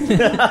watches.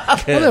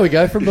 Oh, there we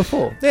go, from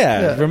before.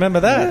 Yeah, remember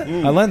that?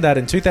 I learned that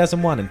in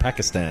 2001 in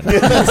Pakistan. What a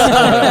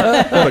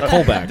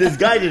callback. This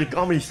guy did a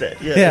comedy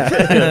set.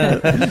 Yeah.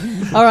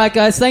 All right,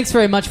 guys. Thanks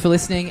very much for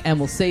listening, and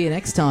we'll see you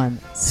next time.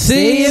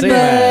 See you, See you,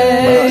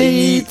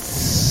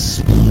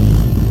 mates.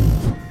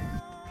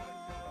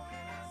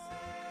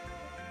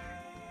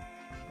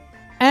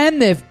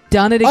 And they've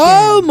done it again.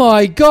 Oh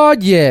my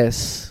God,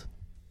 yes.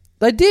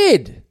 They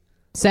did.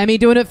 Sammy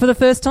doing it for the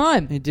first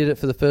time. He did it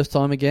for the first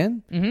time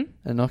again, Mm-hmm.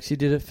 and Knoxy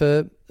did it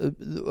for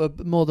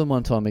more than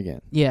one time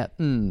again. Yeah.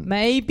 Mm.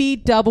 Maybe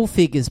double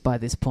figures by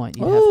this point,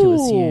 you have to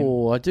assume.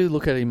 Oh, I do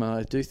look at him.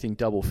 I do think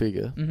double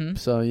figure. Mhm.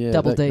 So yeah,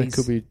 Double that Ds.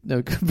 could be. No,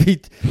 it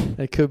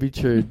could be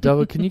true.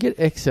 Double. Can you get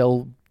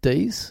XL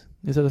Ds?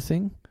 Is that a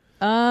thing?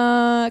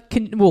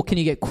 Can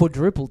you get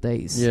quadruple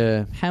Ds?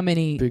 Yeah. How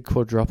many? Big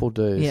quadruple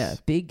Ds. Yeah,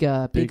 big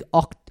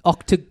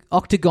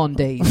octagon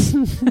Ds.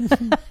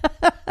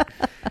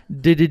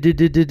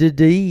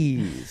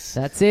 Ds.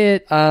 That's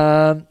it.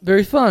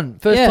 Very fun.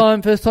 First Yeah.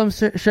 time.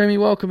 Sami,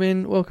 welcome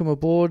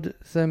aboard,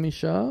 Sami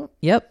Shah,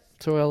 Yep.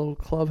 to our little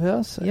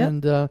clubhouse. Yep.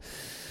 And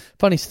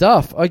funny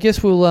stuff. I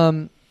guess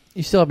we'll.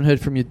 You still haven't heard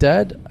from your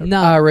dad,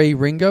 No. R.E.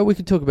 Ringo. We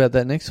can talk about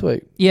that next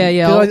week.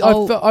 Yeah.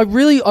 'Cause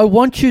I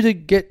want you to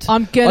get.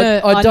 I'm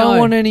gonna. I don't know.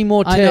 want any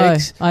more I know,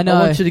 texts. I know. I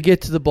want you to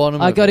get to the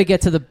bottom. I of got to it.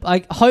 get to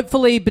the.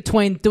 Hopefully,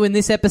 between doing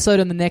this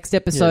episode and the next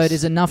episode Yes.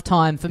 is enough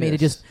time for me to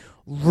Yes. just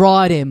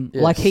write him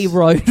Yes. like he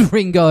wrote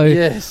Ringo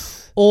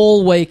Yes.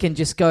 all week and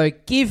just go,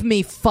 give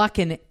me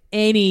fucking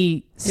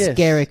any Yes.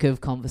 skerrick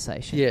of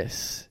conversation.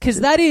 Yes.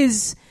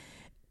 Because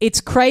it's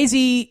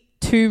crazy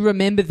to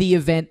remember the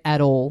event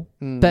at all,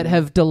 but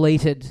have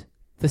deleted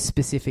the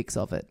specifics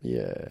of it.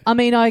 Yeah. I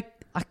mean, I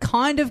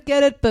kind of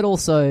get it, but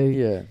also,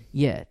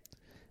 Yeah.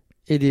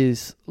 It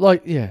is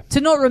like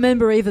to not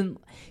remember even,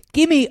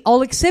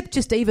 I'll accept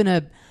just even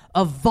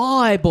a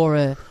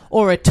vibe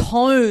or a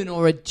tone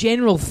or a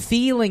general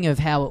feeling of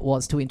how it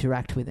was to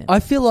interact with him. I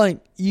feel like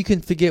you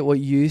can forget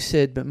what you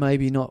said, but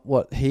maybe not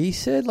what he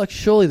said. Like,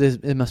 surely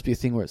there must be a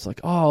thing where it's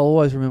like, oh, I'll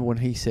always remember when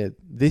he said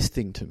this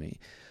thing to me.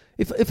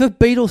 If a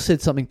Beatle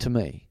said something to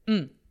me,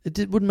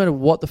 wouldn't matter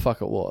what the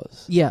fuck it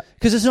was. Yeah.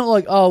 Because it's not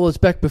like, oh, well, it's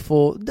back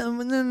before.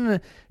 No.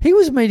 He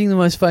was meeting the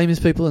most famous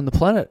people on the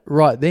planet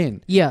right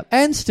then. Yeah.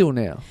 And still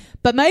now.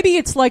 But maybe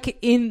it's like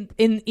in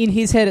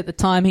his head at the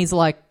time, he's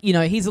like,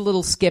 he's a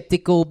little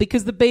skeptical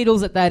because the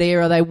Beatles at that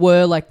era, they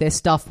were like their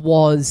stuff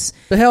was.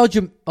 But how old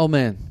you... Oh,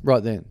 man.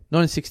 Right then.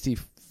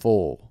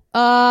 1964.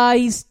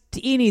 He's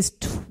in his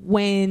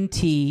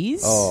 20s.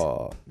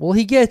 Oh. Well,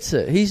 he gets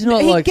it. He's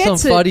not He like some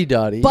gets it,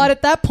 fuddy-duddy. But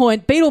at that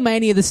point,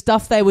 Beatlemania, the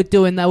stuff they were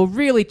doing, they were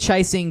really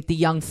chasing the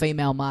young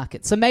female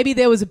market. So maybe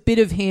there was a bit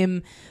of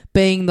him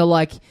being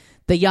the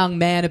young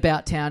man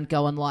about town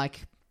going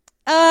like,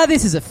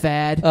 this is a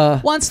fad.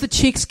 Once the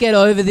chicks get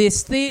over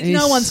this,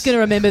 no one's going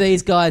to remember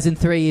these guys in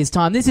 3 years'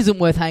 time. This isn't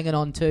worth hanging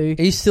on to.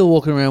 He's still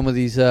walking around with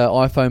his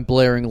iPhone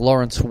blaring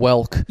Lawrence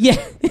Welk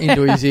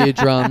into his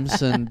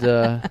eardrums and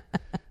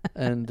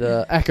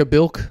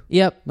Accabilk.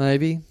 Yep.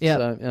 Maybe. Yep.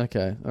 So,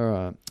 okay. All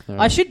right.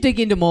 I should dig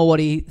into more what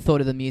he thought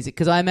of the music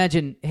because I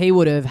imagine he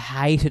would have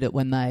hated it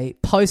when they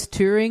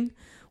post-touring,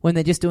 when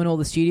they're just doing all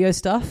the studio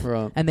stuff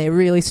and they're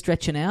really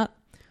stretching out.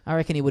 I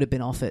reckon he would have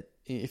been off it.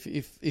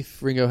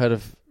 If Ringo had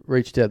have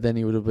reached out, then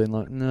he would have been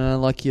like, no,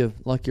 like your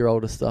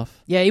older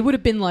stuff. Yeah, he would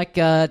have been like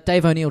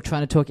Dave O'Neill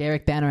trying to talk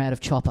Eric Banner out of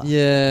Chopper.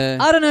 Yeah.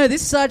 I don't know.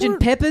 This Sgt.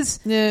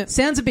 Pepper's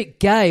sounds a bit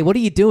gay. What are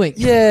you doing?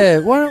 Yeah.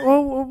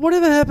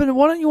 Whatever happened?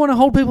 Why don't you want to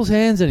hold people's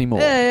hands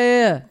anymore?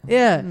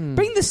 Yeah.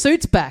 Bring the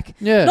suits back.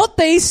 Yeah. Not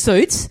these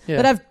suits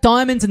that have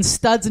diamonds and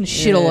studs and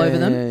shit all over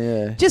them.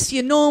 Yeah. Just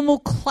your normal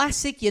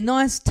classic, your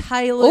nice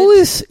tailored. All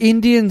this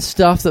Indian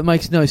stuff that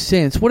makes no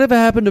sense. Whatever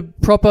happened to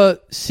proper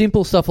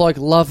simple stuff like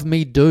 "Love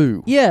Me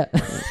Do"? Yeah.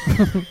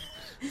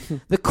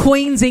 The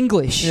Queen's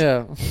English.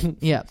 Yeah.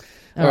 Yeah.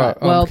 All right.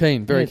 Well, I'm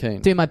keen. Very I'm gonna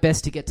keen. Do my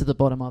best to get to the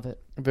bottom of it.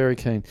 Very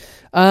keen.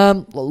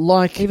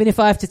 Even if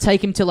I have to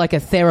take him to like a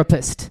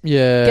therapist.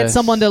 Yeah. Get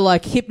someone to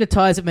like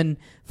hypnotize him and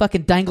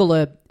fucking dangle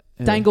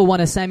one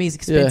of Sammy's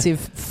expensive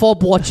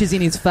fob watches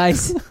in his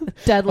face.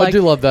 Dad, I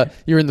do love that.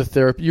 You're in the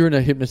therapy. You're in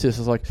a hypnotist.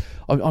 It's like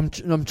I'm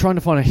trying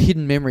to find a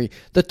hidden memory.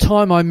 The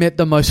time I met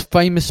the most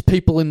famous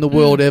people in the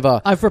world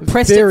ever. I've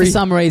repressed it for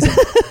some reason.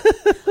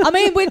 I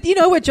mean,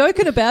 we're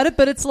joking about it,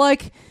 but it's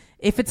like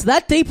if it's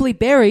that deeply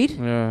buried,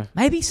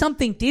 maybe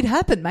something did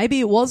happen. Maybe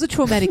it was a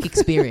traumatic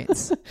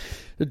experience.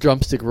 The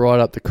drumstick right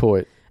up the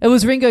coit. It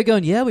was Ringo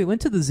going, yeah, we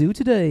went to the zoo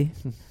today.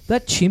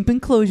 That chimp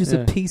enclosure's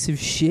a piece of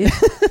shit.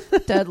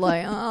 Dad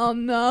like, oh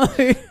no.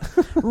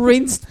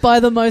 Rinsed by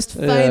the most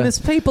famous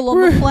people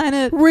on the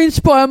planet.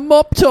 Rinsed by a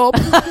mop top.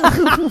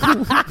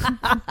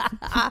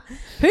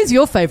 Who's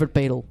your favourite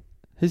Beatle?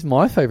 Who's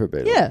my favourite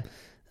Beatle? Yeah.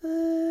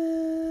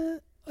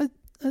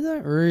 I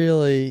don't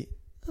really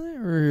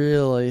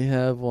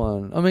have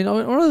one. I mean,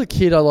 when I was a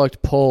kid, I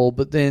liked Paul,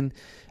 but then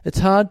it's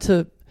hard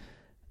to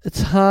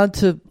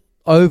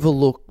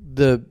overlook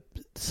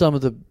some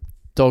of the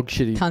dog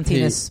shit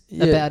cuntiness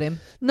about him.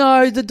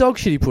 No, the dog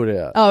shit he put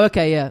out. Oh,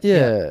 okay, yeah.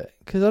 Yeah,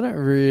 because I don't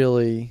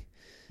really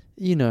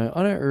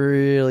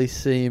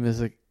see him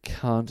as a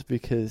cunt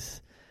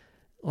because,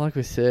 like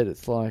we said,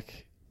 it's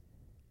like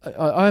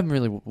I haven't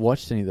really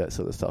watched any of that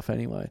sort of stuff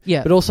anyway.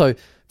 Yeah. But also,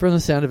 from the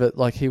sound of it,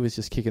 like he was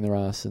just kicking their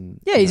ass and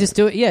he's just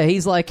doing. Yeah,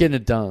 he's like getting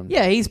it done.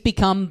 Yeah, he's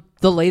become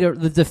the leader,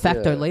 the de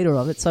facto leader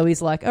of it. So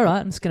he's like, all right,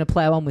 I'm just going to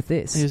plow on with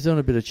this. He was doing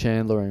a bit of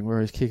Chandlering where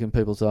he's kicking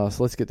people's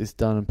ass. Let's get this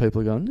done, and people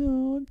are going,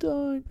 no,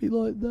 don't be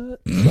like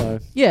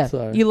that.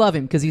 So you love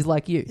him because he's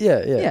like you.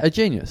 Yeah, a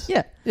genius.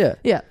 Yeah.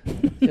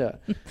 Yeah.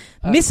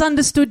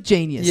 Misunderstood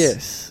genius.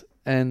 Yes,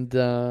 and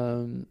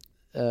I'm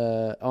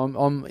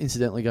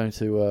incidentally going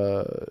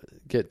to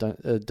get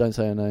Don't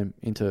Say Our Name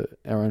into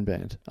our own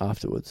band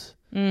afterwards.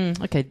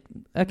 Okay.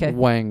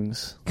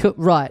 Wangs. Cool.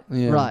 Right.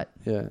 Yeah,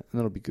 and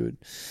that'll be good.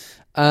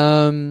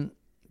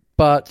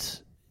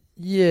 But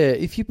yeah,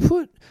 if you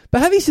put.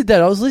 But having said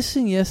that, I was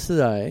listening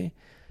yesterday,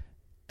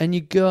 and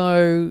you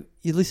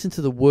listen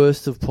to the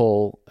worst of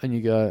Paul, and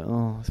you go,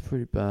 oh, it's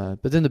pretty bad.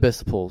 But then the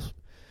best of Paul's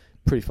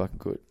pretty fucking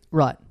good.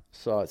 Right.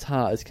 So it's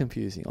hard. It's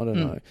confusing. I don't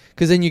know.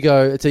 Because then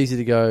it's easy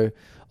to go,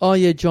 oh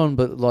yeah, John,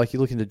 but like you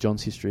look into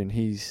John's history and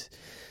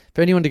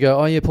for anyone to go,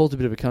 oh yeah, Paul's a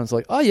bit of a cunt, it's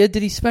like, oh yeah,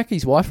 did he smack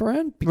his wife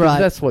around? Because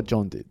that's what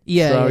John did.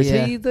 Yeah. So is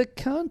he the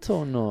cunt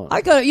or not?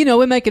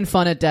 We're making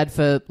fun of Dad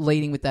for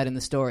leading with that in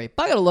the story,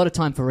 but I got a lot of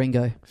time for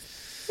Ringo.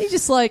 He's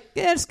just like,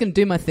 yeah, just going to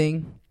do my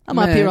thing. I'm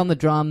up here on the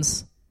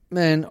drums.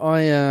 Man,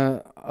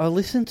 I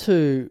listened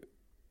to...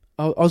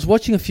 I was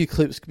watching a few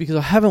clips because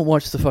I haven't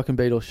watched the fucking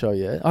Beatles show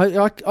yet.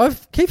 I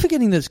keep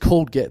forgetting that it's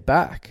called Get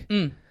Back.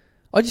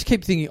 I just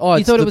keep thinking,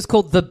 you thought it was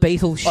called The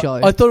Beatles Show.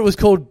 I thought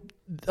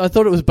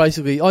it was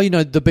basically,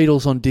 the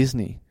Beatles on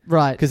Disney.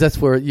 Right. Because that's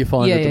where you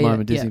find it at the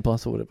moment, Disney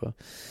Plus or whatever.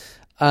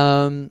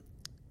 And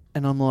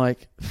I'm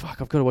like,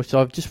 fuck, I've got to watch it.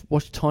 I've just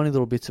watched tiny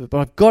little bits of it, but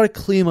I've got to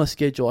clear my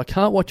schedule. I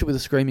can't watch it with a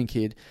screaming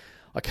kid.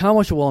 I can't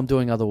watch it while I'm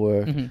doing other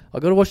work.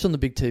 I've got to watch it on the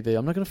big TV.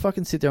 I'm not going to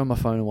fucking sit there on my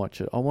phone and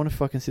watch it. I want to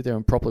fucking sit there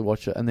and properly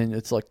watch it. And then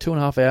it's like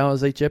 2.5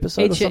 hours each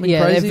episode or something crazy.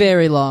 Yeah, they're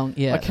very long.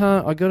 Yeah.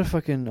 I got to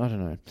fucking, I don't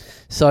know.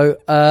 So,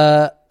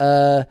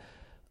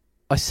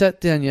 I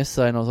sat down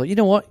yesterday and I was like, you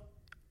know what?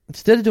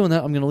 Instead of doing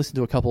that, I'm going to listen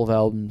to a couple of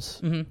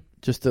albums.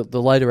 Just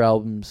the later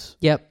albums.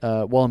 Yep.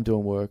 While I'm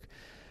doing work.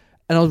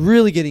 And I was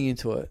really getting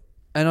into it.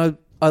 And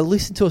I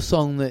listened to a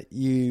song that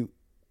you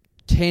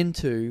tend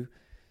to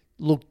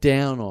look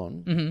down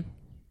on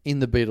in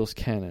the Beatles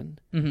canon.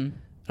 And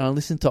I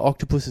listened to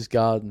Octopus's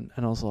Garden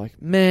and I was like,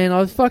 man,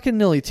 I fucking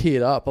nearly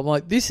teared up. I'm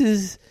like, this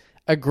is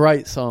a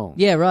great song.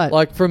 Yeah, right.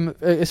 Like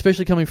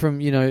especially coming from,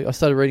 I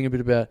started reading a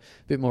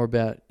bit more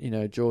about,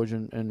 George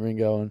and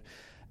Ringo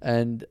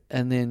and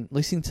then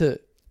listening to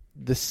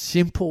the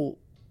simple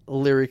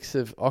lyrics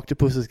of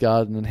Octopus's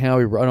Garden and how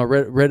he wrote, and I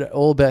read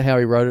all about how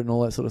he wrote it and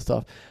all that sort of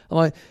stuff. I'm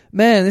like,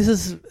 man,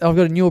 I've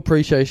got a new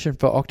appreciation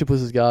for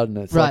Octopus's Garden.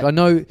 It's like, I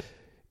know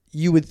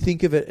you would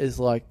think of it as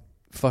like,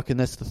 fucking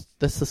that's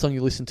the song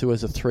you listen to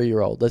as a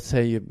 3-year-old. That's how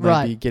you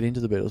maybe get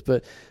into the Beatles.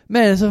 But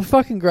man, it's a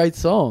fucking great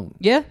song.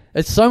 Yeah,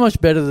 it's so much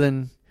better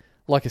than,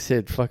 like I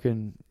said,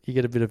 fucking you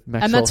get a bit of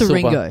Maxwell and that's Silver. A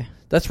Ringo.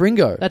 That's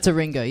Ringo. That's a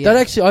Ringo. Yeah.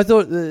 That actually, I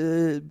thought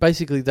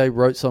basically they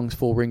wrote songs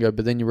for Ringo,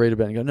 but then you read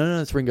about it and go,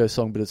 no, it's Ringo's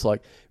song. But it's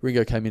like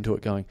Ringo came into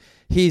it going,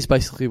 here's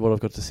basically what I've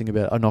got to sing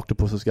about an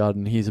Octopus's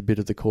Garden. Here's a bit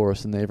of the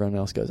chorus, and then everyone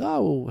else goes,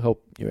 we'll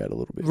help you out a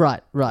little bit.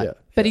 Right. Yeah,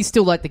 but he's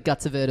still like the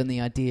guts of it and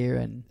the idea,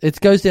 and it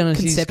goes down as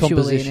his conceptually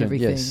composition. And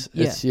everything.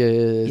 Yes,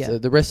 yeah.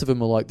 The rest of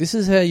them are like, this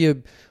is how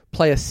you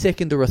play a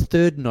second or a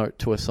third note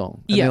to a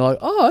song. And they're like,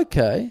 oh,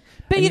 okay.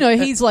 But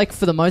he's like,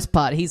 for the most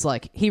part, he's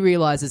like, he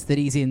realizes that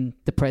he's in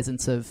the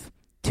presence of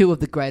two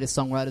of the greatest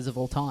songwriters of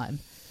all time.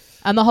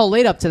 And the whole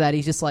lead up to that,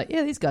 he's just like,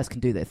 yeah, these guys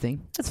can do their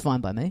thing. That's fine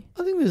by me.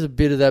 I think there's a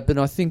bit of that, but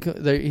I think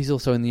he's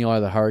also in the eye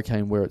of the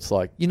hurricane where it's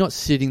like, you're not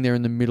sitting there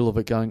in the middle of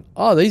it going,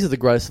 oh, these are the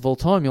greatest of all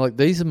time. You're like,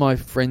 these are my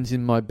friends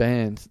in my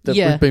band that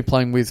we've been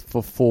playing with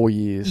for 4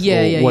 years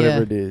or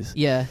whatever it is.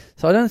 Yeah.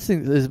 So I don't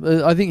think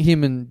I think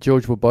him and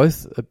George were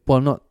both,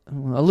 not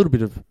a little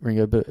bit of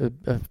Ringo, but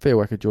a fair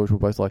whack of George were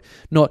both like,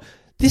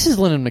 this is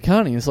Lennon and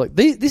McCartney. It's like,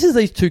 this is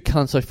these two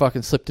cunts I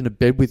fucking slept in a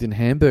bed with in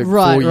Hamburg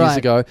 4 years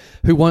ago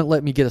who won't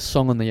let me get a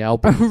song on the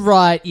album.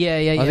 Right, yeah.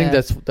 I think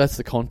that's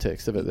the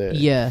context of it there.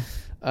 Yeah.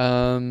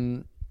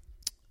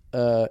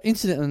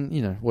 Incident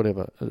and,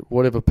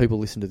 whatever people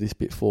listen to this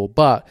bit for.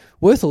 But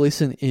worth a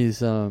listen is,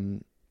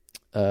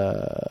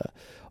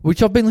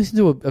 which I've been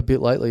listening to a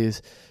bit lately,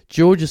 is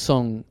George's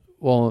song,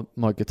 While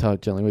My Guitar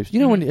Gently Weeps.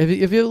 You know, have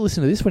you ever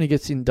listened to this when he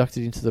gets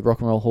inducted into the Rock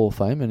and Roll Hall of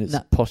Fame and it's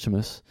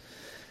posthumous?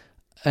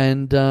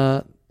 And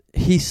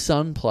his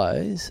son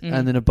plays,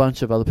 and then a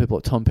bunch of other people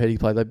like Tom Petty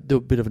play. They do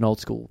a bit of an old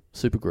school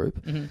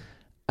supergroup.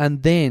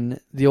 And then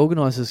the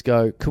organisers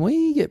go, can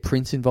we get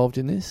Prince involved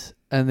in this?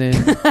 And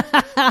then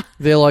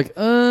they're like,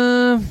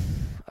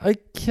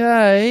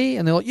 okay.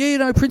 And they're like,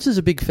 yeah, Prince is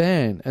a big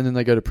fan. And then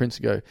they go to Prince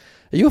and go,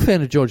 are you a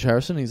fan of George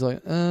Harrison? And he's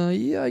like,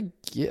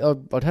 yeah,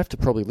 I'd have to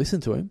probably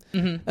listen to him.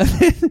 Mm-hmm. And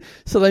then,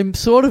 so they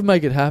sort of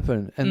make it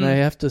happen, and they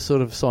have to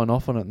sort of sign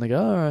off on it. And they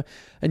go, all right.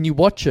 And you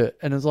watch it,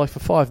 and it's like for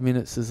 5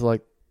 minutes, there's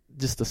like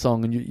just the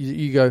song, and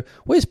you go,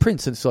 where's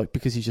Prince? And it's like,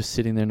 because he's just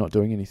sitting there not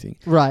doing anything.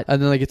 Right.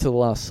 And then they get to the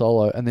last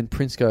solo, and then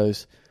Prince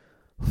goes,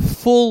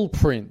 full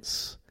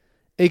Prince,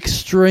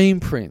 extreme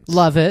Prince.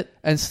 Love it.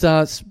 And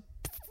starts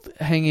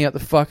hanging out the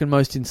fucking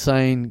most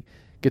insane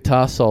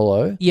guitar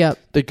solo. Yep.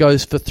 That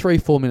goes for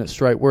 3-4 minutes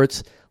straight, where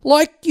it's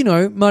like,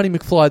 Marty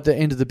McFly at the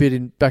end of the bit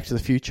in Back to the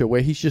Future,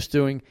 where he's just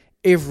doing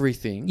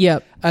everything.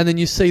 Yep. And then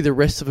you see the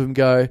rest of them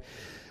go,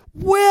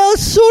 well,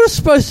 it's sort of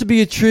supposed to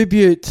be a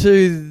tribute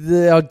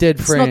to our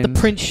dead friend. It's not the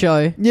Prince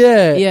show.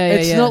 Yeah. Yeah,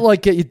 it's not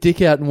like get your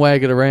dick out and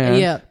wag it around.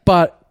 Yeah.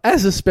 But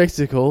as a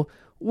spectacle,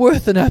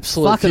 worth an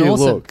absolute Fucking few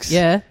awesome. looks.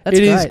 Yeah, that's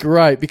It great. is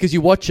great because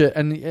you watch it,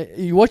 and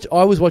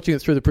I was watching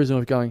it through the prism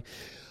of going,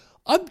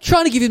 I'm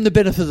trying to give him the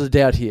benefit of the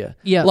doubt here.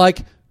 Yeah. Like,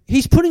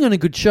 he's putting on a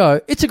good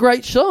show. It's a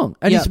great song.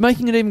 And Yep. he's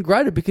making it even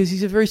greater because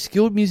he's a very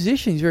skilled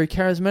musician. He's very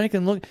charismatic.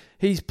 And look,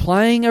 he's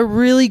playing a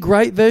really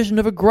great version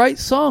of a great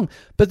song.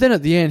 But then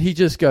at the end, he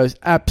just goes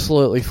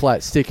absolutely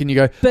flat stick. And you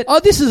go,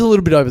 But- this is a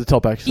little bit over the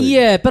top, actually.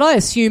 Yeah, but I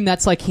assume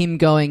that's like him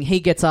going, he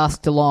gets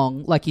asked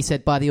along, like you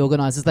said, by the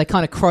organisers. They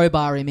kind of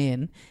crowbar him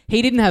in.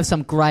 He didn't have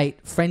some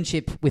great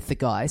friendship with the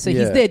guy. So he's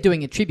Yeah. there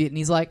doing a tribute, and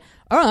he's like,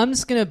 all right, I'm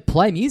just going to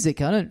play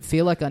music. I don't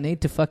feel like I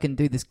need to fucking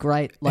do this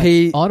great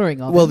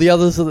honouring of Well, him. the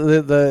others,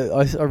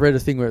 I read a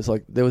thing where it's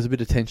like there was a bit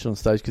of tension on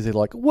stage because they're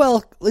like,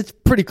 well, it's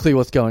pretty clear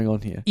what's going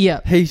on here. Yeah.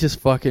 He's just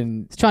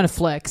fucking... He's trying to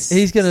flex.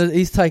 He's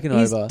taking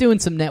He's over. doing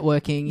some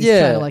networking. He's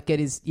Yeah. trying to like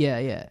get his...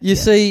 Yeah. You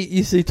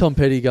see Tom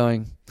Petty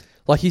going,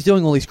 like he's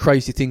doing all these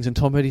crazy things, and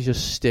Tom Petty's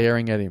just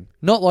staring at him,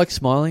 not like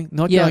smiling,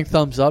 not going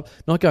thumbs up,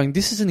 not going,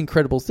 this is an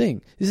incredible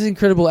thing, this is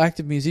incredible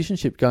active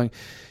musicianship, going,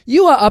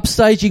 you are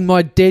upstaging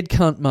my dead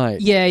cunt,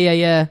 mate.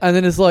 Yeah. And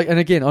then it's like, and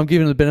again, I'm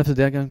giving him the benefit of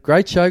the doubt, going,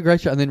 great show,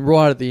 and then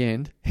right at the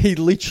end, he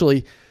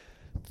literally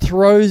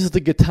throws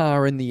the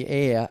guitar in the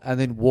air and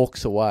then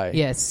walks away.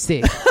 Yeah,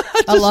 sick.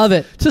 I love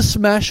it. To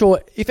smash,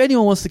 or if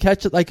anyone wants to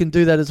catch it, they can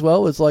do that as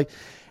well. It's like,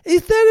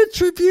 is that a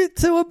tribute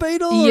to a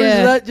Beatle, or is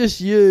that just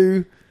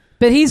you?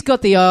 But he's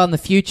got the eye on the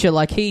future.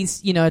 Like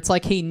he's, it's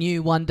like he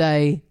knew one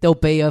day there'll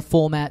be a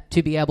format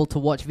to be able to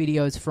watch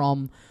videos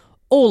from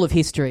all of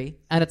history.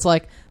 And it's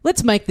like,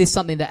 let's make this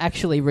something to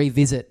actually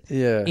revisit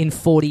in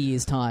 40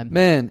 years' time.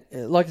 Man,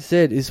 like I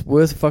said, it's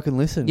worth a fucking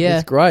listen. Yeah.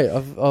 It's great.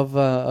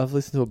 I've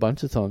listened to a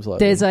bunch of times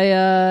lately. There's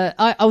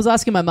I was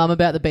asking my mum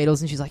about the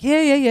Beatles, and she's like,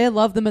 yeah,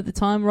 loved them at the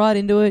time, right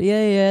into it,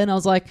 yeah. And I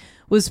was like,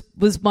 was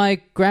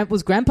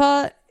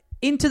Grandpa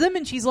into them?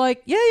 And she's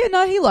like, yeah,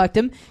 no, he liked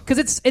them.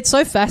 Because it's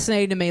so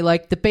fascinating to me,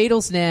 like the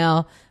Beatles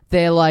now,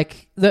 they're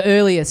like the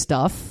earlier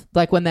stuff,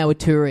 like when they were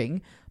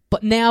touring,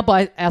 but now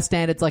by our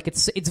standards, like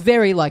it's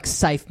very like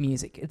safe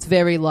music. It's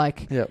very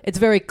like it's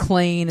very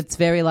clean. It's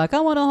very like,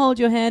 I want to hold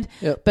your hand.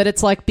 Yep. But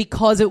it's like,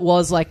 because it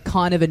was like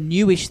kind of a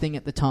newish thing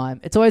at the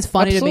time, it's always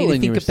funny to me to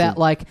think about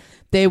like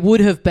there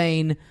would have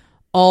been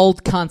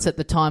old cunts at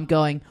the time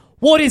going,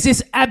 what is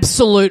this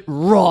absolute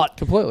rot?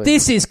 Completely.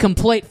 This is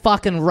complete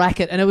fucking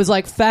racket. And it was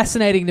like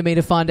fascinating to me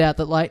to find out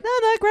that like, no,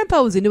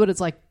 Grandpa was into it.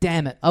 It's like,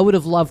 damn it. I would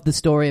have loved the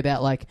story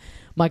about like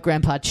my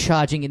grandpa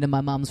charging into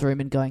my mum's room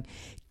and going,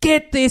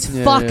 get this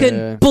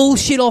fucking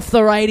bullshit off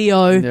the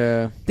radio.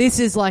 Yeah. This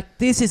is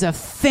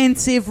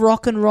offensive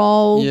rock and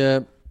roll.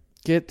 Yeah.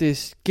 Get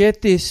this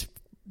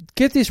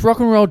rock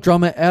and roll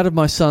drummer out of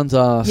my son's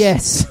ass.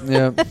 Yes.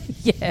 Yeah.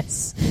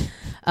 Yes.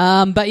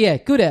 But yeah,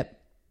 good app.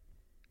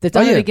 They've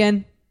done it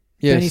again.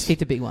 Yes. Bernie's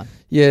kicked a big one.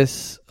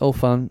 Yes. All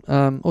fun.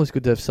 Always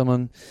good to have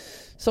someone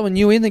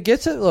new in that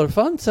gets it. A lot of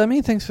fun.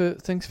 Sami, thanks for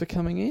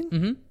coming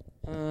in.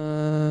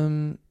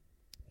 Mm-hmm.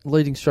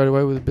 Leading straight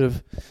away with a bit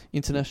of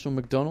international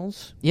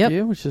McDonald's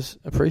here, which is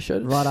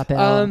appreciated. Right up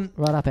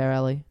our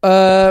alley.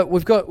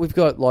 We've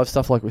got live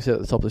stuff like we said at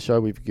the top of the show.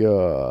 We've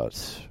got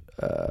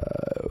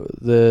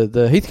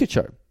the Heathcote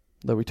show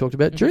that we talked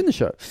about during the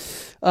show.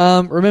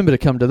 Remember to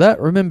come to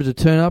that. Remember to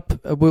turn up.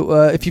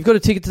 If you've got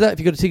a ticket to that, if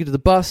you've got a ticket to the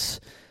bus,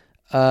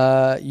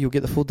 you'll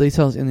get the full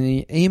details in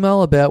the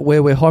email about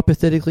where we're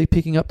hypothetically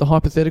picking up the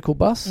hypothetical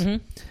bus.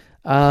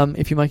 Mm-hmm.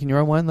 If you're making your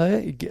own one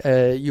there,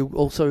 you'll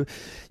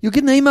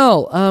get an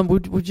email.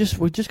 We've just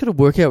got to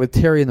work out with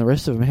Terry and the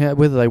rest of them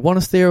whether they want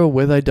us there or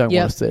whether they don't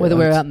want us there. Whether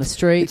we're out in the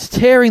street, it's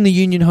tearing the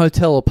Union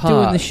Hotel apart.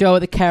 doing the show at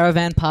the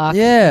caravan park.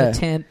 Yeah. In the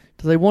tent.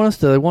 Do they want us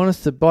to? They want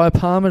us to buy a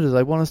Palmer? Do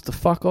they want us to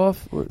fuck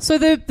off? So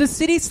the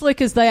City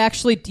Slickers, do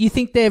you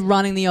think they're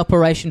running the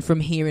operation from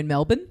here in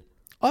Melbourne?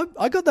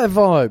 I got that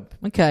vibe.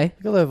 Okay.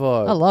 I got that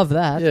vibe. I love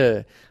that.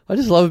 Yeah. I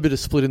just love a bit of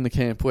split in the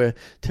camp where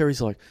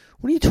Terry's like,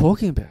 what are you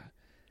talking about?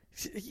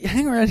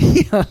 Hang around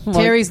here. I'm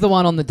Terry's the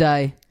one on the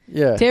day.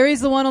 Yeah.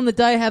 Terry's the one on the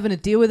day having to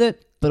deal with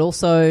it, but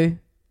also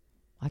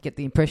I get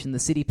the impression the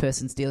city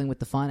person's dealing with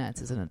the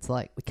finances, and it's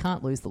like, we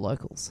can't lose the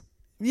locals.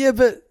 Yeah,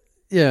 but...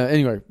 Yeah,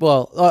 anyway.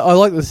 Well, I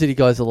like the city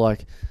guys are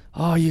like,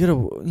 oh, you got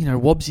to,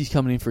 Wobbsy's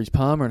coming in for his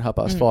Palmer at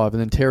 5:30,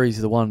 and then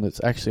Terry's the one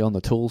that's actually on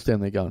the tools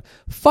down there going,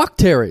 fuck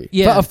Terry.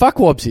 Yeah. Fuck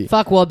Wobbsy.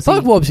 Fuck Wobbsy.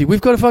 Fuck Wobbsy.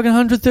 We've got a fucking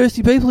 100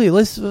 thirsty people here.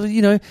 Let's,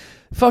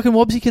 fucking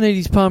Wobbsy can eat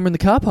his Palmer in the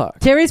car park.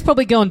 Terry's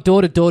probably going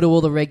door to door to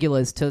all the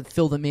regulars to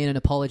fill them in and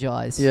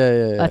apologise.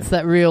 Yeah. That's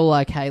that real,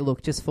 like, hey,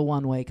 look, just for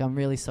 1 week, I'm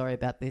really sorry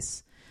about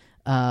this.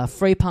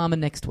 Free Palmer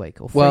next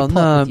week, or free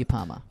pot with your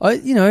Palmer.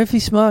 If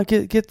he's smart,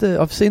 get the.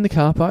 I've seen the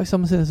car park.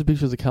 Someone sent us a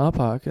picture of the car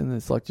park, and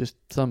it's like just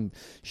some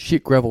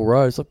shit gravel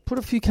road. It's like put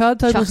a few card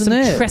tables Chuck in some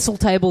there. trestle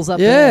tables up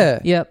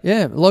there. Yep.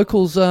 Yeah.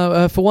 Locals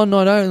for one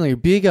night only. A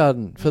beer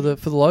garden for the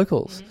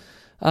locals.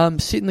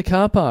 Sit in the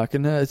car park,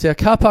 and it's our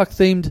car park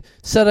themed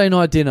Saturday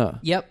night dinner.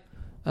 Yep.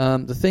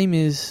 The theme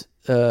is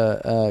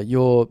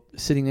you're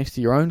sitting next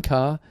to your own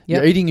car. Yep.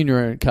 You're eating in your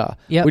own car.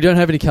 Yep. We don't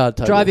have any card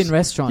tables. Drive-in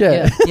restaurant.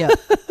 Yeah. Yeah.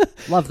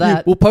 Love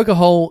that. We'll poke a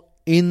hole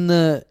in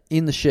the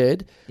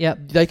shed.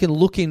 Yep. They can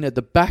look in at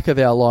the back of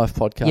our live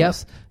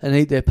podcast and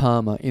eat their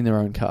Palmer in their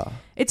own car.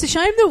 It's a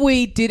shame that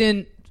we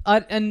didn't.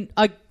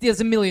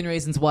 There's a million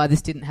reasons why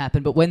this didn't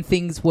happen, but when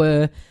things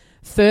were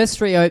first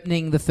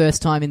reopening the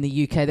first time in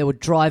the UK, there were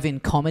drive-in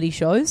comedy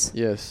shows.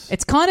 Yes.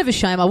 It's kind of a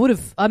shame. I would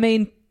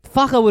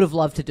have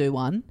loved to do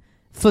one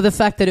for the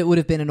fact that it would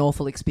have been an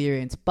awful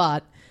experience,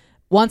 but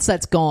once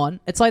that's gone,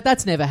 it's like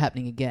that's never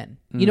happening again.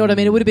 You know what I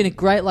mean? It would have been a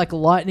great, like,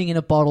 lightning in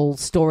a bottle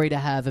story to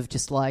have of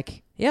just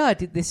like, yeah, I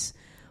did this.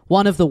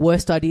 One of the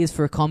worst ideas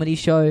for a comedy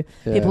show.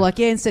 Yeah. People are like,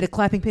 yeah, instead of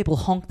clapping, people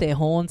honk their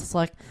horns. It's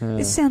like,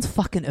 this sounds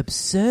fucking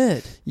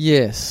absurd.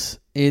 Yes.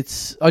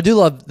 I do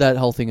love that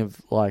whole thing of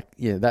like,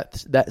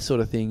 that sort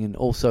of thing. And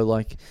also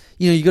like,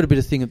 you got a bit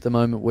of thing at the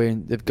moment where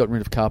they've gotten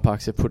rid of car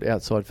parks, they've put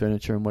outside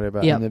furniture and whatever,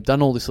 and they've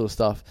done all this sort of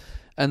stuff.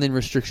 And then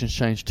restrictions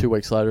change 2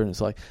 weeks later and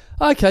it's like,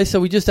 okay, so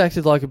we just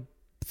acted like a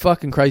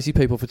fucking crazy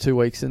people for 2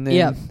 weeks and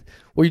then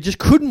we just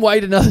couldn't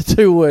wait another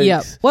 2 weeks.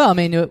 Yeah. Well, I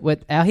mean,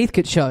 with our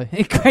Heathcote show,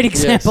 a great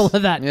example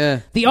of that.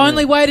 Yeah. The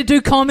only way to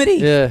do comedy.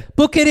 Yeah.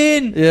 Book it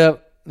in. Yeah.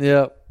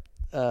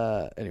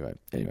 Anyway,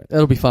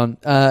 that'll be fun.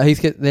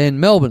 Heathcote, then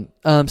Melbourne.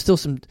 Still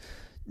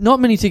not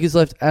many tickets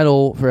left at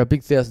all for our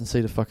big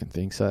 1,000-seater fucking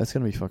thing. So it's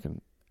going to be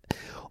fucking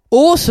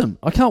awesome.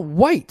 I can't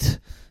wait.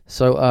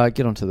 So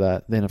get onto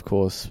that. Then, of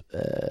course,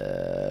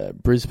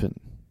 Brisbane.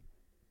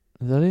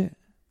 Is that it?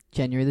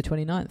 January the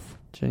 29th.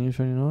 January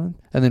 29th.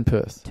 And then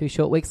Perth. 2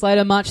 short weeks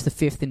later, March the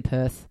 5th in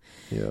Perth.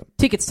 Yeah.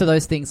 Tickets to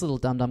those things,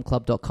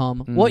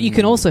 littledumdumclub.com. What you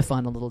can also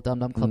find on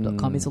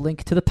littledumdumclub.com is a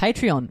link to the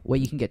Patreon, where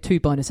you can get 2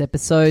 bonus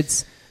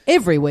episodes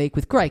every week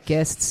with great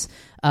guests.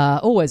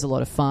 Always a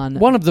lot of fun.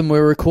 One of them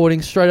we're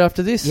recording straight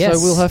after this, yes.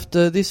 So we'll have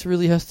to. This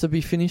really has to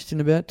be finished in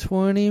about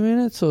 20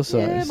 minutes or so.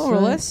 Yeah, more or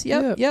less.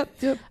 Yep. Yep.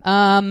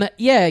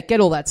 Get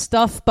all that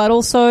stuff, but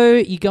also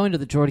you go into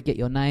the draw to get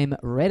your name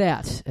read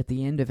out at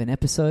the end of an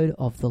episode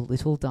of the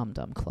Little Dum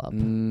Dum Club.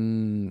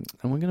 And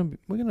we're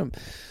gonna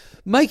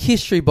make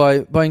history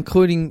by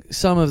including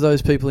some of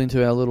those people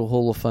into our little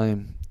Hall of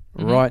Fame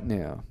right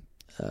now.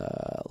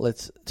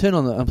 Let's turn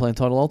on the Unplaying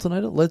Title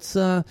Alternator. Let's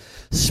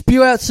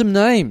spew out some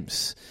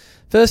names.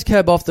 First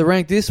cab off the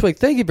rank this week.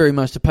 Thank you very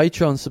much to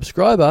Patreon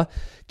subscriber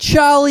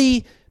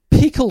Charlie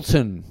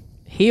Pickleton.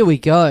 Here we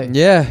go.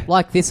 Yeah.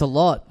 Like this a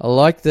lot. I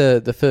like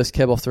the first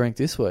cab off the rank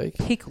this week.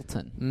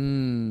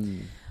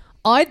 Pickleton.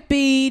 I'd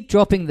be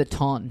dropping the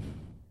ton.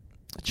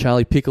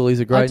 Charlie Pickle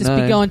is a great name. I'd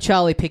just be going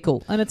Charlie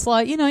Pickle. And it's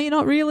like, you're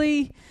not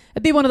really...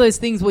 It'd be one of those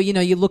things where,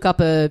 you look up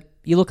a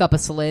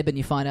celeb and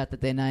you find out that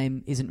their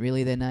name isn't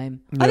really their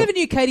name. Yep. I never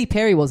knew Katy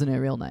Perry wasn't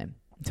her real name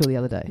until the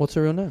other day. What's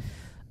her real name?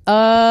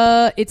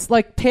 It's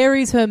like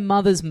Perry's her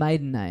mother's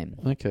maiden name.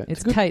 Okay.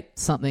 It's Kate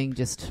something,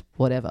 just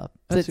whatever.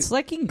 So it's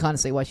like you can kind of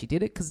see why she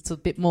did it because it's a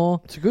bit more...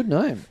 It's a good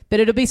name.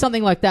 But it'll be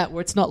something like that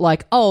where it's not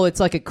like, it's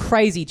like a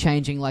crazy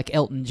changing like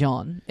Elton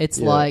John. It's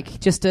like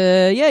just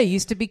he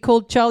used to be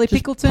called Charlie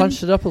just Pickleton.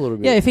 Punched it up a little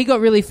bit. Yeah, if he got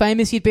really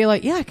famous, you'd be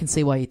like, I can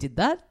see why you did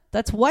that.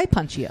 That's way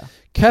punchier.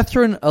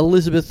 Catherine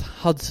Elizabeth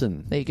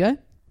Hudson. There you go.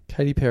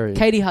 Katy Perry.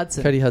 Katie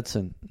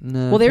Hudson.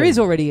 No. Well, there is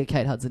already a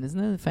Kate Hudson, isn't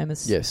there? The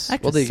famous actress.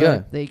 Well, there you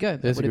go. There you go.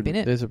 That would have been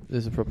it.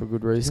 There's a proper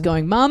good reason. Just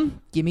going, Mum,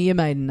 give me your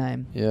maiden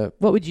name. Yeah.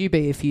 What would you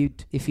be if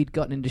you'd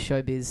gotten into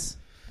showbiz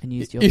and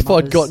used your If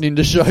mother's... I'd gotten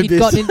into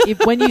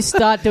showbiz. When you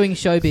start doing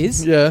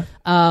showbiz,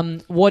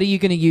 what are you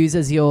going to use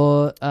as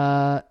your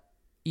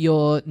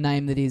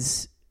name that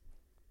is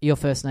your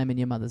first name and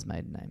your mother's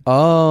maiden name?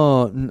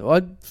 Oh,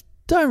 I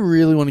don't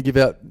really want to give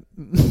out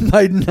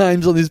maiden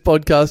names on this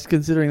podcast,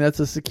 considering that's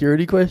a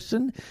security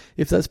question,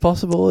 if that's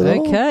possible at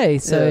all. Okay,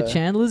 so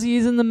Chandler's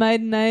using the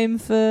maiden name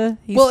for...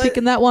 He's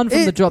picking that one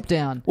from the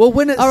drop-down. Well,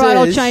 when it all right,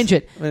 I'll change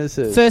it. When it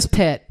says... First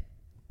pet.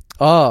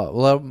 Oh,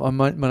 well,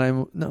 my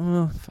name...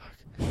 No, fuck.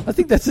 I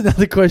think that's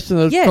another question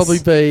that would probably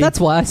be... That's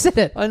why I said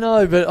it. I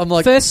know, but I'm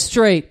like... First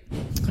street.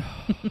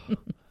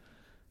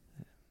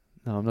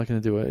 No, I'm not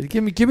going to do it.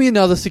 Give me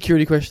another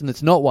security question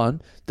that's not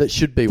one that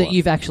should be that one.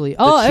 You've actually...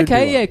 Oh,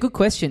 okay, yeah, good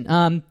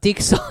question. Dick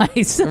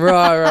size.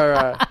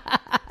 Right.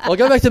 I'll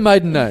go back to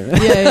maiden name.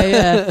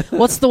 Yeah.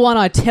 What's the one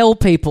I tell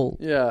people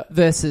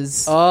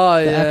versus the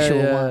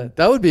actual one?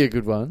 That would be a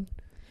good one.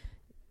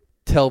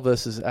 Tell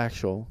versus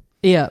actual.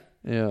 Yeah.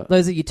 Yeah.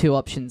 Those are your two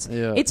options.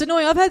 Yeah. It's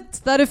annoying. I've had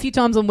that a few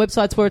times on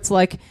websites where it's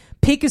like,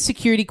 pick a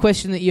security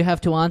question that you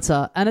have to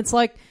answer. And it's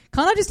like,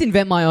 can't I just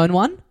invent my own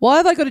one? Why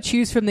have I got to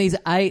choose from these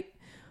 8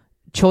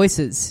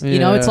 choices? You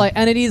know, it's like,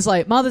 and it is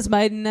like mother's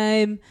maiden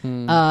name,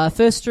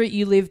 first street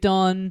you lived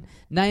on,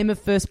 name of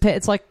first pet.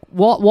 It's like,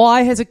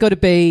 why has it got to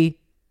be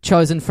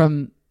chosen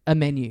from a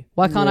menu?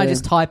 Why can't I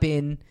just type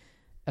in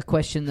a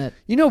question that...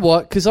 You know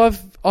what? Because I've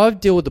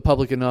dealt with the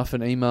public enough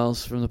and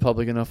emails from the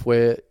public enough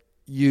where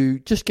you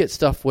just get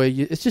stuff where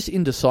it's just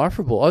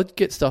indecipherable. I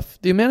get stuff...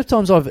 The amount of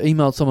times I've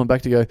emailed someone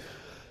back to go,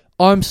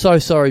 I'm so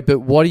sorry, but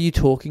what are you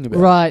talking about?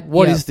 Right.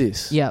 What is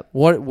this? Yep.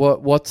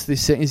 What's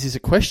this? Is this a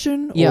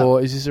question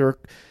or is this a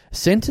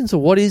sentence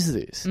or what is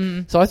this?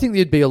 So I think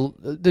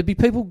there'd be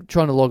people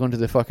trying to log onto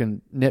their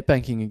fucking net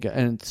banking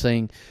and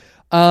saying,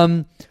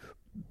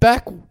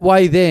 back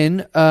way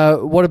then,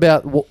 what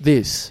about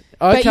this?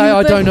 Okay,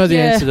 I don't know the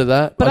answer to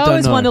that. But I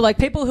always know. wonder, like,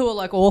 people who are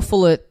like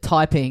awful at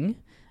typing,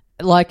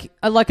 like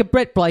a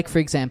Brett Blake, for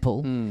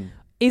example,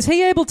 is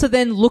he able to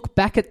then look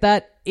back at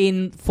that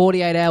in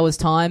 48 hours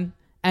time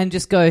and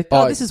just go,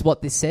 this is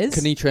what this says?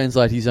 Can he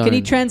translate his own? Can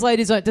he translate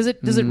his own? Does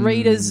it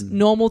read as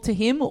normal to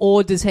him,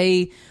 or does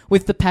he,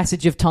 with the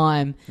passage of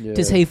time,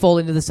 does he fall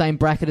into the same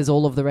bracket as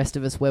all of the rest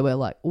of us, where we're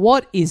like,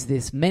 what is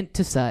this meant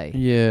to say?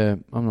 Yeah,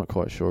 I'm not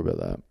quite sure about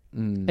that.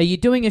 Are you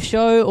doing a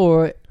show,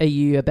 or are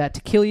you about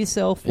to kill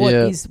yourself? What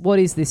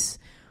is this?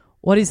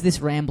 What is this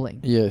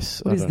rambling?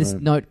 Yes. What is this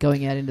note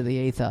going out into the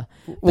ether?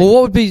 Well,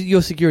 what would be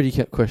your security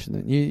question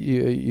then?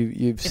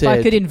 You've said... If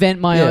I could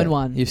invent my own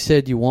one. You've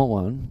said you want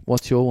one.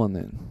 What's your one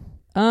then?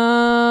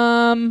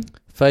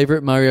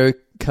 Favorite Mario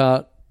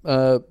Kart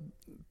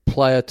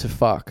player to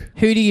fuck?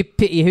 Who do you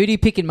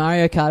pick in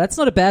Mario Kart? That's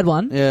not a bad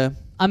one. Yeah.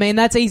 I mean,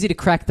 that's easy to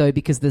crack though,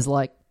 because there's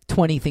like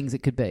 20 things it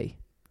could be.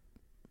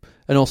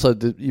 And also,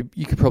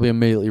 you could probably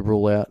immediately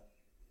rule out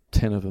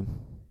 10 of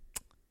them.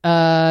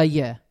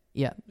 Yeah.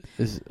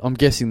 I'm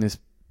guessing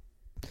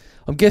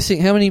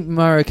how many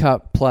Mario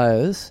Kart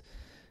players?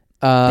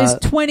 There's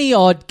 20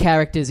 odd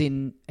characters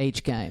in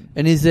each game.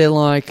 And is there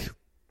like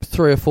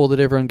 3 or 4 that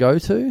everyone go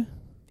to?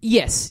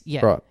 Yes,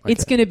 yeah. Right, okay.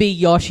 It's going to be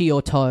Yoshi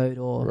or Toad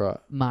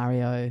or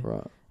Mario.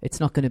 Right. It's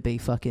not going to be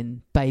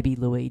fucking baby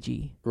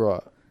Luigi.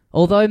 Right.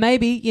 Although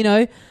maybe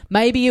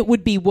it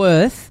would be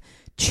worth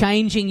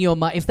changing your...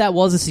 If that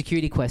was a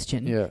security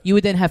question, you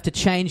would then have to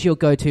change your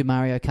go-to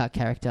Mario Kart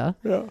character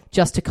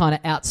just to kind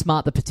of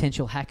outsmart the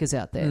potential hackers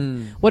out there.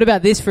 What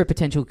about this for a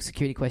potential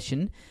security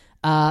question?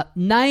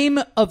 Name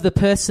of the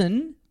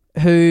person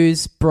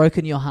who's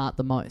broken your heart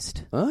the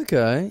most.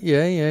 Okay.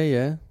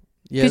 Yeah.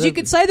 Because you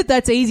could say that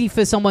that's easy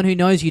for someone who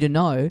knows you to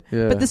know,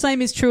 but the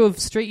same is true of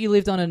street you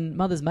lived on and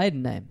mother's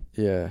maiden name.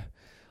 Yeah.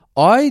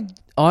 I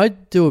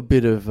do a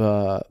bit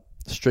of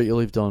street you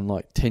lived on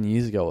like 10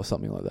 years ago or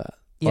something like that.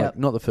 Yeah. Like,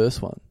 not the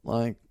first one.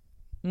 Like,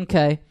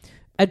 okay.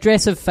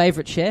 Address of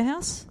favourite share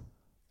house?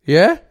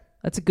 Yeah.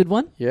 That's a good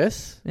one.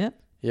 Yes. Yeah.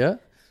 Yeah.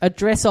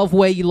 Address of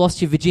where you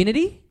lost your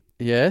virginity?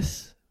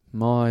 Yes.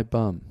 My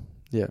bum.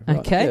 Yeah. Right.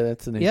 Okay. Yeah,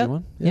 that's an easy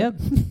one. Yep.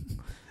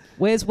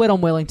 Where's Wet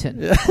on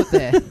Wellington? Put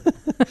there.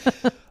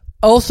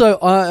 Also,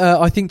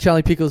 I think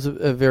Charlie Pickle's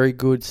a very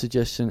good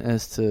suggestion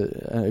as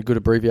to a good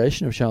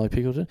abbreviation of Charlie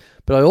Pickleton.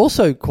 But I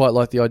also quite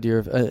like the idea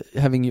of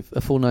having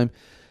a full name,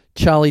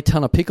 Charlie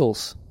Ton of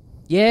Pickles.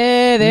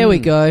 Yeah, there we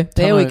go.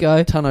 We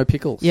go. Ton of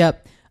Pickles.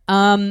 Yep.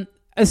 A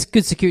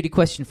good security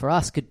question for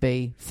us could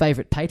be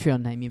favourite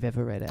Patreon name you've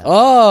ever read out.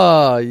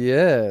 Oh,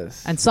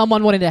 yes. And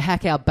someone wanting to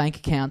hack our bank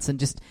accounts and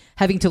just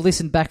having to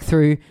listen back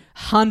through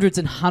hundreds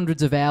and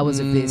hundreds of hours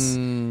of this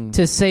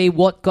to see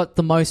what got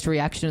the most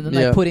reaction. And then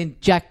they put in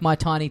Jack my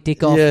tiny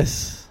dick off.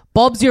 Yes.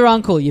 Bob's your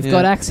uncle. You've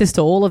got access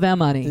to all of our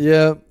money.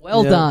 Yeah.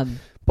 Well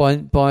done.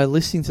 By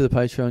listening to the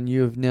Patreon,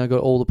 you have now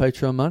got all the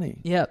Patreon money.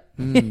 Yep.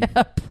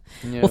 Yep.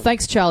 Well,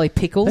 thanks, Charlie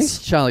Pickles. Thanks,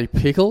 Charlie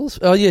Pickles.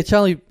 Oh, yeah,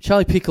 Charlie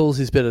Pickles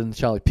is better than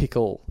Charlie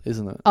Pickle,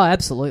 isn't it? Oh,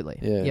 absolutely.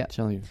 Yeah, yep.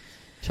 Charlie.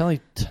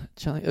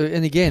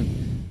 And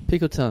again,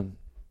 Pickleton.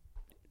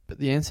 But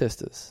the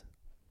ancestors.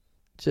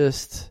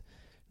 Just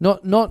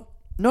not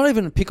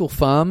even a pickle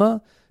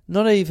farmer,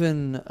 not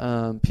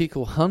even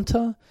pickle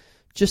hunter,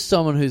 just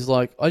someone who's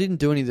like, I didn't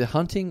do any of the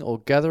hunting or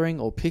gathering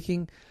or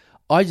picking.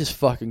 I just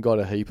fucking got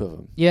a heap of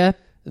them. Yeah.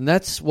 And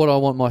that's what I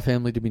want my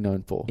family to be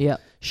known for. Yeah.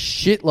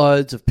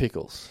 Shitloads of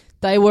pickles.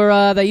 They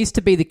were. They used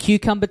to be the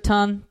cucumber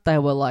ton. They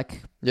were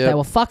like... Yep. They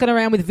were fucking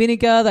around with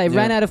vinegar. They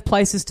ran out of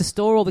places to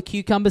store all the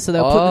cucumbers, so they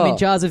were putting them in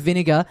jars of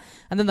vinegar.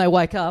 And then they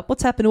wake up.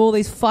 What's happened to all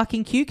these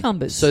fucking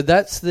cucumbers? So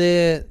that's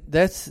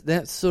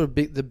sort of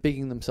the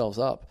bigging themselves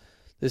up.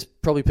 There's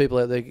probably people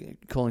out there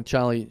calling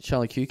Charlie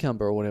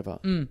Cucumber or whatever,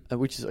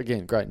 which is,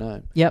 again, great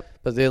name. Yep.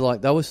 But they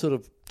were sort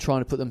of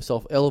trying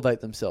to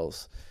elevate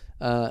themselves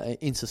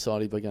in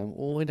society by going,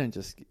 well, we don't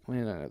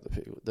have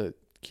the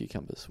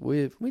cucumbers.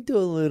 We do a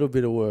little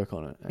bit of work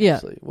on it,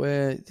 actually. Yeah.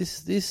 Where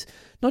this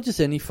not just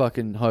any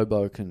fucking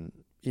hobo can,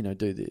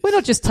 do this. We're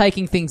not just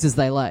taking things as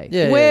they lay.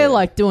 Yeah, we're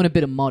like doing a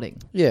bit of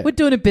modding. Yeah. We're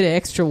doing a bit of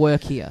extra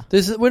work here.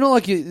 We're not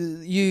like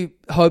you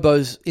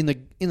hobos in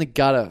the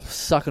gutter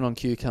sucking on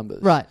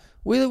cucumbers. Right.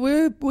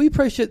 We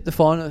appreciate the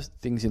finer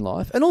things in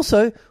life, and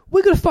also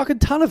we got a fucking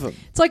ton of them.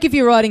 It's like if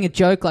you're writing a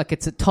joke, like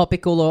it's a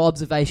topical or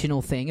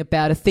observational thing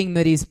about a thing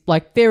that is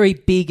like very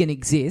big and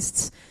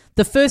exists.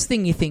 The first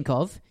thing you think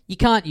of, you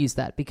can't use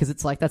that because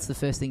it's like that's the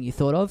first thing you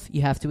thought of.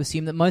 You have to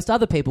assume that most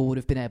other people would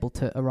have been able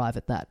to arrive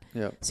at that.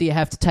 Yep. So you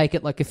have to take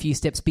it like a few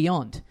steps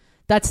beyond.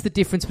 That's the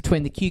difference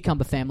between the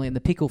cucumber family and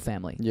the pickle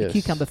family. Yes.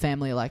 The cucumber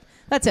family are like,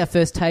 that's our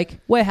first take.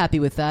 We're happy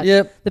with that.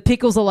 Yep. The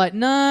pickles are like,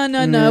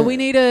 no. We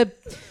need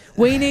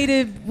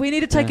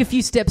to take a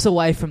few steps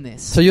away from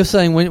this. So you're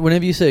saying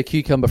whenever you see a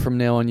cucumber from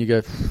now on, you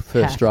go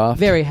first Hack. draft,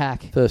 Very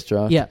hack. first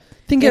draft. Yeah.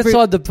 Think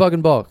outside the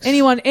fucking box.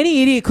 Any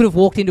idiot could have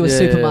walked into a Yeah.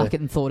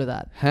 supermarket and thought of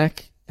that.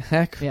 Hack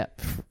Yeah.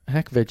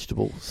 hack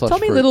vegetable.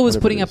 Tommy fruit, Little was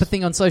whatever putting it up a is.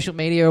 thing on social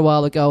media a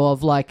while ago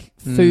of like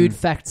food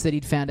facts that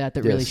he'd found out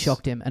that really Yes.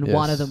 shocked him, and Yes.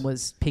 one of them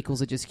was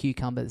pickles are just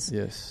cucumbers.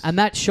 Yes. And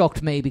that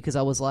shocked me because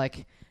I was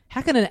like,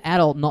 how can an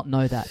adult not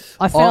know that?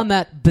 I found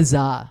that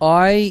bizarre.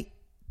 I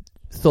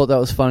thought that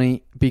was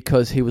funny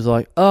because he was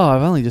like, "Oh,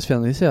 I've only just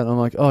found this out." And I'm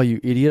like, "Oh, you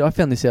idiot! I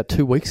found this out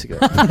 2 weeks ago."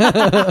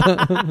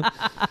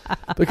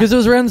 Because it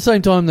was around the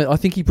same time that I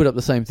think he put up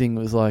the same thing. It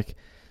was like,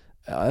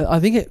 I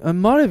think it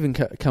might have even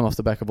come off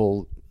the back of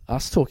all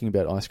us talking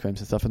about ice creams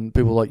and stuff, and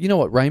people were like, "You know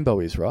what rainbow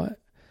is, right?"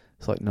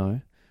 It's like, no,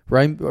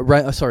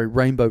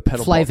 rainbow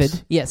paddle Flavored,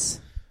 pops. yes.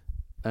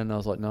 And I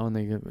was like, no, and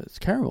they go, it's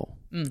caramel.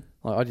 Mm.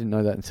 Like, I didn't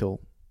know that until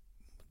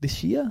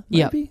this year,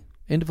 Yep. maybe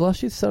end of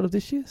last year, start of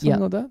this year, something Yep.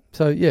 like that.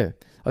 So yeah,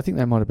 I think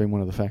that might have been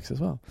one of the facts as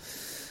well.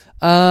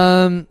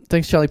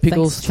 Thanks, Charlie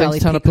Pickles. Thanks, Charlie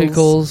Ton of Pickles.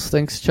 Pickles.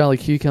 Thanks, Charlie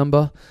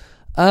Cucumber.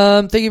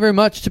 Thank you very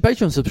much to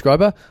Patreon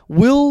subscriber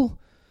Will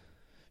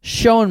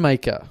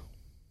Schoenmaker.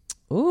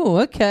 Oh,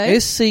 okay.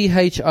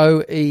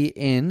 Schoenmaker.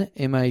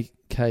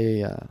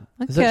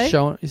 Is that Okay.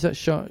 Sean? Is that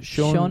Sean?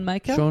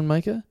 Schoenmaker?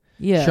 Schoenmaker.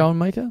 Yeah.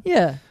 Schoenmaker.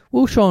 Yeah.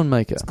 Will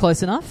Schoenmaker. It's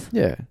close enough.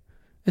 Yeah,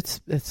 it's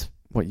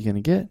what you're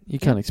going to get. You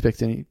can't expect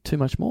too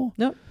much more.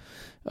 Nope.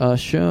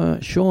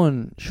 Schoenmaker.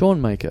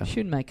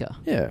 Schoenmaker.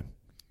 Yeah.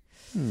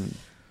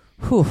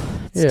 Whew,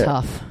 it's Yeah.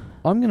 tough.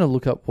 I'm going to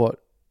look up what.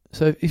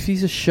 So if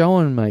he's a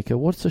Schoenmaker,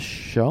 what's a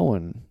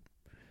Schoen?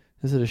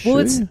 Is it a shoe?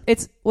 Well,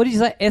 it's what did you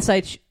say?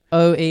 SHOEN.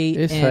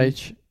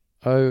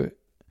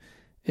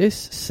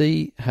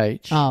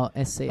 SCHOEN. Oh,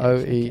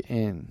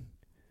 SCH.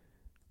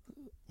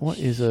 What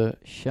is a?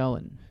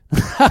 Showen.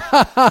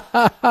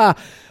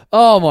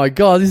 Oh my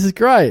god, this is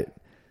great.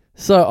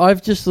 So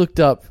I've just looked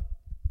up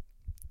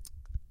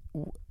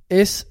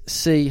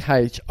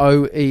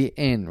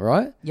SCHOEN,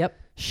 right? Yep.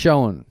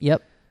 Schoen.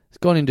 Yep. It's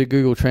gone into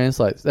Google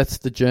Translate. That's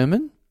the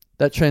German.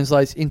 That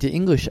translates into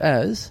English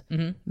as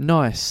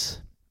nice.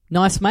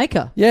 Nice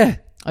maker. Yeah.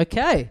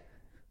 Okay.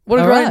 What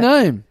a All great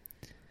right. name.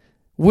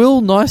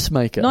 Will Nice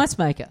Maker. Nice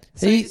maker.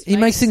 So He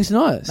makes things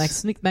nice.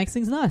 makes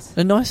things nice.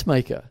 A nice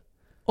maker.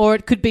 Or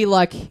it could be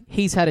like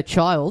he's had a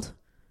child.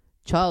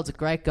 Child's a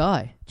great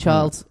guy.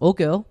 Child's or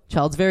girl.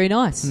 Child's very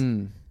nice.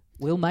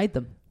 Will made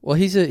them. Well,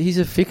 he's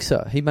a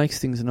fixer. He makes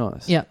things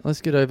nice. Yeah.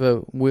 Let's get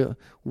over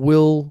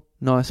Will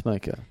Nice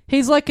Maker.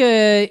 He's like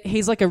a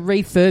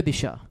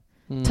refurbisher.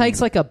 Takes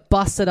like a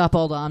busted up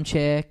old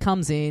armchair,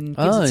 comes in,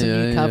 gives it some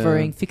new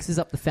covering, fixes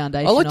up the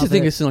foundation. I like to of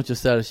think it. it's not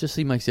just that. It's just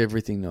he makes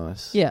everything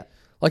nice. Yeah.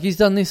 Like he's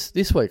done this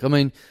week. I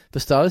mean, for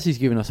starters, he's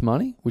given us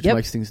money, which Yep.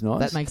 makes things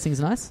nice. That makes things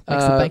nice.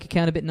 Makes the bank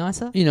account a bit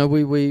nicer. You know,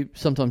 we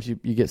sometimes you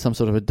get some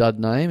sort of a dud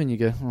name and you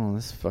go, oh,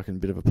 that's a fucking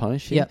bit of a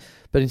punish here. Yep.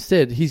 But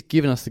instead, he's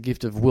given us the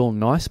gift of Will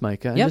Nice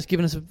Maker and Yep. just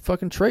given us a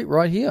fucking treat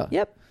right here.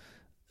 Yep.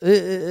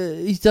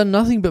 He's done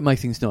nothing but make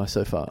things nice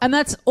so far. And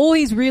that's all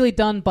he's really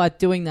done by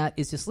doing that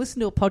is just listen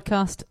to a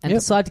podcast and Yep.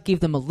 decide to give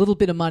them a little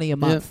bit of money a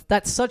month. Yep.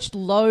 That's such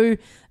low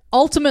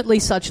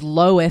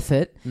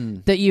effort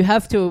that you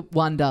have to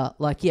wonder,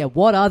 like, yeah,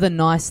 what other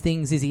nice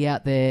things is he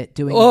out there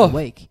doing in the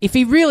week? If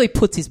he really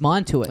puts his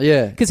mind to it.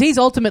 Yeah. Because he's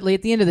ultimately,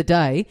 at the end of the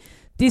day,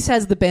 this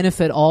has the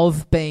benefit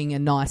of being a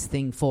nice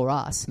thing for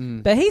us.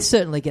 But he's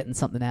certainly getting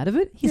something out of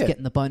it. He's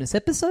getting the bonus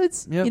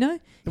episodes, Yep. you know?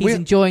 He's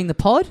enjoying the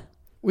pod.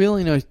 We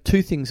only know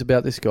two things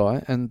about this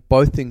guy, and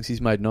both things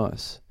he's made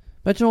nice.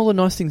 Imagine all the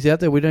nice things out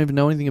there we don't even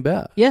know anything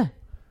about. Yeah.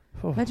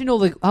 Oh. Imagine all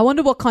the... I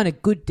wonder what kind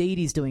of good deed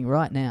he's doing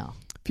right now.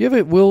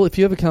 If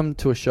you ever come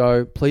to a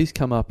show, please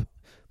come up.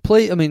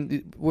 Please, I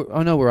mean,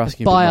 I know we're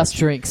asking. Buy a bit us much.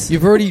 drinks.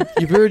 You've already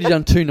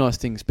done two nice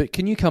things, but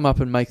can you come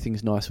up and make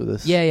things nice with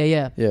us?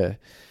 Yeah. Yeah.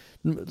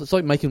 It's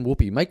like making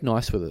whoopee. Make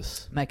nice with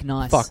us. Make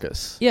nice. Fuck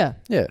us. Yeah.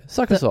 Yeah.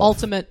 Suck us The off.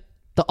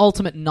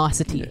 ultimate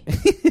nicety.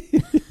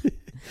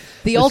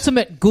 The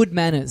ultimate good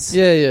manners.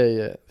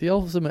 Yeah. The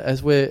ultimate,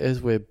 as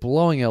we're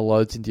blowing our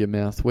loads into your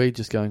mouth, we're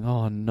just going,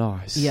 oh,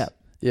 nice. Yeah.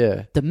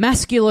 Yeah. The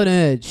masculine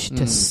urge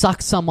to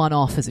suck someone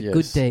off is a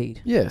good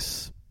deed.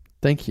 Yes.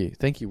 Thank you,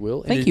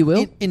 Will. Thank you,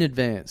 Will. In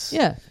advance.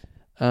 Yeah.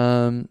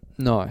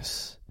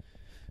 Nice.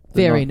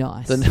 Very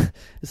nice.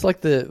 It's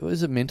like what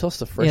is it, Mentos,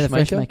 the fresh Yeah, the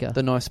maker? fresh maker.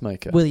 The nice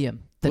maker.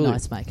 William, the William.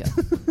 nice maker.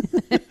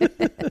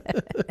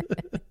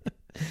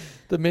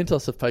 The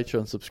Mentos of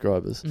Patreon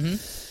subscribers. Mm-hmm.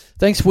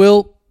 Thanks,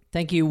 Will.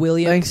 Thank you,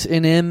 William. Thanks,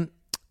 NM.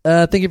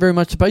 Thank you very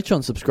much to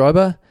Patreon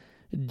subscriber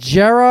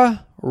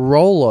Jara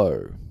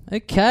Rolo.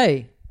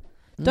 Okay.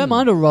 Don't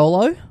mind a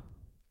Rolo.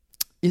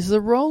 Is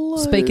the Rolo...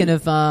 Speaking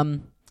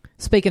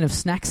of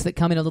snacks that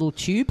come in a little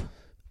tube.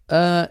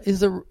 Is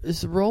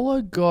the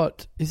Rolo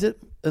got... Is it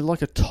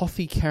like a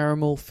toffee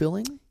caramel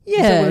filling?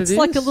 Yeah, it's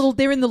like a little...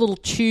 They're in the little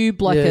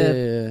tube, like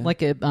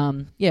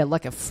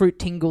a Fruit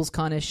Tingles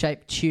kind of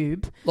shaped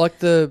tube. Like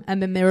the...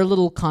 And then they're a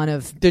little kind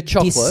of... They're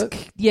chocolate.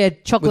 Disc. Yeah,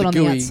 chocolate on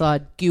gooey, the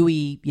outside.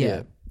 Gooey.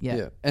 Yeah.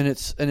 And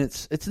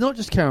it's not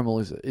just caramel,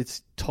 is it?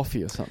 It's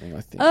toffee or something, I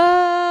think.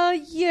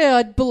 Yeah,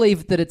 I'd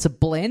believe that it's a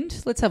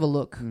blend. Let's have a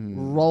look.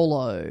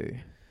 Rolo.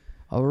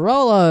 A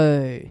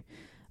Rolo.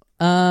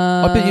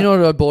 I bet you know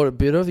what I bought a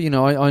bit of. You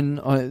know, I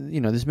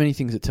you know, there's many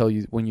things that tell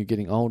you when you're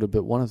getting older,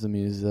 but one of them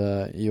is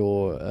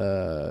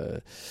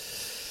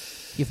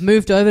You've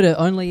moved over to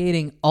only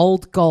eating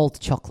Old Gold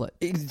chocolate.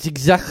 It's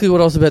exactly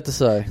what I was about to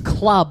say.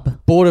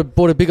 Club. Bought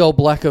a big old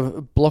block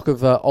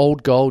of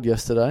Old Gold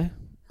yesterday.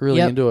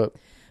 Really into it.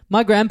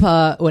 My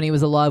grandpa, when he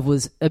was alive,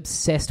 was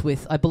obsessed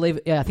with, I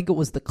think it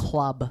was the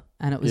Club,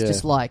 and it was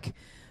just like,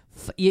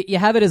 you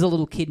have it as a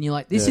little kid, and you're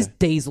like, this is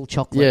diesel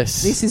chocolate.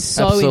 Yes, this is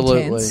so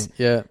intense.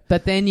 Yeah,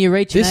 but then you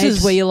reach an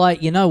age where you're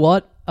like, you know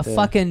what, a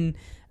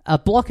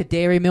block of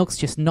dairy milk's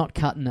just not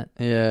cutting it.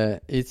 Yeah,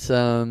 it's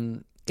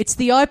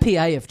the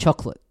IPA of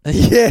chocolate.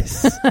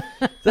 Yes,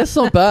 that's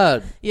not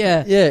bad.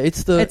 Yeah,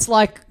 it's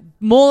like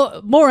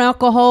more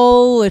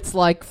alcohol. It's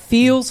like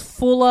feels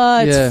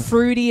fuller. It's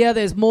fruitier.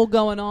 There's more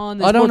going on.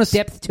 There's more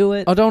depth to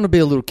it. I don't want to be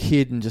a little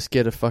kid and just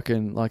get a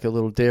fucking like a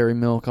little dairy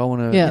milk. I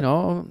want to, you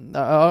know,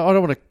 I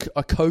don't want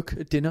a Coke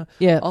at dinner.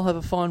 Yeah, I'll have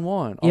a fine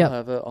wine. I'll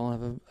have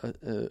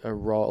a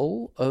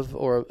roll of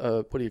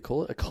what do you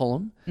call it? A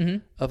column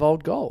of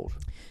Old Gold.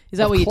 Is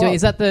that what you're doing?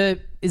 Is that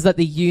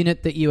the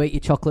unit that you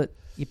eat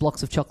your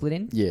blocks of chocolate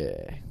in?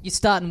 Yeah. You're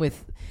starting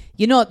with,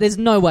 there's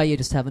no way you're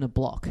just having a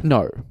block.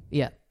 No.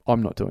 Yeah.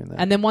 I'm not doing that.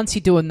 And then once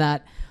you're doing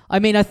that, I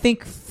mean, I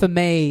think for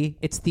me,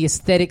 it's the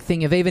aesthetic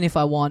thing of even if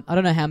I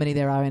don't know how many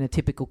there are in a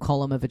typical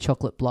column of a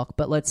chocolate block,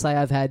 but let's say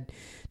I've had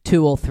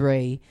 2 or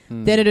 3,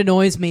 then it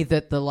annoys me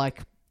that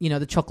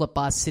the chocolate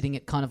bar's sitting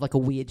at kind of like a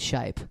weird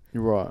shape.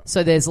 Right.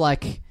 So there's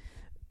like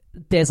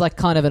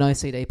kind of an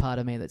OCD part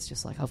of me that's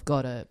just like, I've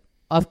got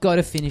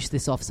to finish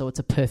this off so it's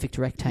a perfect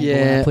rectangle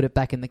and I put it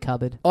back in the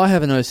cupboard. I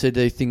have an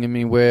OCD thing in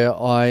me where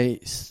I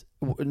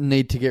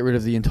need to get rid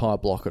of the entire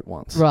block at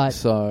once. Right.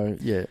 So,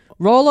 yeah.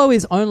 Rolo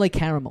is only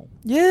caramel.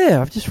 Yeah,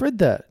 I've just read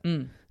that.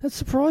 That's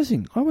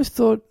surprising. I always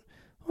thought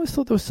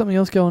there was something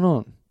else going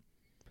on.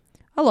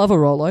 I love a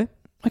Rolo.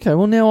 Okay,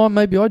 well now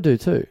maybe I do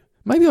too.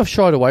 Maybe I've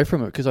shied away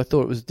from it because I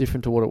thought it was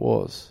different to what it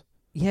was.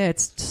 Yeah,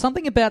 it's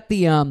something about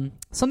the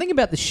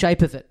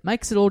shape of it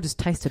makes it all just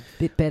taste a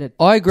bit better.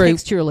 I agree.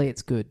 Texturally,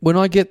 it's good. When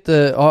I get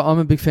I'm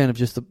a big fan of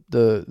just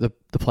the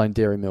plain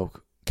dairy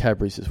milk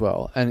Cadbury's as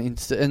well, and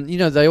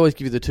they always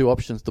give you the 2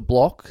 options: the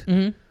block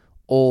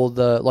or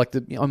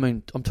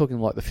I'm talking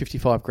like the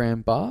 55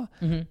 gram bar,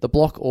 the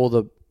block or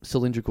the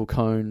cylindrical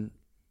cone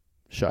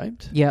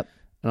shaped. Yep.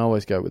 And I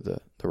always go with the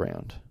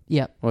round.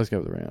 Yep. I always go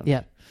with the round.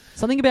 Yep.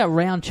 Something about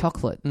round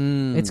chocolate.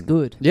 It's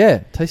good.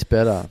 Yeah, tastes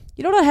better.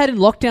 You know what I had in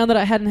lockdown that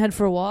I hadn't had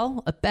for a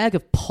while? A bag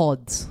of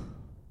pods.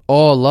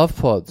 Oh, love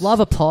pods. Love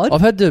a pod.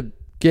 I've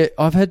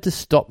had to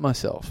stop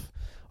myself.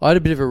 I had a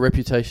bit of a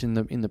reputation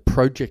in the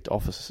project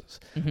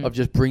offices of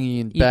just bringing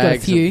in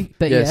bags. You've got a few,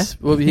 but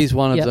yes. Well, here's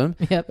one of them.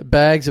 Yep.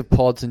 Bags of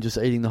pods and just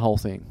eating the whole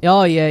thing.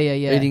 Oh, yeah.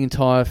 Eating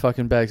entire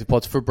fucking bags of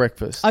pods for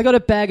breakfast. I got a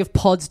bag of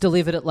pods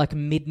delivered at like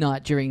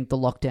midnight during the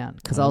lockdown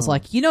because I was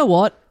like, you know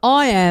what?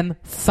 I am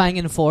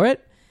fanging for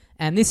it.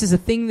 And this is a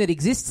thing that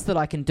exists that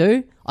I can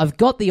do. I've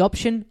got the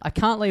option. I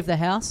can't leave the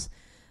house.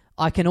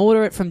 I can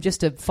order it from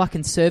just a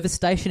fucking service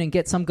station and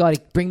get some guy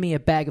to bring me a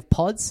bag of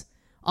pods.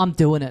 I'm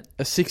doing it.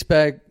 A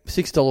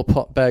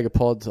 $6 bag of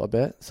pods, I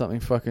bet. Something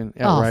fucking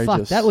outrageous. Oh,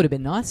 fuck. That would have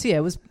been nice. Yeah,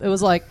 it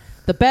was like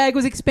the bag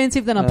was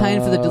expensive, then I'm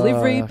paying for the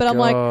delivery. But I'm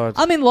like,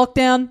 I'm in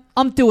lockdown.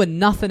 I'm doing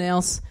nothing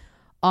else.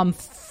 I'm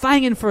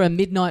fanging for a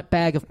midnight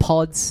bag of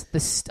pods.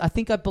 I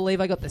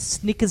believe I got the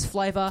Snickers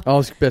flavour. I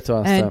was about to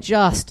ask and that.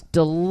 Just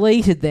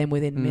deleted them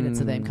within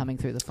minutes of them coming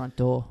through the front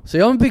door. See,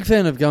 I'm a big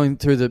fan of going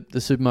through the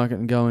supermarket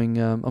and going,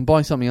 I'm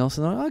buying something else,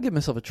 and I get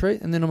myself a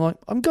treat, and then I'm like,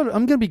 I'm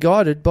going to be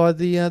guided by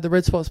the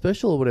Red Spot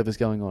special or whatever's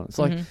going on. It's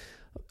like,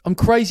 I'm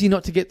crazy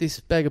not to get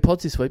this bag of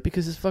pods this week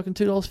because it's fucking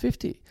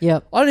 $2.50. Yeah,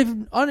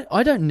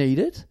 I don't need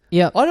it.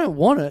 Yeah, I don't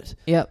want it.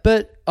 Yeah,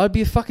 but I'd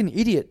be a fucking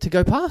idiot to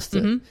go past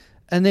it.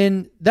 And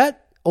then that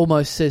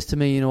almost says to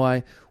me in a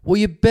way, well,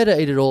 you better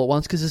eat it all at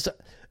once because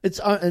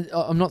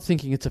I'm not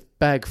thinking it's a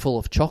bag full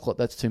of chocolate.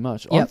 That's too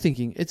much. Yep. I'm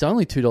thinking it's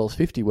only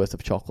 $2.50 worth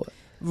of chocolate.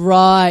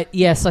 Right.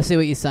 Yes, I see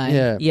what you're saying.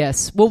 Yeah.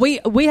 Yes. Well,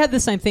 we had the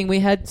same thing. We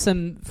had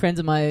some friends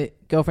of my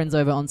girlfriend's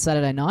over on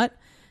Saturday night,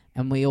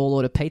 and we all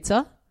ordered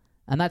pizza,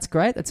 and that's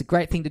great. That's a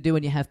great thing to do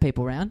when you have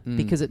people around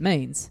because it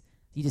means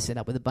you just end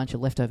up with a bunch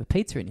of leftover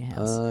pizza in your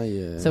house.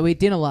 Yeah. So we had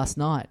dinner last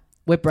night.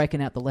 We're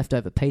breaking out the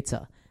leftover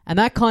pizza. And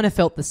that kind of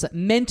felt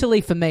mentally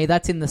for me,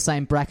 that's in the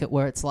same bracket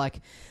where it's like,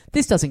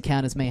 this doesn't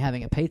count as me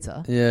having a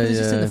pizza. Yeah, it's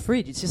just in the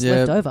fridge. It's just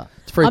left over.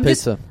 It's free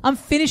pizza. I'm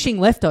finishing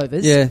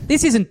leftovers. Yeah.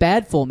 This isn't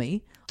bad for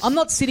me. I'm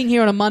not sitting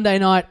here on a Monday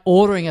night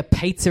ordering a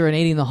pizza and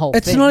eating the whole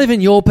It's thing. not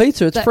even your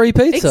pizza. It's free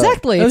pizza.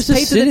 Exactly. It was It's just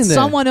pizza sitting that there.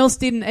 someone else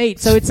didn't eat.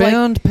 So it's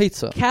found like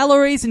pizza.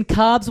 calories and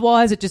carbs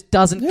wise, it just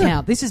doesn't Yeah.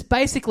 count. This is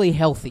basically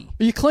healthy.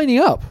 Are you cleaning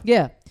up?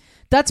 Yeah.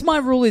 That's my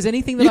rule is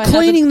anything that You're I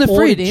cleaning haven't the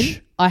ordered fridge.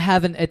 in, I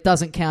haven't, it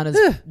doesn't count as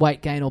Yeah.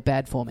 weight gain or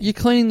bad for me. You're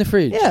cleaning the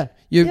fridge. Yeah.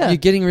 You're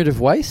getting rid of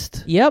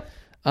waste. Yep.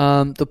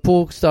 The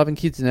poor starving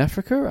kids in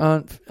Africa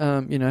aren't,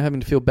 having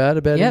to feel bad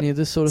about Yep. any of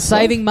this sort of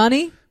Saving stuff.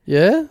 money.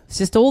 Yeah. It's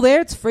just all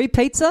there. It's free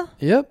pizza.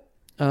 Yep.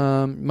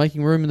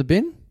 Making room in the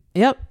bin.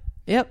 Yep.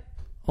 Yep.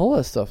 All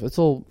that stuff. It's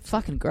all.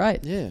 Fucking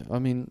great. Yeah. I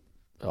mean,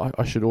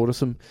 I should order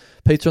some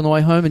pizza on the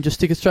way home and just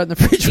stick it straight in the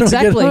fridge.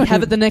 Exactly. When I get home.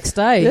 Have it the next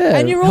day. Yeah,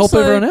 And you're help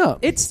also, everyone out.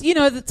 It's,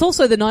 it's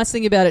also the nice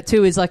thing about it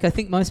too is like I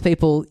think most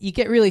people, you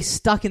get really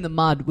stuck in the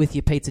mud with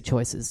your pizza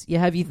choices. You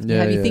have your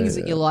things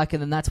that you like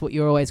and then that's what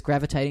you're always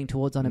gravitating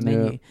towards on a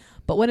menu. Yeah.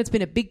 But when it's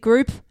been a big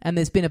group and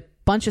there's been a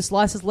bunch of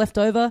slices left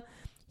over,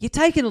 you're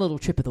taking a little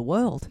trip of the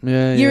world.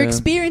 Yeah, You're yeah.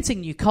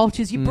 experiencing new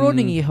cultures. You're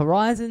broadening your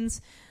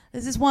horizons.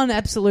 There's this one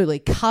absolutely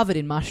covered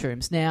in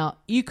mushrooms. Now,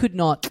 you could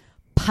not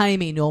pay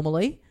me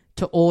normally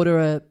to order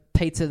a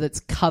pizza that's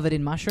covered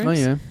in mushrooms. Oh,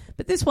 yeah.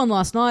 But this one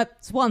last night,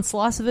 it's one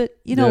slice of it.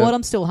 You know Yeah. what?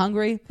 I'm still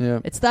hungry. Yeah.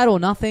 It's that or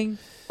nothing.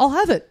 I'll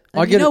have it.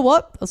 And I you get know it.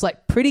 what? I was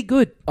like, pretty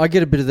good. I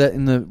get a bit of that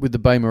with the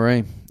Bay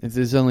Marie. If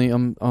there's only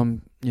I'm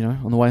on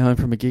the way home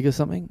from a gig or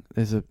something,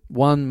 there's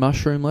one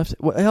mushroom left.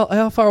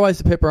 How far away is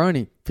the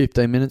pepperoni?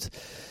 15 minutes.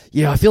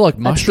 Yeah, I feel like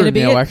mushroom gonna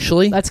be now. it.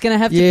 Actually, That's going to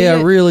have to be yeah, I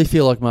it. really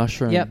feel like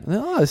mushroom. Yep.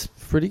 Oh, it's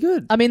pretty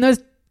good. I mean, those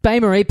Bay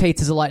Marie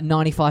pizzas are like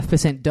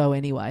 95% dough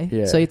anyway.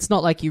 Yeah. So it's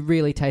not like you're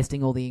really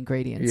tasting all the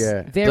ingredients.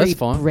 Yeah, Very that's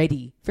fine.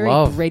 bready. Very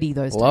Love- bready,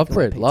 those Love takeaway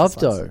bread, pizza love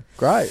slices. dough.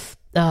 Great.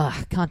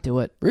 Can't do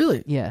it.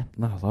 Really? Yeah.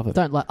 No, I love it.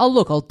 Don't like. Oh,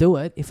 look, I'll do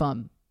it if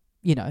I'm,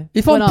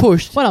 If when I'm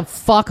pushed. when I'm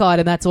fuck-eyed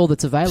and that's all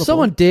that's available.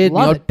 Someone dared me,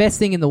 Love I'd- it. Best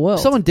thing in the world.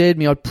 If someone dared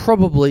me, I'd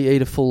probably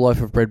eat a full loaf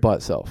of bread by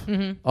itself.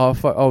 Mm-hmm.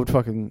 I would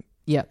fucking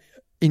Yeah.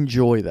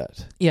 enjoy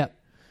that. Yeah.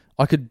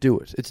 I could do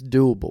it. It's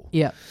doable.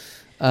 Yeah.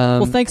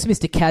 Well, thanks,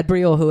 Mr.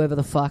 Cadbury or whoever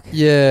the fuck.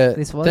 Yeah.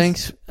 this was.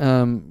 Thanks,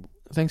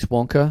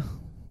 Wonka.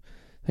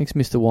 Thanks,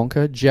 Mr.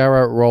 Wonka.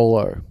 Jarrah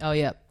Rollo. Oh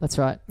yeah, that's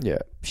right. Yeah.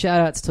 Shout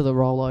outs to the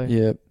Rollo.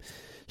 Yeah.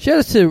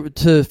 Shout out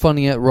to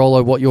finding out,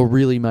 Rollo, what you're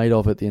really made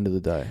of at the end of the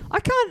day. I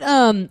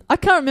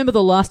can't remember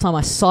the last time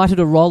I sighted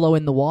a Rollo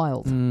in the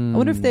wild. I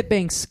wonder if they're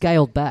being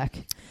scaled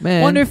back. Man.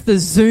 I wonder if the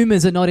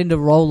Zoomers are not into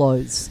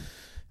Rollos.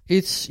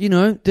 It's,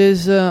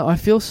 there's, I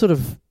feel sort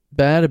of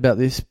bad about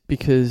this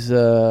because,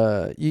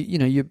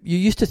 you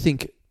used to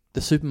think the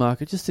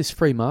supermarket, just this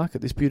free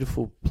market, this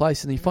beautiful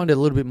place, and you find out a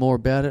little bit more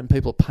about it and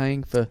people are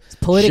paying for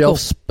political. shelf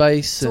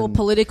space. It's all and,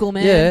 political,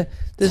 man. Yeah.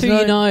 It's who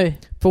you know.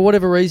 For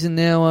whatever reason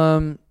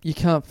now, you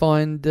can't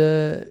find,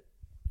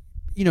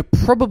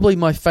 probably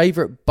my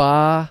favourite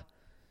bar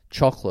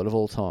chocolate of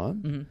all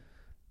time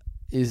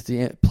is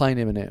the plain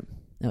M&M.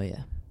 Oh yeah.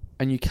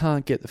 And you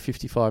can't get the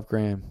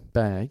 55-gram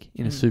bag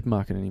in a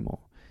supermarket anymore.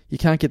 You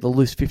can't get the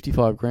loose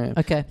 55 gram.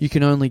 Okay. You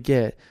can only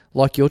get,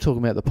 like you're talking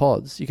about the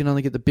pods, you can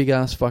only get the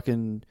big-ass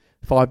fucking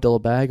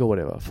 $5 bag or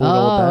whatever, $4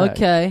 bag.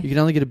 Okay. You can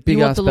only get a You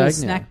want big-ass the bag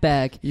little now. snack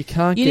bag. You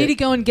can't You get... need to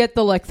go and get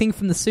the thing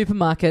from the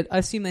supermarket. I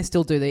assume they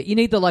still do that. You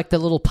need the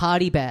little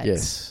party bags.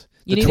 Yes.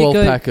 You The need to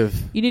 12-pack of...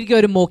 You need to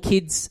go to more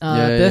kids'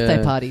 birthday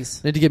yeah.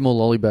 parties. Need to get more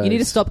lolly bags. You need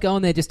to stop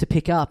going there just to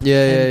pick up.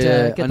 Yeah, and,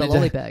 yeah. get I the need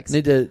lolly to- bags.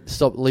 Need to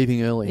stop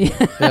leaving early.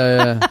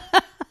 Yeah.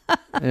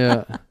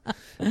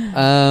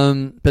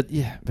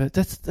 But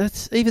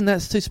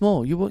that's too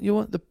small. You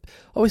want the. I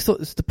always thought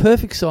it's the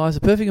perfect size,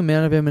 the perfect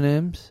amount of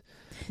M&Ms.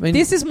 I mean,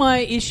 This is my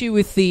issue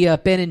with the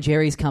Ben and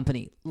Jerry's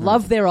company.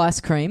 Love their ice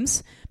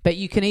creams, but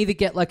you can either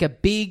get like a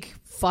big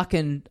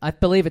fucking, I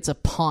believe it's a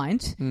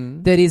pint,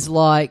 that is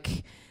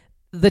like,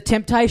 the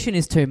temptation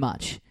is too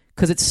much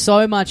because it's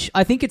so much.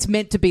 I think it's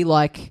meant to be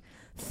like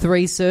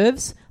 3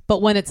 serves,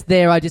 but when it's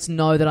there, I just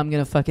know that I'm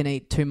going to fucking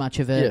eat too much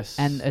of it. Yes.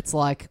 And it's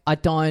like, I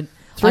don't.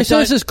 3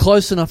 serves is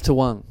close enough to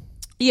 1.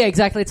 Yeah,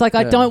 exactly. It's like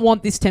I Yeah. don't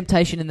want this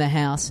temptation in the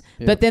house,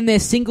 Yeah. but then their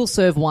single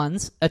serve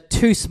ones are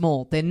too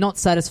small. They're not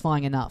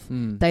satisfying enough.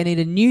 They need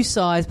a new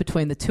size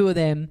between the two of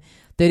them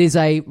that is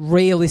a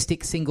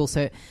realistic single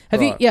serve.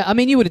 Have you? Right. Yeah, I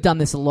mean, you would have done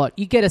this a lot.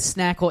 You get a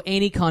snack or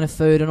any kind of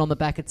food, and on the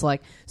back it's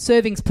like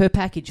servings per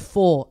package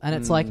 4, and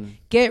it's like,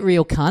 get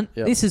real, cunt.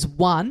 Yep. This is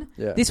 1.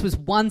 Yeah. This was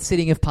 1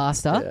 sitting of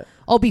pasta. Yeah.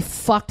 I'll be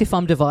fucked if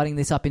I'm dividing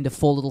this up into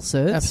 4 little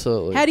serves.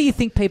 Absolutely. How do you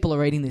think people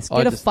are eating this?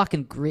 Get a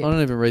fucking grip. I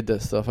don't even read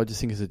that stuff. I just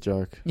think it's a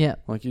joke. Yeah.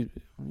 Like who's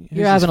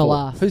You're having this a for?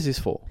 laugh. Who's this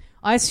for?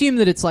 I assume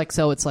that it's like,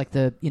 so it's like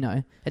the,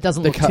 it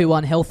doesn't They're look too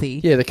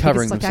unhealthy. Yeah, they're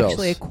covering it's like themselves.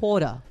 actually a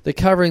quarter. They're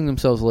covering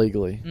themselves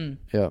legally. Mm.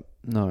 Yeah.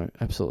 No,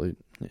 absolutely.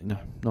 No,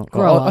 not.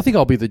 Grow I up. think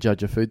I'll be the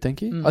judge of food,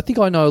 thank you. Mm. I think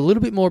I know a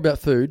little bit more about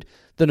food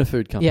than a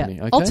food company.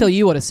 Yeah. Okay? I'll tell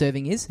you what a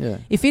serving is. Yeah.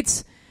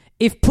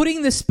 If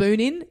putting the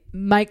spoon in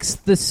makes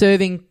the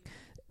serving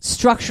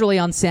structurally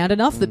unsound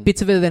enough that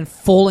bits of it are then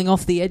falling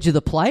off the edge of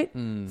the plate,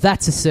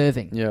 that's a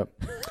serving. Yeah.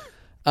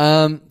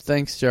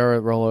 Thanks, Jarrah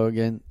Rollo,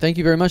 again. Thank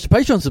you very much to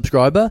Patreon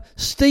subscriber,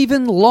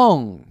 Stephen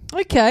Long.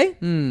 Okay.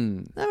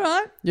 Hmm. All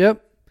right.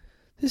 Yep.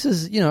 This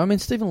is, I mean,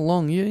 Stephen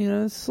Long,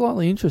 it's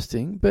slightly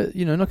interesting, but,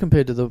 not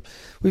compared to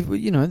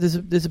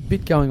there's a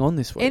bit going on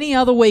this week. Any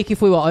other week,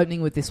 if we were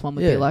opening with this one,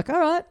 we'd be like, all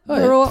right,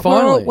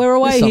 finally. we're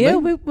away There's here.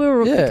 something.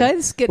 We're okay,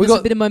 this is getting us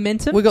a bit of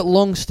momentum. We got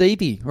Long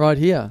Stevie right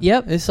here.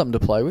 Yep. There's something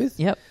to play with.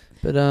 Yep.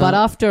 But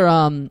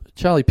after...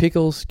 Charlie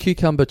Pickles,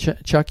 Cucumber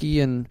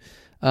Chucky, and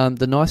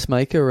the Nice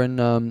Maker, and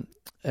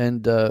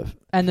the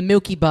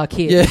Milky Bar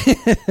Kid. Yeah.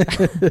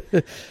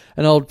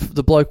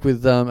 The bloke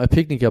with a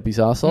picnic up his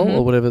arsehole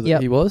or whatever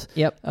he was.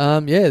 Yep.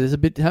 There's a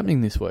bit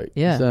happening this week.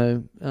 Yeah.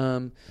 So,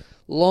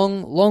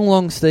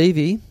 long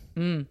Stevie.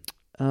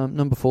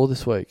 Number 4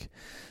 this week.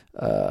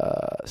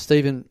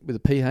 Stephen with a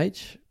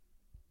PH.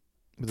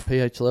 With a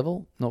PH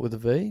level, not with a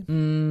V.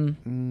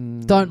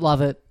 Don't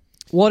love it.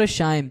 What a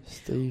shame.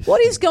 Steve.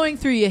 What is going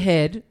through your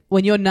head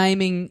when you're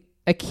naming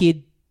a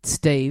kid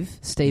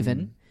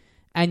Stephen,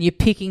 and you're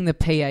picking the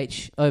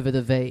PH over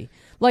the V?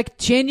 Like,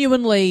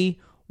 genuinely,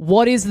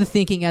 what is the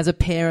thinking as a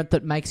parent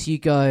that makes you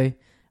go,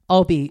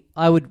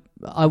 I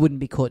wouldn't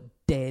be caught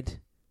dead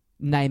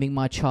naming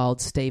my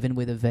child Stephen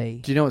with a V?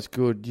 Do you know what's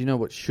good? Do you know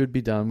what should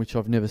be done, which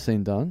I've never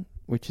seen done,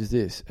 which is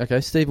this? Okay,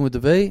 Stephen with the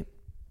V,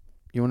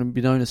 you want to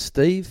be known as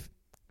Steve,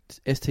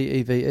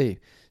 Steve.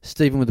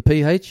 Stephen with the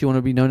PH, you want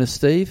to be known as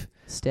Steve.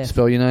 Steph.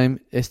 Spell your name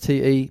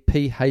Stephe.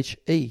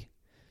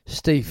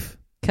 Steve.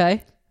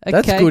 Okay.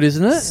 That's good,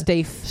 isn't it?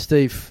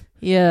 Steve.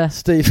 Yeah.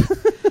 Steve.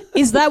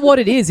 Is that what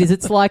it is?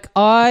 It's like,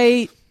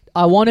 I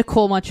want to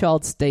call my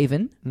child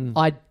Stephen.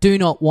 I do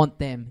not want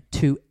them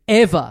to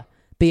ever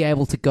be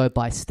able to go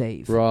by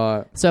Steve.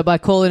 Right. So by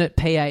calling it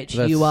PH,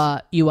 you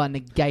are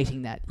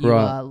negating that. You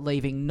are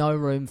leaving no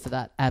room for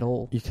that at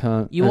all. You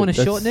can't. You want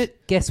to shorten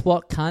it? Guess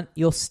what, cunt?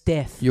 You're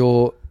Steph.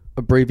 You're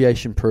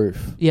abbreviation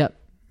proof. Yep.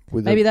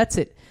 Maybe that's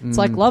it. It's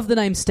like, love the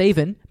name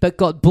Stephen, but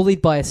got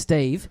bullied by a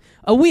Steve.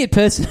 A weird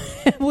person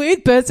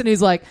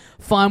who's like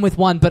fine with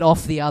one but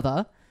off the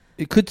other.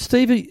 Could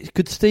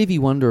Stevie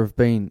Wonder have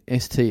been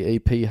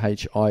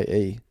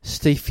Stepphie?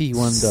 Stevie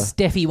Wonder.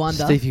 Steffi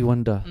Wonder. Stevie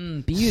Wonder.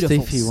 Beautiful.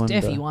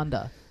 Steffi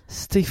Wonder.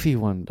 Stevie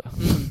Wonder.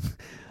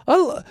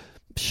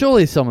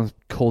 Surely someone's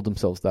called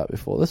themselves that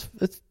before. It's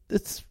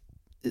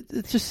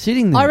just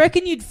sitting there. I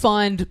reckon you'd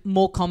find the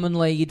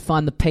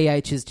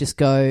PHs just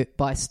go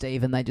by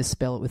Steve and they just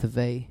spell it with a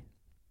V.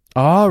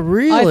 Oh,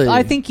 really?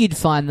 I think you'd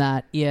find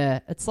that,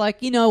 yeah. It's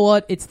like, you know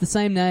what? It's the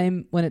same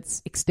name when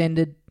it's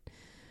extended.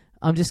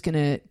 I'm just going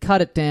to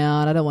cut it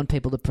down. I don't want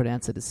people to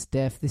pronounce it as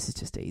Steph. This is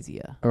just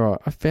easier. All right.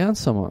 I found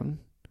someone.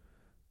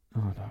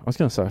 Oh, no. I was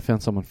going to say I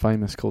found someone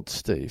famous called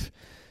Steve.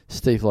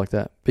 Steve like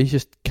that. But he's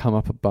just come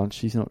up a bunch.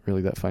 He's not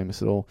really that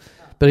famous at all.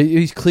 But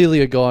he's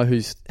clearly a guy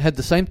who's had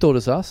the same thought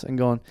as us and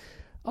gone,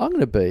 I'm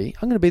going to be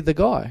the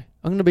guy.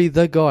 I'm going to be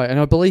the guy. And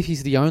I believe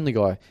he's the only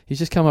guy. He's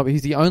just come up.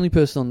 He's the only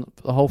person on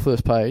the whole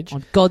first page.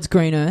 On God's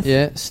green earth.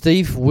 Yeah.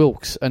 Steve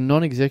Wilkes, a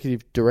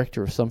non-executive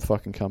director of some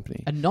fucking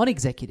company. A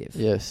non-executive?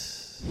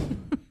 Yes.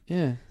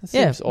 Yeah. That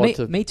seems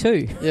odd me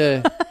too.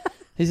 Yeah.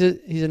 He's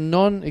a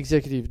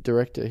non-executive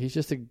director. He's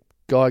just a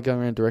guy going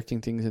around directing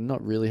things and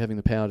not really having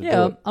the power to do it.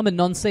 Yeah, I'm a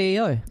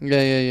non-CEO.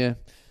 Yeah.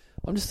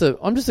 I'm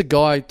just a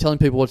guy telling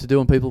people what to do,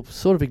 and people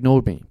sort of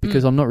ignored me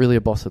because I'm not really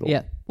a boss at all.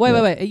 Yeah. Wait.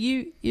 Are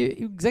you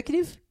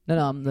executive? No,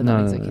 I'm the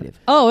non-executive. No.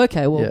 Oh,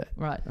 okay. Well,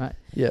 right.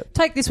 Yeah.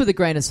 Take this with a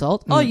grain of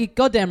salt. Oh, you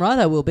goddamn right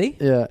I will be.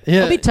 Yeah.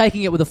 I'll be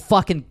taking it with a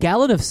fucking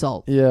gallon of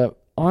salt. Yeah.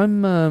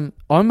 I'm a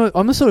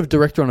sort of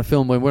director on a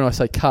film when I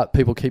say cut,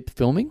 people keep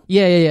filming.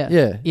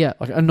 Yeah.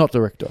 Like, I'm not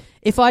director.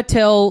 If I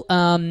tell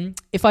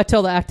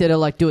the actor to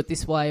like do it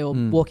this way or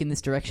walk in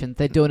this direction,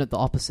 they're doing it the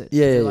opposite.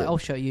 Yeah. They're like, I'll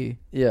show you.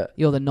 Yeah.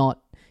 You're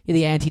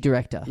the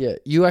anti-director. Yeah.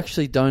 You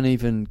actually don't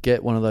even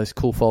get one of those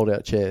cool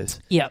fold-out chairs.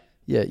 Yep.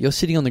 Yeah. You're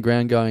sitting on the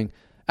ground going,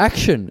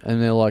 action,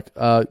 and they're like,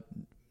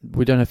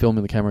 we don't have film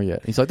in the camera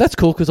yet. He's like, that's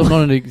cool because I'm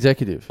not an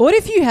executive. What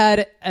if you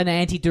had an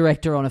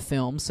anti-director on a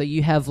film? So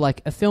you have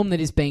like a film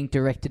that is being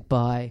directed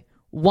by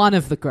one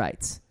of the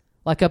greats,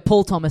 like a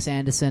Paul Thomas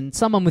Anderson,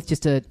 someone with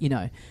just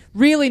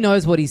really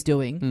knows what he's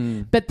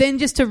doing. But then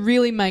just to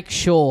really make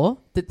sure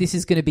that this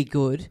is going to be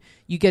good,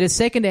 you get a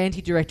second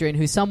anti-director in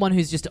who's someone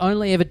who's just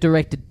only ever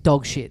directed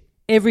dog shit.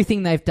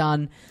 Everything they've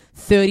done,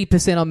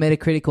 30% on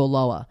Metacritic or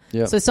lower.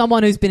 Yep. So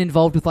someone who's been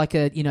involved with like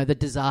the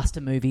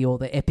disaster movie or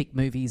the epic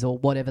movies or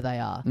whatever they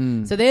are.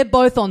 So they're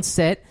both on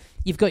set.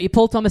 You've got your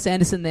Paul Thomas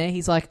Anderson there.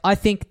 He's like, I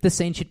think the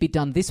scene should be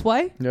done this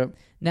way. Yep.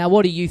 Now,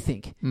 what do you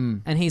think?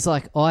 And he's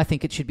like, I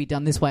think it should be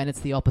done this way, and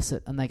it's the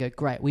opposite. And they go,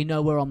 great, we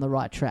know we're on the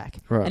right track.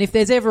 Right. And if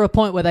there's ever a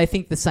point where they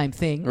think the same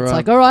thing, it's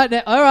like, all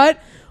right,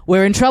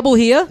 we're in trouble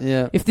here.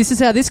 Yeah. If this is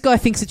how this guy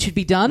thinks it should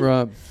be done,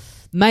 right,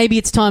 maybe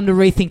it's time to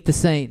rethink the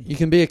scene. you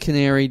can be a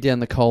canary down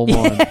the coal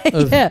mine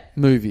of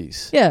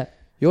movies. Yeah.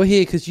 You're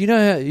here because you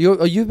know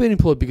how you've been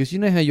employed because you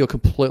know how you're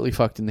completely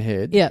fucked in the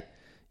head. Yeah.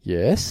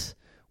 Yes.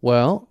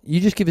 Well,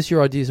 you just give us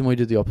your ideas and we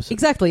do the opposite.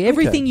 Exactly.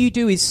 Everything you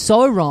do is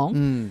so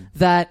wrong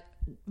that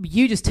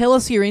you just tell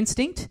us your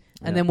instinct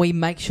and then we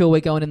make sure we're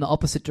going in the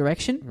opposite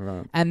direction.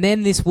 Right. And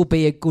then this will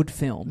be a good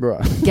film.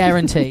 Right.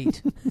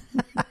 Guaranteed.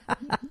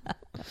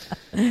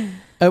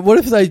 What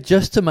if they,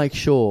 just to make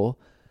sure,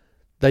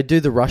 They do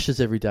the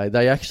rushes every day.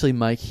 They actually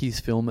make his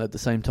film at the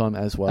same time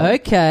as well.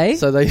 Okay.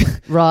 So they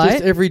Right.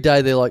 just every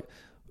day they're like,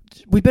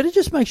 we better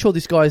just make sure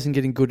this guy isn't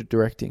getting good at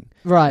directing.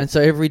 Right. And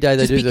so every day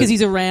they just do because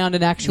he's around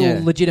an actual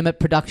Yeah. legitimate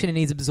production and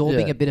he's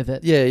absorbing Yeah. a bit of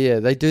it. Yeah.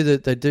 They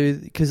do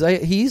because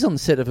he is on the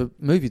set of a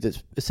movie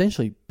that's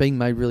essentially being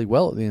made really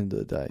well at the end of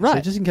the day. Right.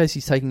 So just in case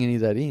he's taking any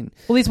of that in.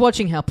 Well, he's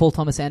watching how Paul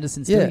Thomas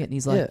Anderson's doing Yeah, it, and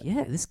he's like,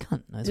 "Yeah, this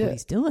cunt knows Yeah. what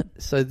he's doing."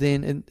 So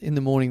then in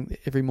the morning,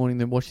 every morning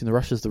they're watching the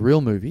rushes, the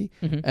real movie,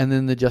 and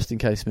then the just in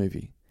case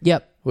movie,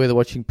 Yep. where they're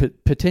watching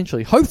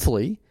potentially,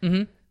 hopefully,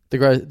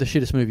 the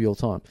shittest movie of all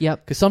time.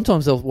 Yep. Because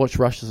sometimes they'll watch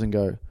rushes and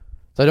go,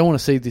 they don't want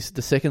to see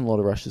the second lot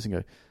of rushes and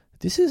go,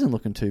 this isn't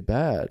looking too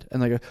bad,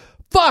 and they go,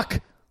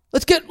 fuck,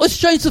 let's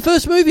change the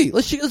first movie,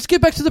 let's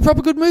get back to the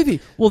proper good movie.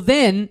 Well,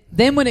 then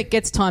when it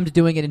gets time to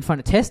doing it in front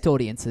of test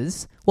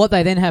audiences, what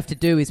they then have to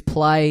do is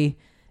play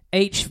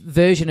each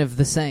version of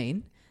the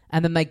scene,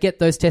 and then they get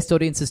those test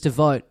audiences to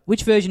vote.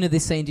 Which version of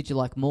this scene did you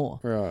like more?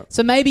 Right.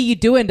 So maybe you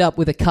do end up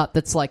with a cut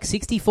that's like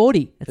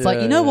 60-40. It's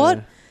like, you know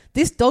what?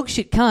 This dog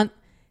shit cunt,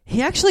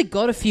 he actually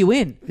got a few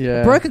in.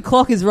 Yeah. A broken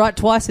clock is right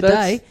twice a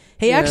day.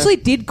 He actually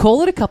did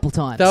call it a couple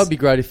times. That would be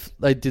great if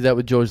they did that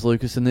with George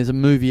Lucas, and there's a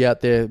movie out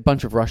there, a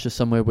bunch of rushes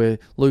somewhere, where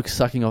Luke's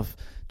sucking off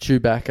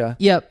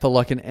Chewbacca for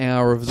like an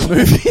hour of the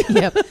movie.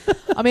 Yep.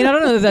 I mean, I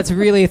don't know if that's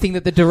really a thing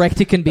that the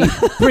director can be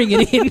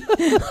bringing in.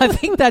 I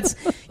think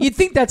you'd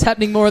think that's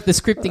happening more at the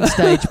scripting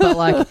stage, but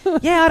like,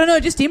 I don't know,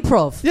 just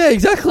improv. Yeah,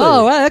 exactly.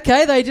 Oh, well,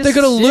 okay, they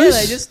got a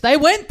loose. They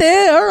went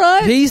there, all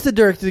right. He's the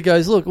director that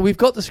goes, look, we've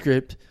got the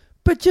script,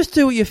 but just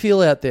do what you feel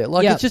out there.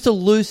 Like, it's just a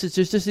loose, it's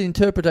just an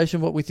interpretation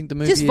of what we think the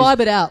movie is. Just vibe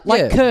it out.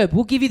 Like Curb.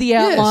 We'll give you the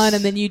outline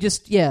and then you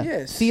just,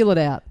 feel it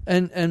out.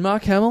 And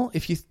Mark Hamill,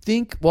 if you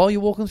think, while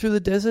you're walking through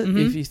the desert,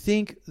 if you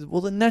think,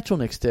 well, the natural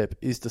next step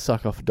is to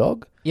suck off a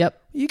dog. Yep.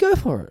 You go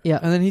for it.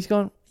 Yep. And then he's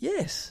gone,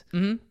 yes,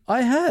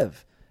 I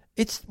have.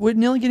 We're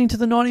nearly getting to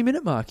the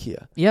 90-minute mark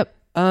here. Yep.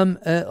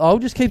 I'll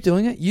just keep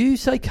doing it. You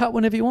say cut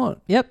whenever you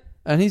want. Yep.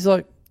 And he's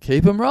like,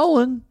 keep them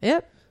rolling.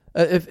 Yep.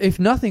 If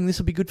nothing, this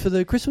will be good for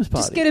the Christmas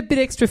party. Just get a bit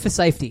extra for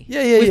safety.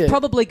 Yeah. We've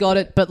probably got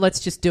it, but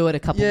let's just do it a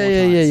couple more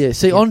times. Yeah.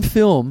 See, on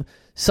film,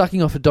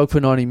 sucking off a dog for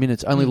 90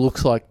 minutes only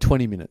looks like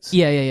 20 minutes.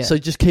 Yeah. So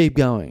just keep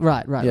going.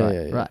 Right.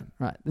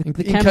 In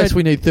The camera, case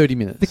we need 30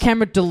 minutes. The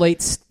camera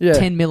deletes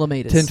 10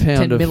 millimeters. 10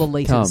 pound 10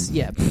 milliliters.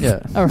 Cum. Yeah.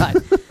 All right.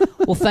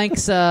 Well,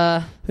 thanks,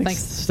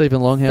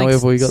 Stephen Long,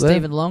 however we got there.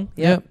 Stephen Long.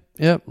 Yep.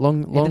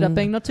 Long. Ended up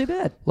being not too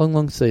bad.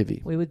 Long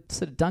Stevie. We were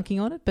sort of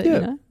dunking on it, but you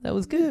know, that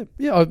was good.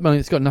 Yeah. I mean,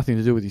 it's got nothing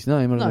to do with his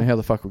name. I don't know how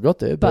the fuck we got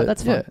there, but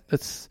that's fine. Yeah,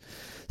 it's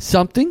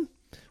something.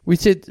 We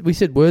said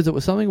words that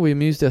were something. We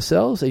amused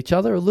ourselves, each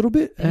other a little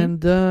bit,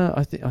 and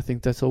I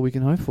think that's all we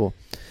can hope for.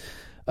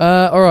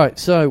 All right,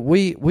 so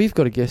we've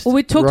got a guest. Well,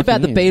 we talked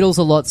about the Beatles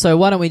a lot, so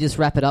why don't we just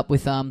wrap it up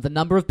with the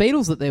number of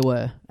Beatles that there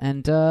were,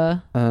 and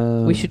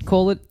we should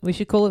call it.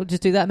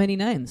 Just do that many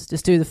names.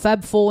 Just do the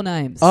Fab Four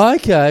names.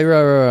 Okay,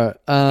 right.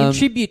 In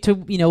tribute to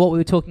what we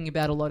were talking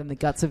about a lot in the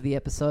guts of the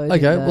episode.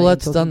 Okay, well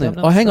that's done then.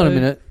 Hang on a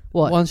minute.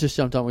 What? One's just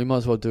jumped on. We might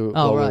as well do it.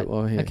 Oh, right.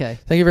 While we're here. Okay.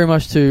 Thank you very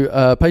much to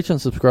Patreon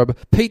subscriber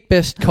Pete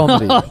Best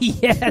Comedy. Oh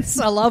yes,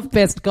 I love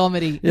Best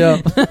Comedy.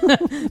 Yeah.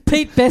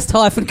 Pete Best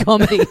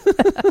 -comedy.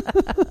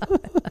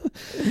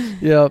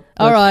 Yeah.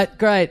 All right,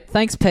 great.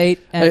 Thanks, Pete.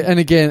 And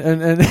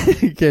again,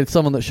 again,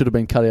 someone that should have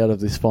been cut out of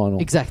this final.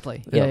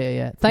 Exactly.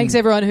 Yeah. Thanks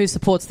everyone who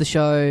supports the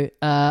show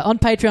on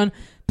Patreon.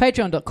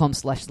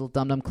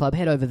 Patreon.com/LittleDumDumClub.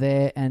 Head over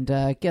there and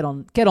get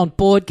on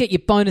board. Get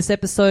your bonus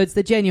episodes.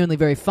 They're genuinely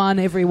very fun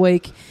every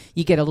week.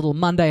 You get a little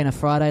Monday and a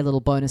Friday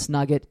little bonus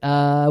nugget.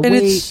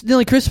 It's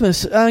nearly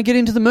Christmas. Get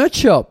into the merch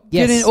shop.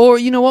 Yes. Or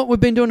you know what? We've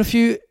been doing a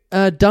few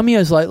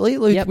Dummios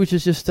lately, Yep. which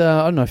is just,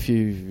 I don't know if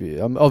you...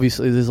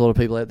 obviously, there's a lot of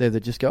people out there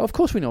that just go, of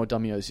course we know what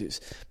Dummios is.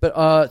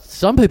 But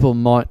some people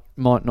might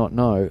not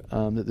know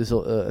that there's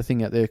a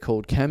thing out there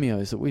called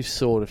Cameos that we've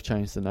sort of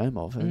changed the name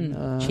of.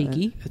 And,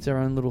 cheeky. And it's our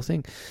own little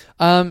thing.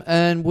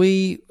 And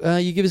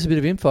you give us a bit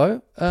of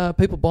info.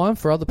 People buy them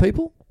for other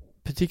people,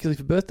 particularly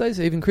for birthdays,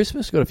 even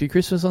Christmas. Got a few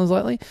Christmas ones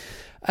lately.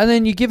 And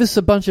then you give us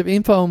a bunch of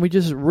info and we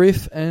just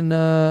riff and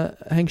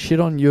hang shit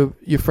on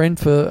your friend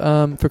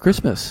for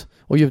Christmas.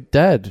 Or your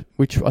dad,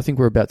 which I think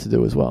we're about to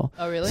do as well.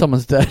 Oh, really?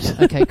 Someone's dad.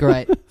 Okay,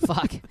 great.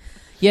 Fuck.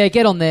 Yeah,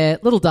 get on there.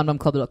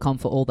 LittleDumDumClub.com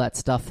for all that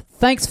stuff.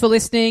 Thanks for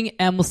listening,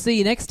 and we'll see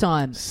you next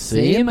time.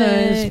 See you,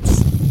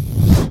 mates.